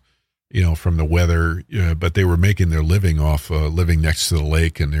problems, from the weather, but they were making their living off living next to the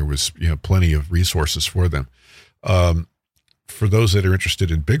lake, and there was, plenty of resources for them. For those that are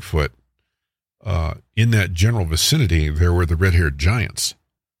interested in Bigfoot, in that general vicinity, there were the red-haired giants.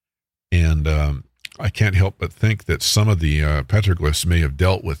 And I can't help but think that some of the petroglyphs may have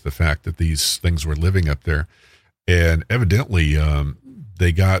dealt with the fact that these things were living up there. And evidently,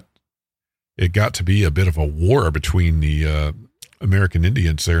 it got to be a bit of a war between the American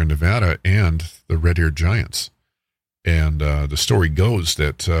Indians there in Nevada and the red-eared giants. And the story goes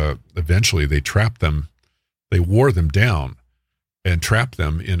that eventually they trapped them They wore them down and trapped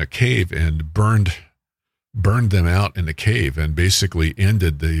them in a cave and burned them out in the cave and basically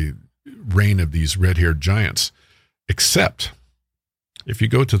ended the reign of these red-haired giants. Except if you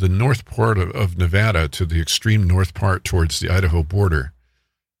go to the north part of Nevada, to the extreme north part towards the Idaho border,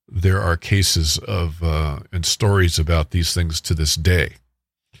 there are cases of and stories about these things to this day.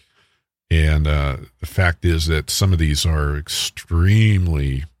 And the fact is that some of these are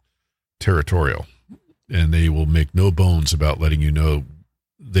extremely territorial, and they will make no bones about letting you know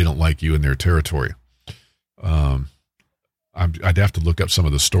they don't like you in their territory. I'd have to look up some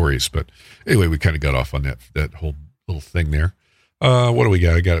of the stories, but anyway, we kind of got off on that whole little thing there. What do we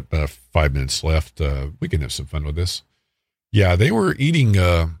got? I got about 5 minutes left. We can have some fun with this. Yeah, they were eating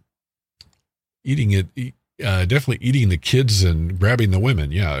definitely eating the kids and grabbing the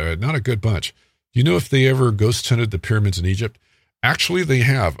women. Yeah, not a good bunch. Do you know if they ever ghost hunted the pyramids in Egypt? Actually, they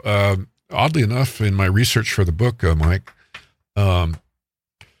have. Oddly enough, in my research for the book, Mike, for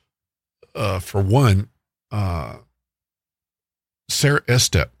one, Sarah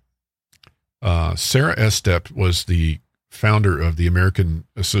Estep. Sarah Estep was the founder of the American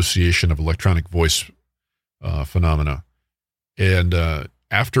Association of Electronic Voice Phenomena. And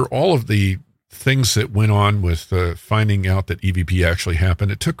after all of the things that went on with finding out that EVP actually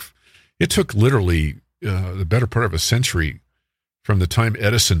happened, it took literally the better part of a century from the time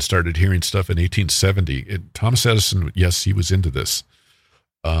Edison started hearing stuff in 1870. Thomas Edison, yes, he was into this,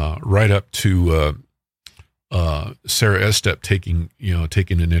 right up to Sarah Estep taking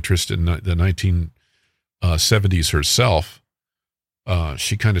an interest in the 1970s herself.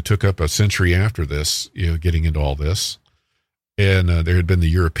 She kind of took up a century after this, getting into all this. And there had been the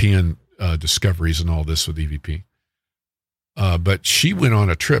European discoveries and all this with EVP. But she went on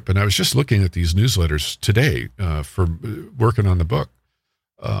a trip, and I was just looking at these newsletters today for working on the book.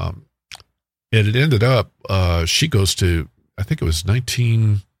 And it ended up, she goes to, I think it was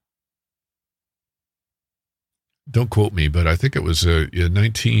don't quote me, but I think it was a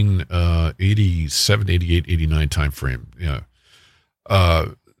 1987, 88, 89 time frame. Yeah.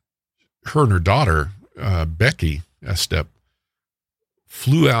 Her and her daughter, Becky Estep,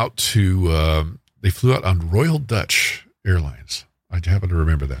 flew out they flew out on Royal Dutch Airlines. I happen to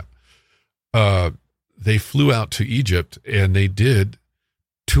remember that. They flew out to Egypt, and they did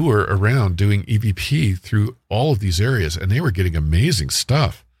tour around doing EVP through all of these areas, and they were getting amazing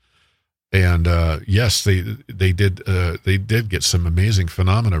stuff. And yes, they did get some amazing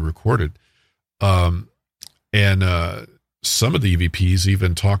phenomena recorded. And some of the EVPs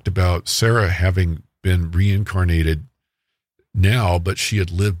even talked about Sarah having been reincarnated now, but she had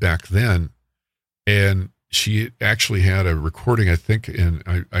lived back then. And she actually had a recording, I think, and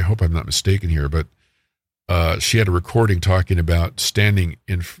I hope I'm not mistaken here, but she had a recording talking about standing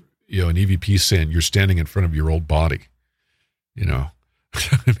in, an EVP saying, "You're standing in front of your old body." I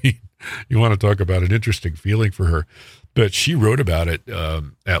mean, you want to talk about an interesting feeling for her. But she wrote about it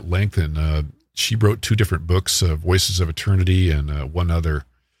at length, and she wrote 2 different books, Voices of Eternity and one other,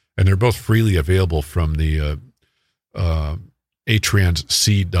 and they're both freely available from the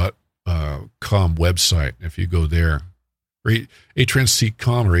atransc.com website. If you go there, or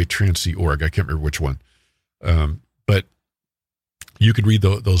atransc.com or atransc.org, I can't remember which one. But you could read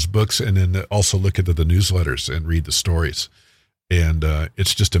those books and then also look at the newsletters and read the stories. And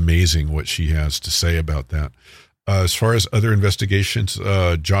it's just amazing what she has to say about that. As far as other investigations,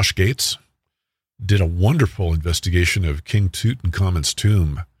 Josh Gates did a wonderful investigation of King Tutankhamun's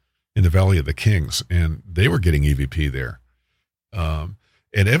tomb in the Valley of the Kings, and they were getting EVP there.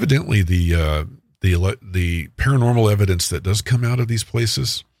 And evidently the paranormal evidence that does come out of these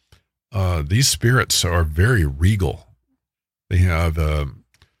places, these spirits are very regal. They have,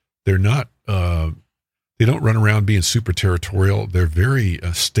 they're not, they don't run around being super territorial. They're very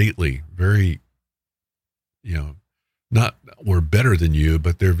stately, very, not we're better than you,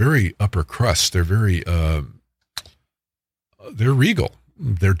 but they're very upper crust. They're very, they're regal.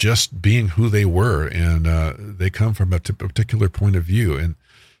 They're just being who they were, and they come from a particular point of view, and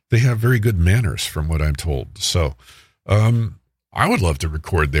they have very good manners, from what I'm told. So, I would love to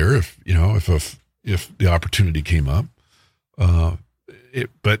record there if the opportunity came up.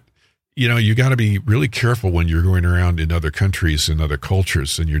 But you got to be really careful when you're going around in other countries and other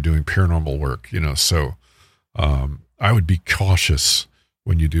cultures and you're doing paranormal work. So I would be cautious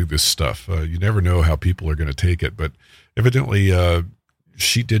when you do this stuff. You never know how people are going to take it, but evidently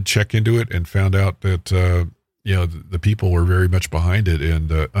she did check into it and found out that the people were very much behind it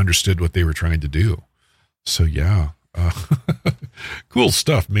and understood what they were trying to do. So yeah, cool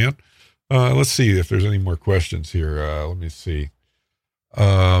stuff, man. Let's see if there's any more questions here. Let me see.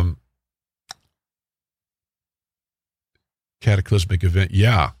 cataclysmic event.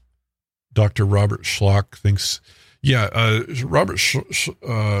 Yeah. Dr. Robert Schlock thinks, Robert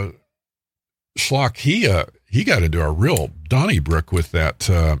Schlock, he got into a real Donnybrook with that,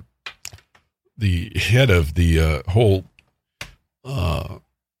 the head of the whole, I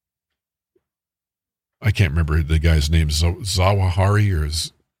can't remember the guy's name, Zawahiri or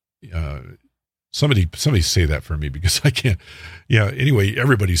somebody say that for me because I can't. Yeah. Anyway,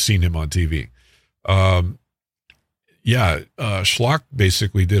 everybody's seen him on TV. Schlock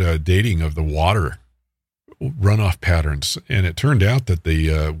basically did a dating of the water runoff patterns, and it turned out that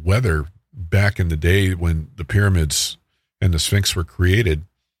the weather back in the day when the pyramids and the Sphinx were created,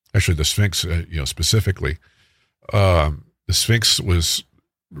 actually the Sphinx, specifically, the Sphinx was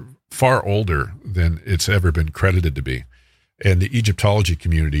far older than it's ever been credited to be. And the Egyptology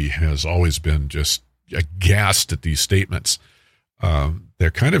community has always been just aghast at these statements.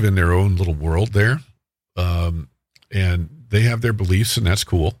 They're kind of in their own little world there. And they have their beliefs, and that's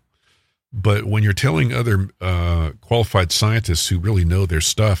cool. But when you're telling other qualified scientists who really know their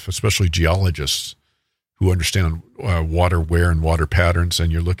stuff, especially geologists who understand water wear and water patterns,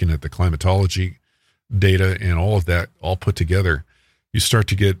 and you're looking at the climatology data and all of that all put together, you start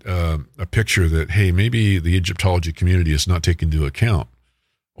to get a picture that, hey, maybe the Egyptology community is not taking into account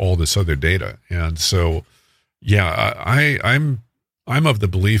all this other data. And so, I'm of the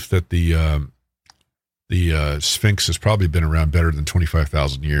belief that the Sphinx has probably been around better than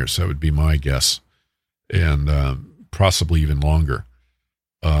 25,000 years. That would be my guess, and possibly even longer.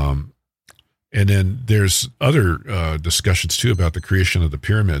 And then there's other discussions too about the creation of the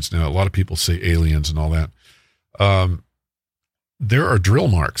pyramids. Now, a lot of people say aliens and all that. There are drill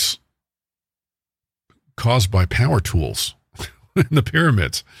marks caused by power tools in the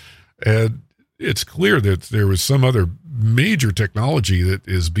pyramids. And it's clear that there was some other major technology that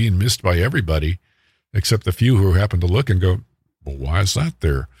is being missed by everybody, except the few who happen to look and go, well, why is that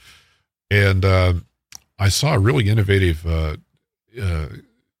there? And I saw a really innovative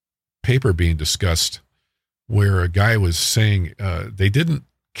paper being discussed where a guy was saying they didn't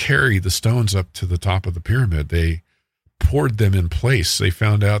carry the stones up to the top of the pyramid. They poured them in place. They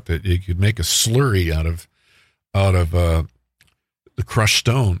found out that you could make a slurry out of the crushed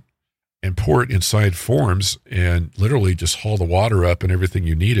stone and pour it inside forms and literally just haul the water up and everything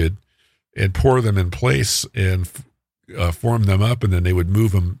you needed and pour them in place and form them up, and then they would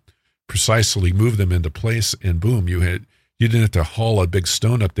move them into place, and boom, you didn't have to haul a big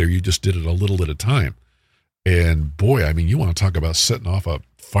stone up there. You just did it a little at a time. And boy, I mean, you want to talk about setting off a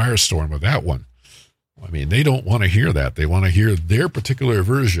firestorm with that one. I mean, they don't want to hear that. They want to hear their particular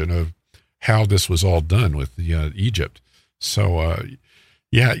version of how this was all done with Egypt. So,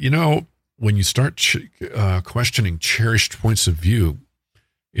 when you start questioning cherished points of view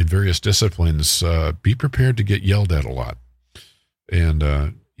in various disciplines, be prepared to get yelled at a lot. And,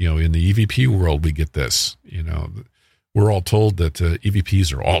 in the EVP world, we get this. We're all told that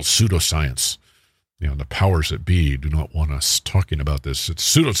EVPs are all pseudoscience. The powers that be do not want us talking about this.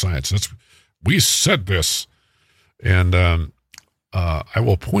 It's pseudoscience. We said this. And I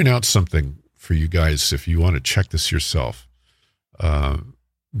will point out something for you guys if you want to check this yourself.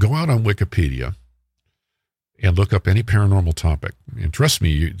 Go out on Wikipedia and look up any paranormal topic. And trust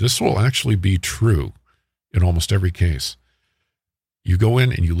me, this will actually be true in almost every case. You go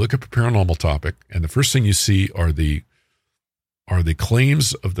in and you look up a paranormal topic, and the first thing you see are the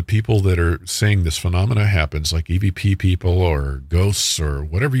claims of the people that are saying this phenomena happens, like EVP people or ghosts or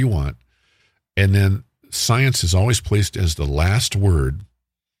whatever you want. And then science is always placed as the last word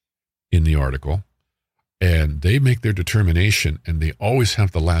in the article, and they make their determination, and they always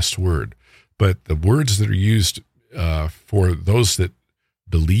have the last word. But the words that are used for those that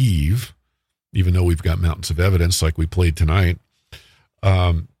believe, even though we've got mountains of evidence like we played tonight,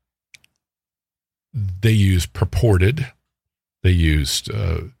 they use purported, they used,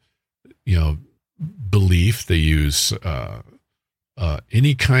 belief, they use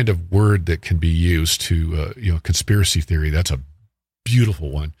any kind of word that can be used to, conspiracy theory. That's a beautiful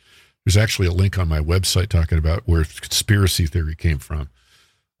one. There's actually a link on my website talking about where conspiracy theory came from.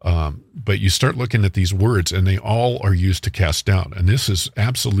 But you start looking at these words, and they all are used to cast doubt. And this is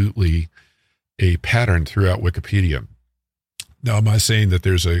absolutely a pattern throughout Wikipedia. Now, am I saying that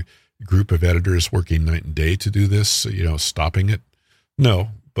there's a group of editors working night and day to do this, stopping it? No,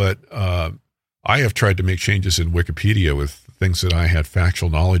 but I have tried to make changes in Wikipedia with things that I had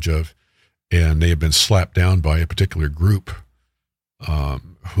factual knowledge of, and they have been slapped down by a particular group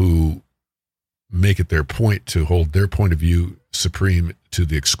who make it their point to hold their point of view supreme to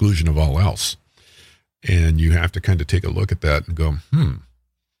the exclusion of all else. And you have to kind of take a look at that and go,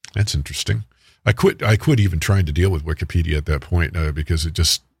 that's interesting. I quit even trying to deal with Wikipedia at that point because it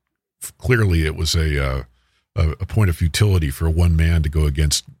just clearly it was a point of futility for one man to go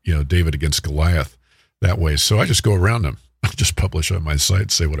against, David against Goliath that way. So I just go around them. I just publish on my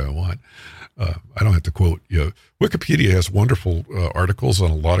site, say what I want. I don't have to quote. Wikipedia has wonderful articles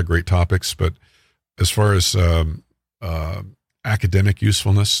on a lot of great topics, but as far as academic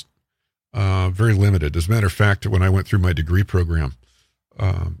usefulness, very limited. As a matter of fact, when I went through my degree program,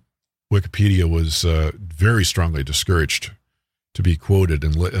 Wikipedia was very strongly discouraged to be quoted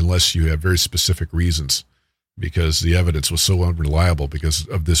unless you have very specific reasons, because the evidence was so unreliable because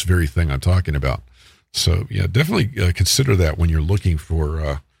of this very thing I'm talking about. So, yeah, definitely consider that when you're looking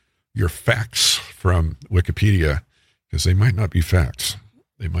for your facts from Wikipedia, because they might not be facts.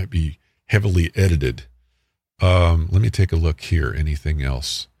 They might be heavily edited. Let me take a look here. Anything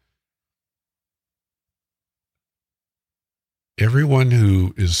else? Everyone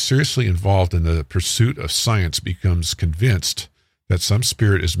who is seriously involved in the pursuit of science becomes convinced that some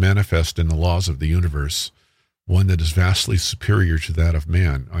spirit is manifest in the laws of the universe, one that is vastly superior to that of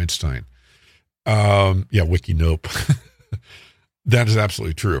man, Einstein. Wiki nope. That is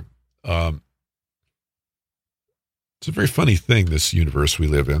absolutely true. It's a very funny thing, this universe we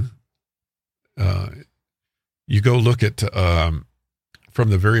live in. You go look at, from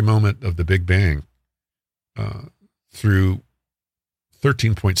the very moment of the Big Bang through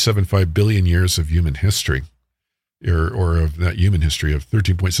 13.75 billion years of human history, or of not human history, of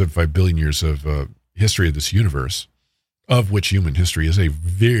 13.75 billion years of history of this universe, of which human history is a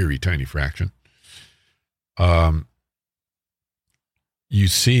very tiny fraction. You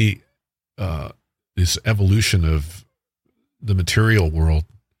see this evolution of the material world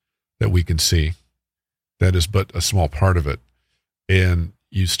that we can see. That is but a small part of it. And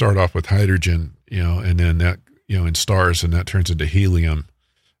you start off with hydrogen, and then that, in stars, and that turns into helium.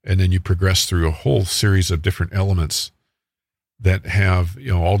 And then you progress through a whole series of different elements that have,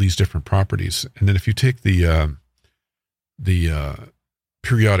 all these different properties. And then if you take the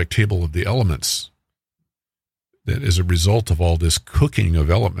periodic table of the elements that is a result of all this cooking of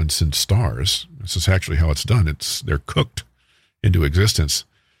elements in stars, this is actually how it's done. They're cooked into existence.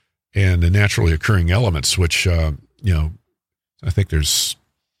 And the naturally occurring elements, which, I think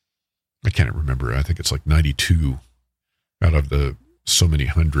I can't remember. I think it's like 92 out of the so many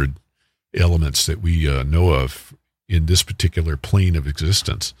hundred elements that we know of in this particular plane of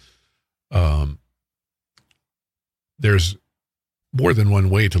existence. There's more than one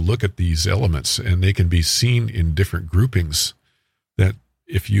way to look at these elements, and they can be seen in different groupings that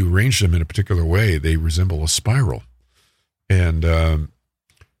if you arrange them in a particular way, they resemble a spiral. And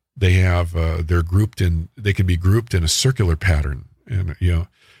they can be grouped in a circular pattern.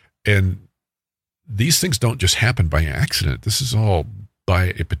 And these things don't just happen by accident. This is all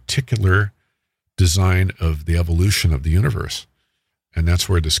by a particular design of the evolution of the universe. And that's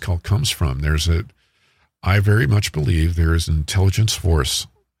where this call comes from. I very much believe there is an intelligence force.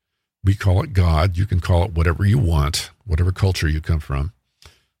 We call it God. You can call it whatever you want, whatever culture you come from.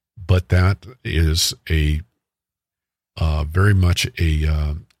 But that is very much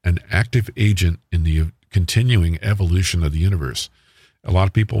an active agent in the continuing evolution of the universe. A lot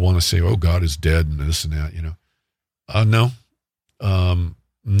of people want to say, oh, God is dead and this and that, No.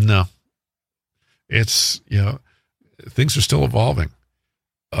 No. It's, things are still evolving.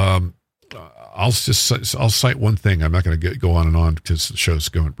 I'll cite one thing. I'm not going to go on and on because the show's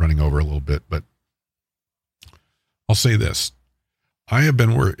running over a little bit, but I'll say this. I have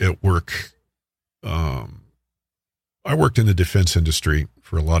been at work. I worked in the defense industry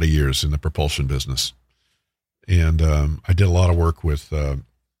for a lot of years in the propulsion business. And I did a lot of work with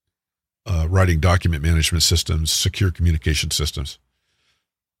writing document management systems, secure communication systems.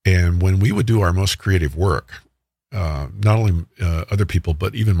 And when we would do our most creative work, not only other people,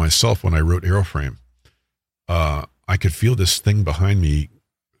 but even myself, when I wrote Airframe, I could feel this thing behind me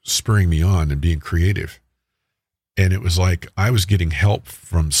spurring me on and being creative. And it was like I was getting help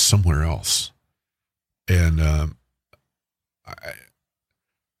from somewhere else. And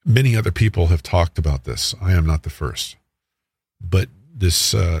many other people have talked about this. I am not the first. But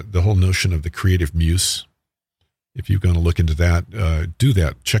this, the whole notion of the creative muse, if you're going to look into that, do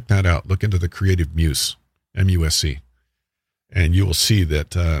that. Check that out. Look into the creative muse, M-U-S-E. And you will see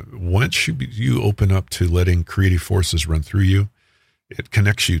that once you open up to letting creative forces run through you, it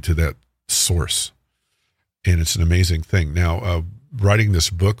connects you to that source. And it's an amazing thing. Now, writing this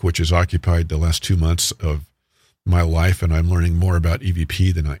book, which has occupied the last 2 months of my life, and I'm learning more about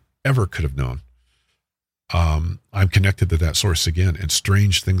EVP than I ever could have known. I'm connected to that source again, and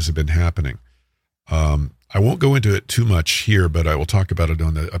strange things have been happening. I won't go into it too much here, but I will talk about it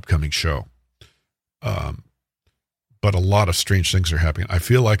on the upcoming show. But a lot of strange things are happening. I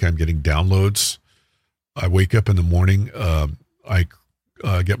feel like I'm getting downloads. I wake up in the morning, I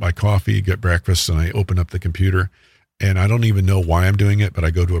get my coffee, get breakfast, and I open up the computer, and I don't even know why I'm doing it, but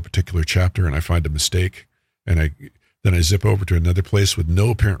I go to a particular chapter and I find a mistake, and then I zip over to another place with no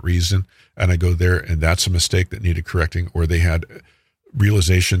apparent reason, and I go there, and that's a mistake that needed correcting, or they had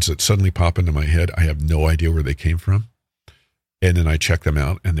realizations that suddenly pop into my head. I have no idea where they came from, and then I check them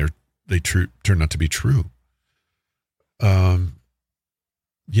out, and they turn out to be true.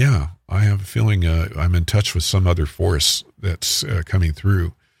 Yeah, I have a feeling I'm in touch with some other force that's coming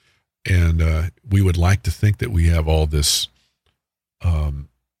through, and we would like to think that we have all this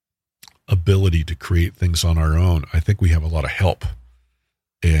ability to create things on our own. I think we have a lot of help,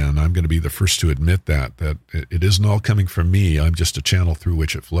 and I'm going to be the first to admit that it isn't all coming from me. I'm just a channel through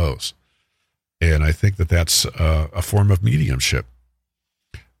which it flows, and I think that that's a form of mediumship.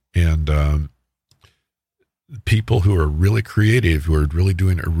 And people who are really creative, who are really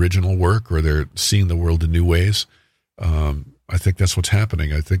doing original work, or they're seeing the world in new ways, I think that's what's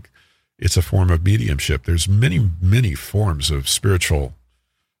happening. I think it's a form of mediumship. There's many, many forms of spiritual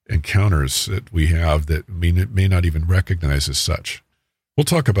encounters that we have that may not even recognize as such. We'll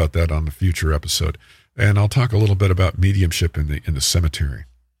talk about that on a future episode, and I'll talk a little bit about mediumship in the cemetery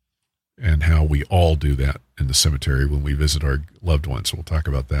and how we all do that in the cemetery when we visit our loved ones. We'll talk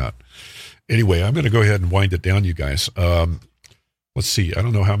about that. Anyway, I'm going to go ahead and wind it down, you guys. Let's see. I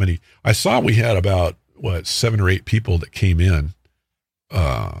don't know how many. I saw we had about, 7 or 8 people that came in.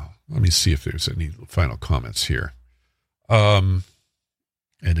 Let me see if there's any final comments here. And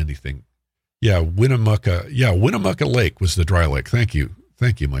anything. Yeah, Winnemucca Lake was the dry lake. Thank you.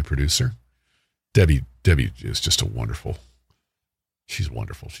 Thank you, my producer. Debbie is just she's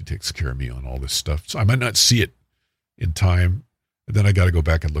wonderful. She takes care of me on all this stuff. So I might not see it in time, and then I got to go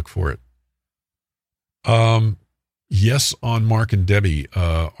back and look for it. Yes, on Mark and Debbie,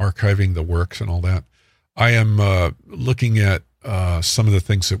 archiving the works and all that. I am looking at some of the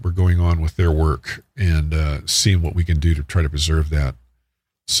things that were going on with their work and seeing what we can do to try to preserve that.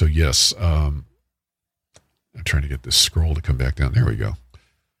 So yes, I'm trying to get this scroll to come back down. There we go.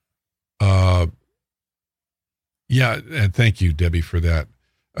 Yeah, and thank you, Debbie, for that.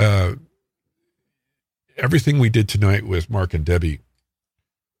 Everything we did tonight with Mark and Debbie,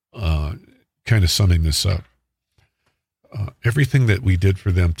 kind of summing this up, everything that we did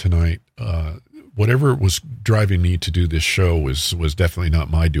for them tonight, whatever was driving me to do this show was definitely not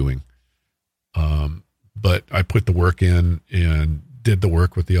my doing. But I put the work in and did the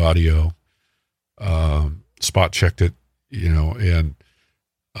work with the audio, spot checked it, and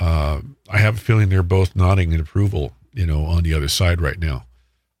I have a feeling they're both nodding in approval, on the other side right now.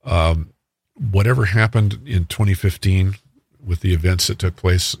 Whatever happened in 2015 with the events that took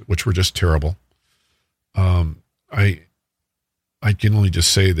place, which were just terrible, I can only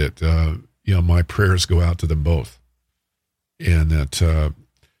just say that, my prayers go out to them both, and that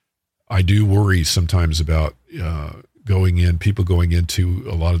I do worry sometimes about people going into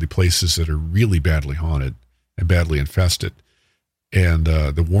a lot of the places that are really badly haunted and badly infested, and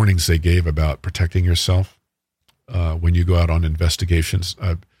the warnings they gave about protecting yourself when you go out on investigations.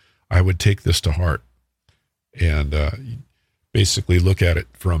 I would take this to heart and basically look at it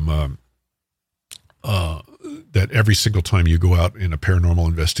from that every single time you go out in a paranormal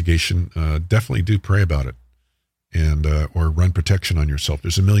investigation, definitely do pray about it, and or run protection on yourself.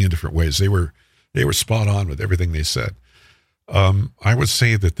 There's a million different ways. They were spot on with everything they said. I would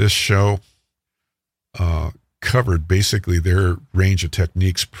say that this show covered basically their range of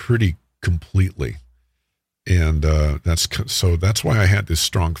techniques pretty completely, and that's why I had this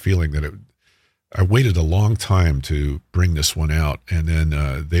strong feeling that I waited a long time to bring this one out, and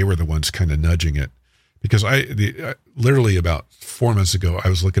then they were the ones kind of nudging it, because literally about 4 months ago I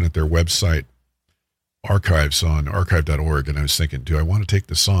was looking at their website archives on archive.org, and I was thinking, do I want to take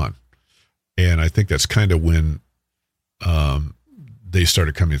this on? And I think that's kind of when they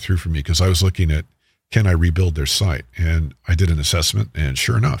started coming through for me, because I was looking at, can I rebuild their site? And I did an assessment, and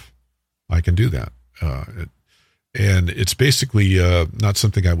sure enough, I can do that. And it's basically not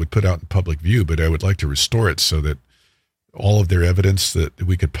something I would put out in public view, but I would like to restore it so that all of their evidence that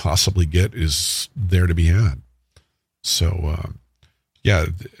we could possibly get is there to be had. So,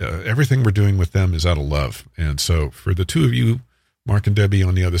 everything we're doing with them is out of love. And so for the two of you, Mark and Debbie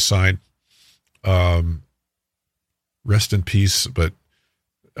on the other side, rest in peace, but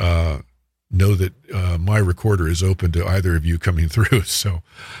know that my recorder is open to either of you coming through. So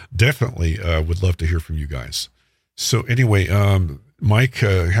definitely would love to hear from you guys. So anyway, Mike,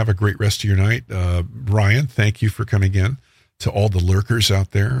 have a great rest of your night. Ryan, thank you for coming in. To all the lurkers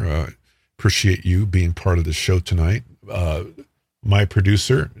out there, appreciate you being part of the show tonight. My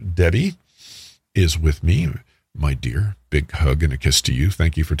producer, Debbie, is with me. My dear, big hug and a kiss to you.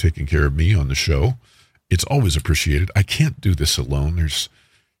 Thank you for taking care of me on the show. It's always appreciated. I can't do this alone. It's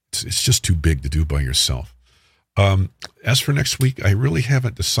just too big to do by yourself. As for next week, I really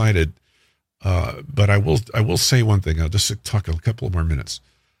haven't decided, but I will say one thing. I'll just talk a couple of more minutes.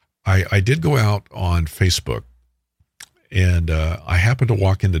 I did go out on Facebook, and I happened to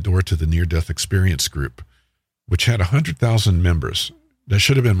walk in the door to the Near-Death Experience group, which had 100,000 members. That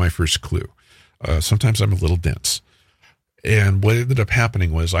should have been my first clue. Sometimes I'm a little dense. And what ended up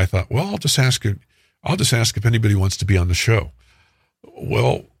happening was I thought, well, I'll just ask if anybody wants to be on the show.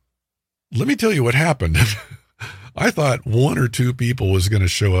 Well, let me tell you what happened. I thought one or two people was going to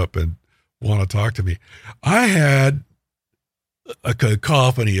show up and want to talk to me. I had a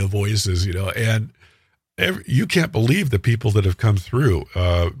cacophony of voices, and you can't believe the people that have come through.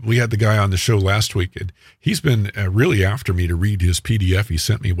 We had the guy on the show last week, and he's been really after me to read his PDF he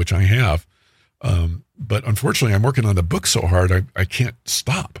sent me, which I have. But unfortunately, I'm working on the book so hard, I can't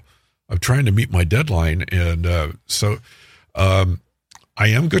stop. I'm trying to meet my deadline. And so I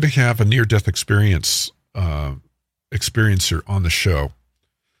am going to have a near-death experiencer on the show.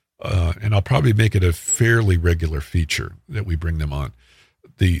 And I'll probably make it a fairly regular feature that we bring them on.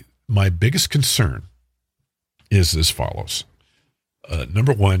 My biggest concern is as follows.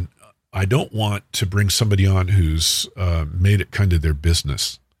 Number one, I don't want to bring somebody on who's made it kind of their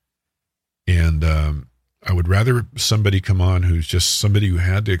business. And I would rather somebody come on who's just somebody who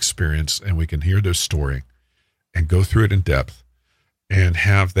had the experience, and we can hear their story and go through it in depth and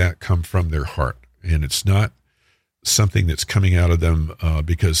have that come from their heart. And it's not something that's coming out of them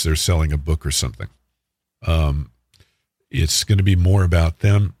because they're selling a book or something. It's going to be more about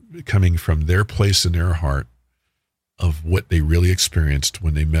them coming from their place in their heart of what they really experienced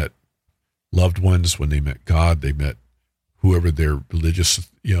when they met loved ones, when they met God, they met whoever their religious,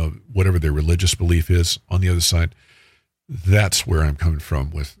 whatever their religious belief is on the other side. That's where I'm coming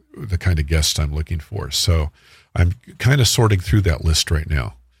from with the kind of guests I'm looking for. So I'm kind of sorting through that list right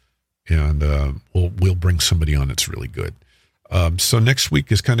now. And we'll bring somebody on that's really good. So next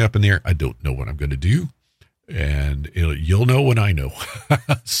week is kind of up in the air. I don't know what I'm going to do, and you'll know when I know.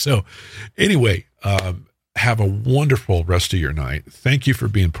 So anyway, have a wonderful rest of your night. Thank you for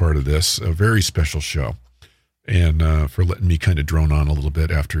being part of this, a very special show, and for letting me kind of drone on a little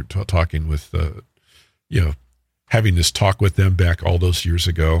bit after talking with, having this talk with them back all those years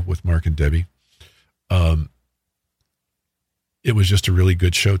ago with Mark and Debbie. It was just a really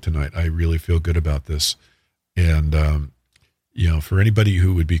good show tonight. I really feel good about this. And, for anybody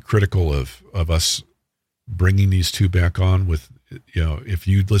who would be critical of us bringing these two back on with, if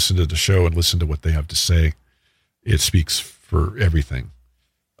you listen to the show and listen to what they have to say, it speaks for everything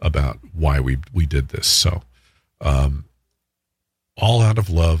about why we did this. So, all out of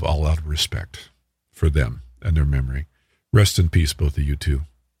love, all out of respect for them and their memory. Rest in peace, both of you two.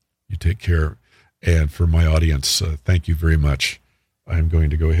 You take care. And for my audience, thank you very much. I'm going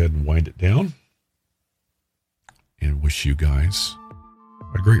to go ahead and wind it down and wish you guys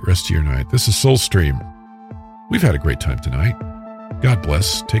a great rest of your night. This is Soulstream. We've had a great time tonight. God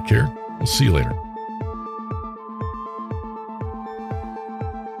bless. Take care. We'll see you later.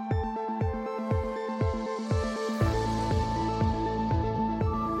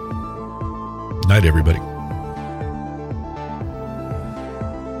 Night, everybody.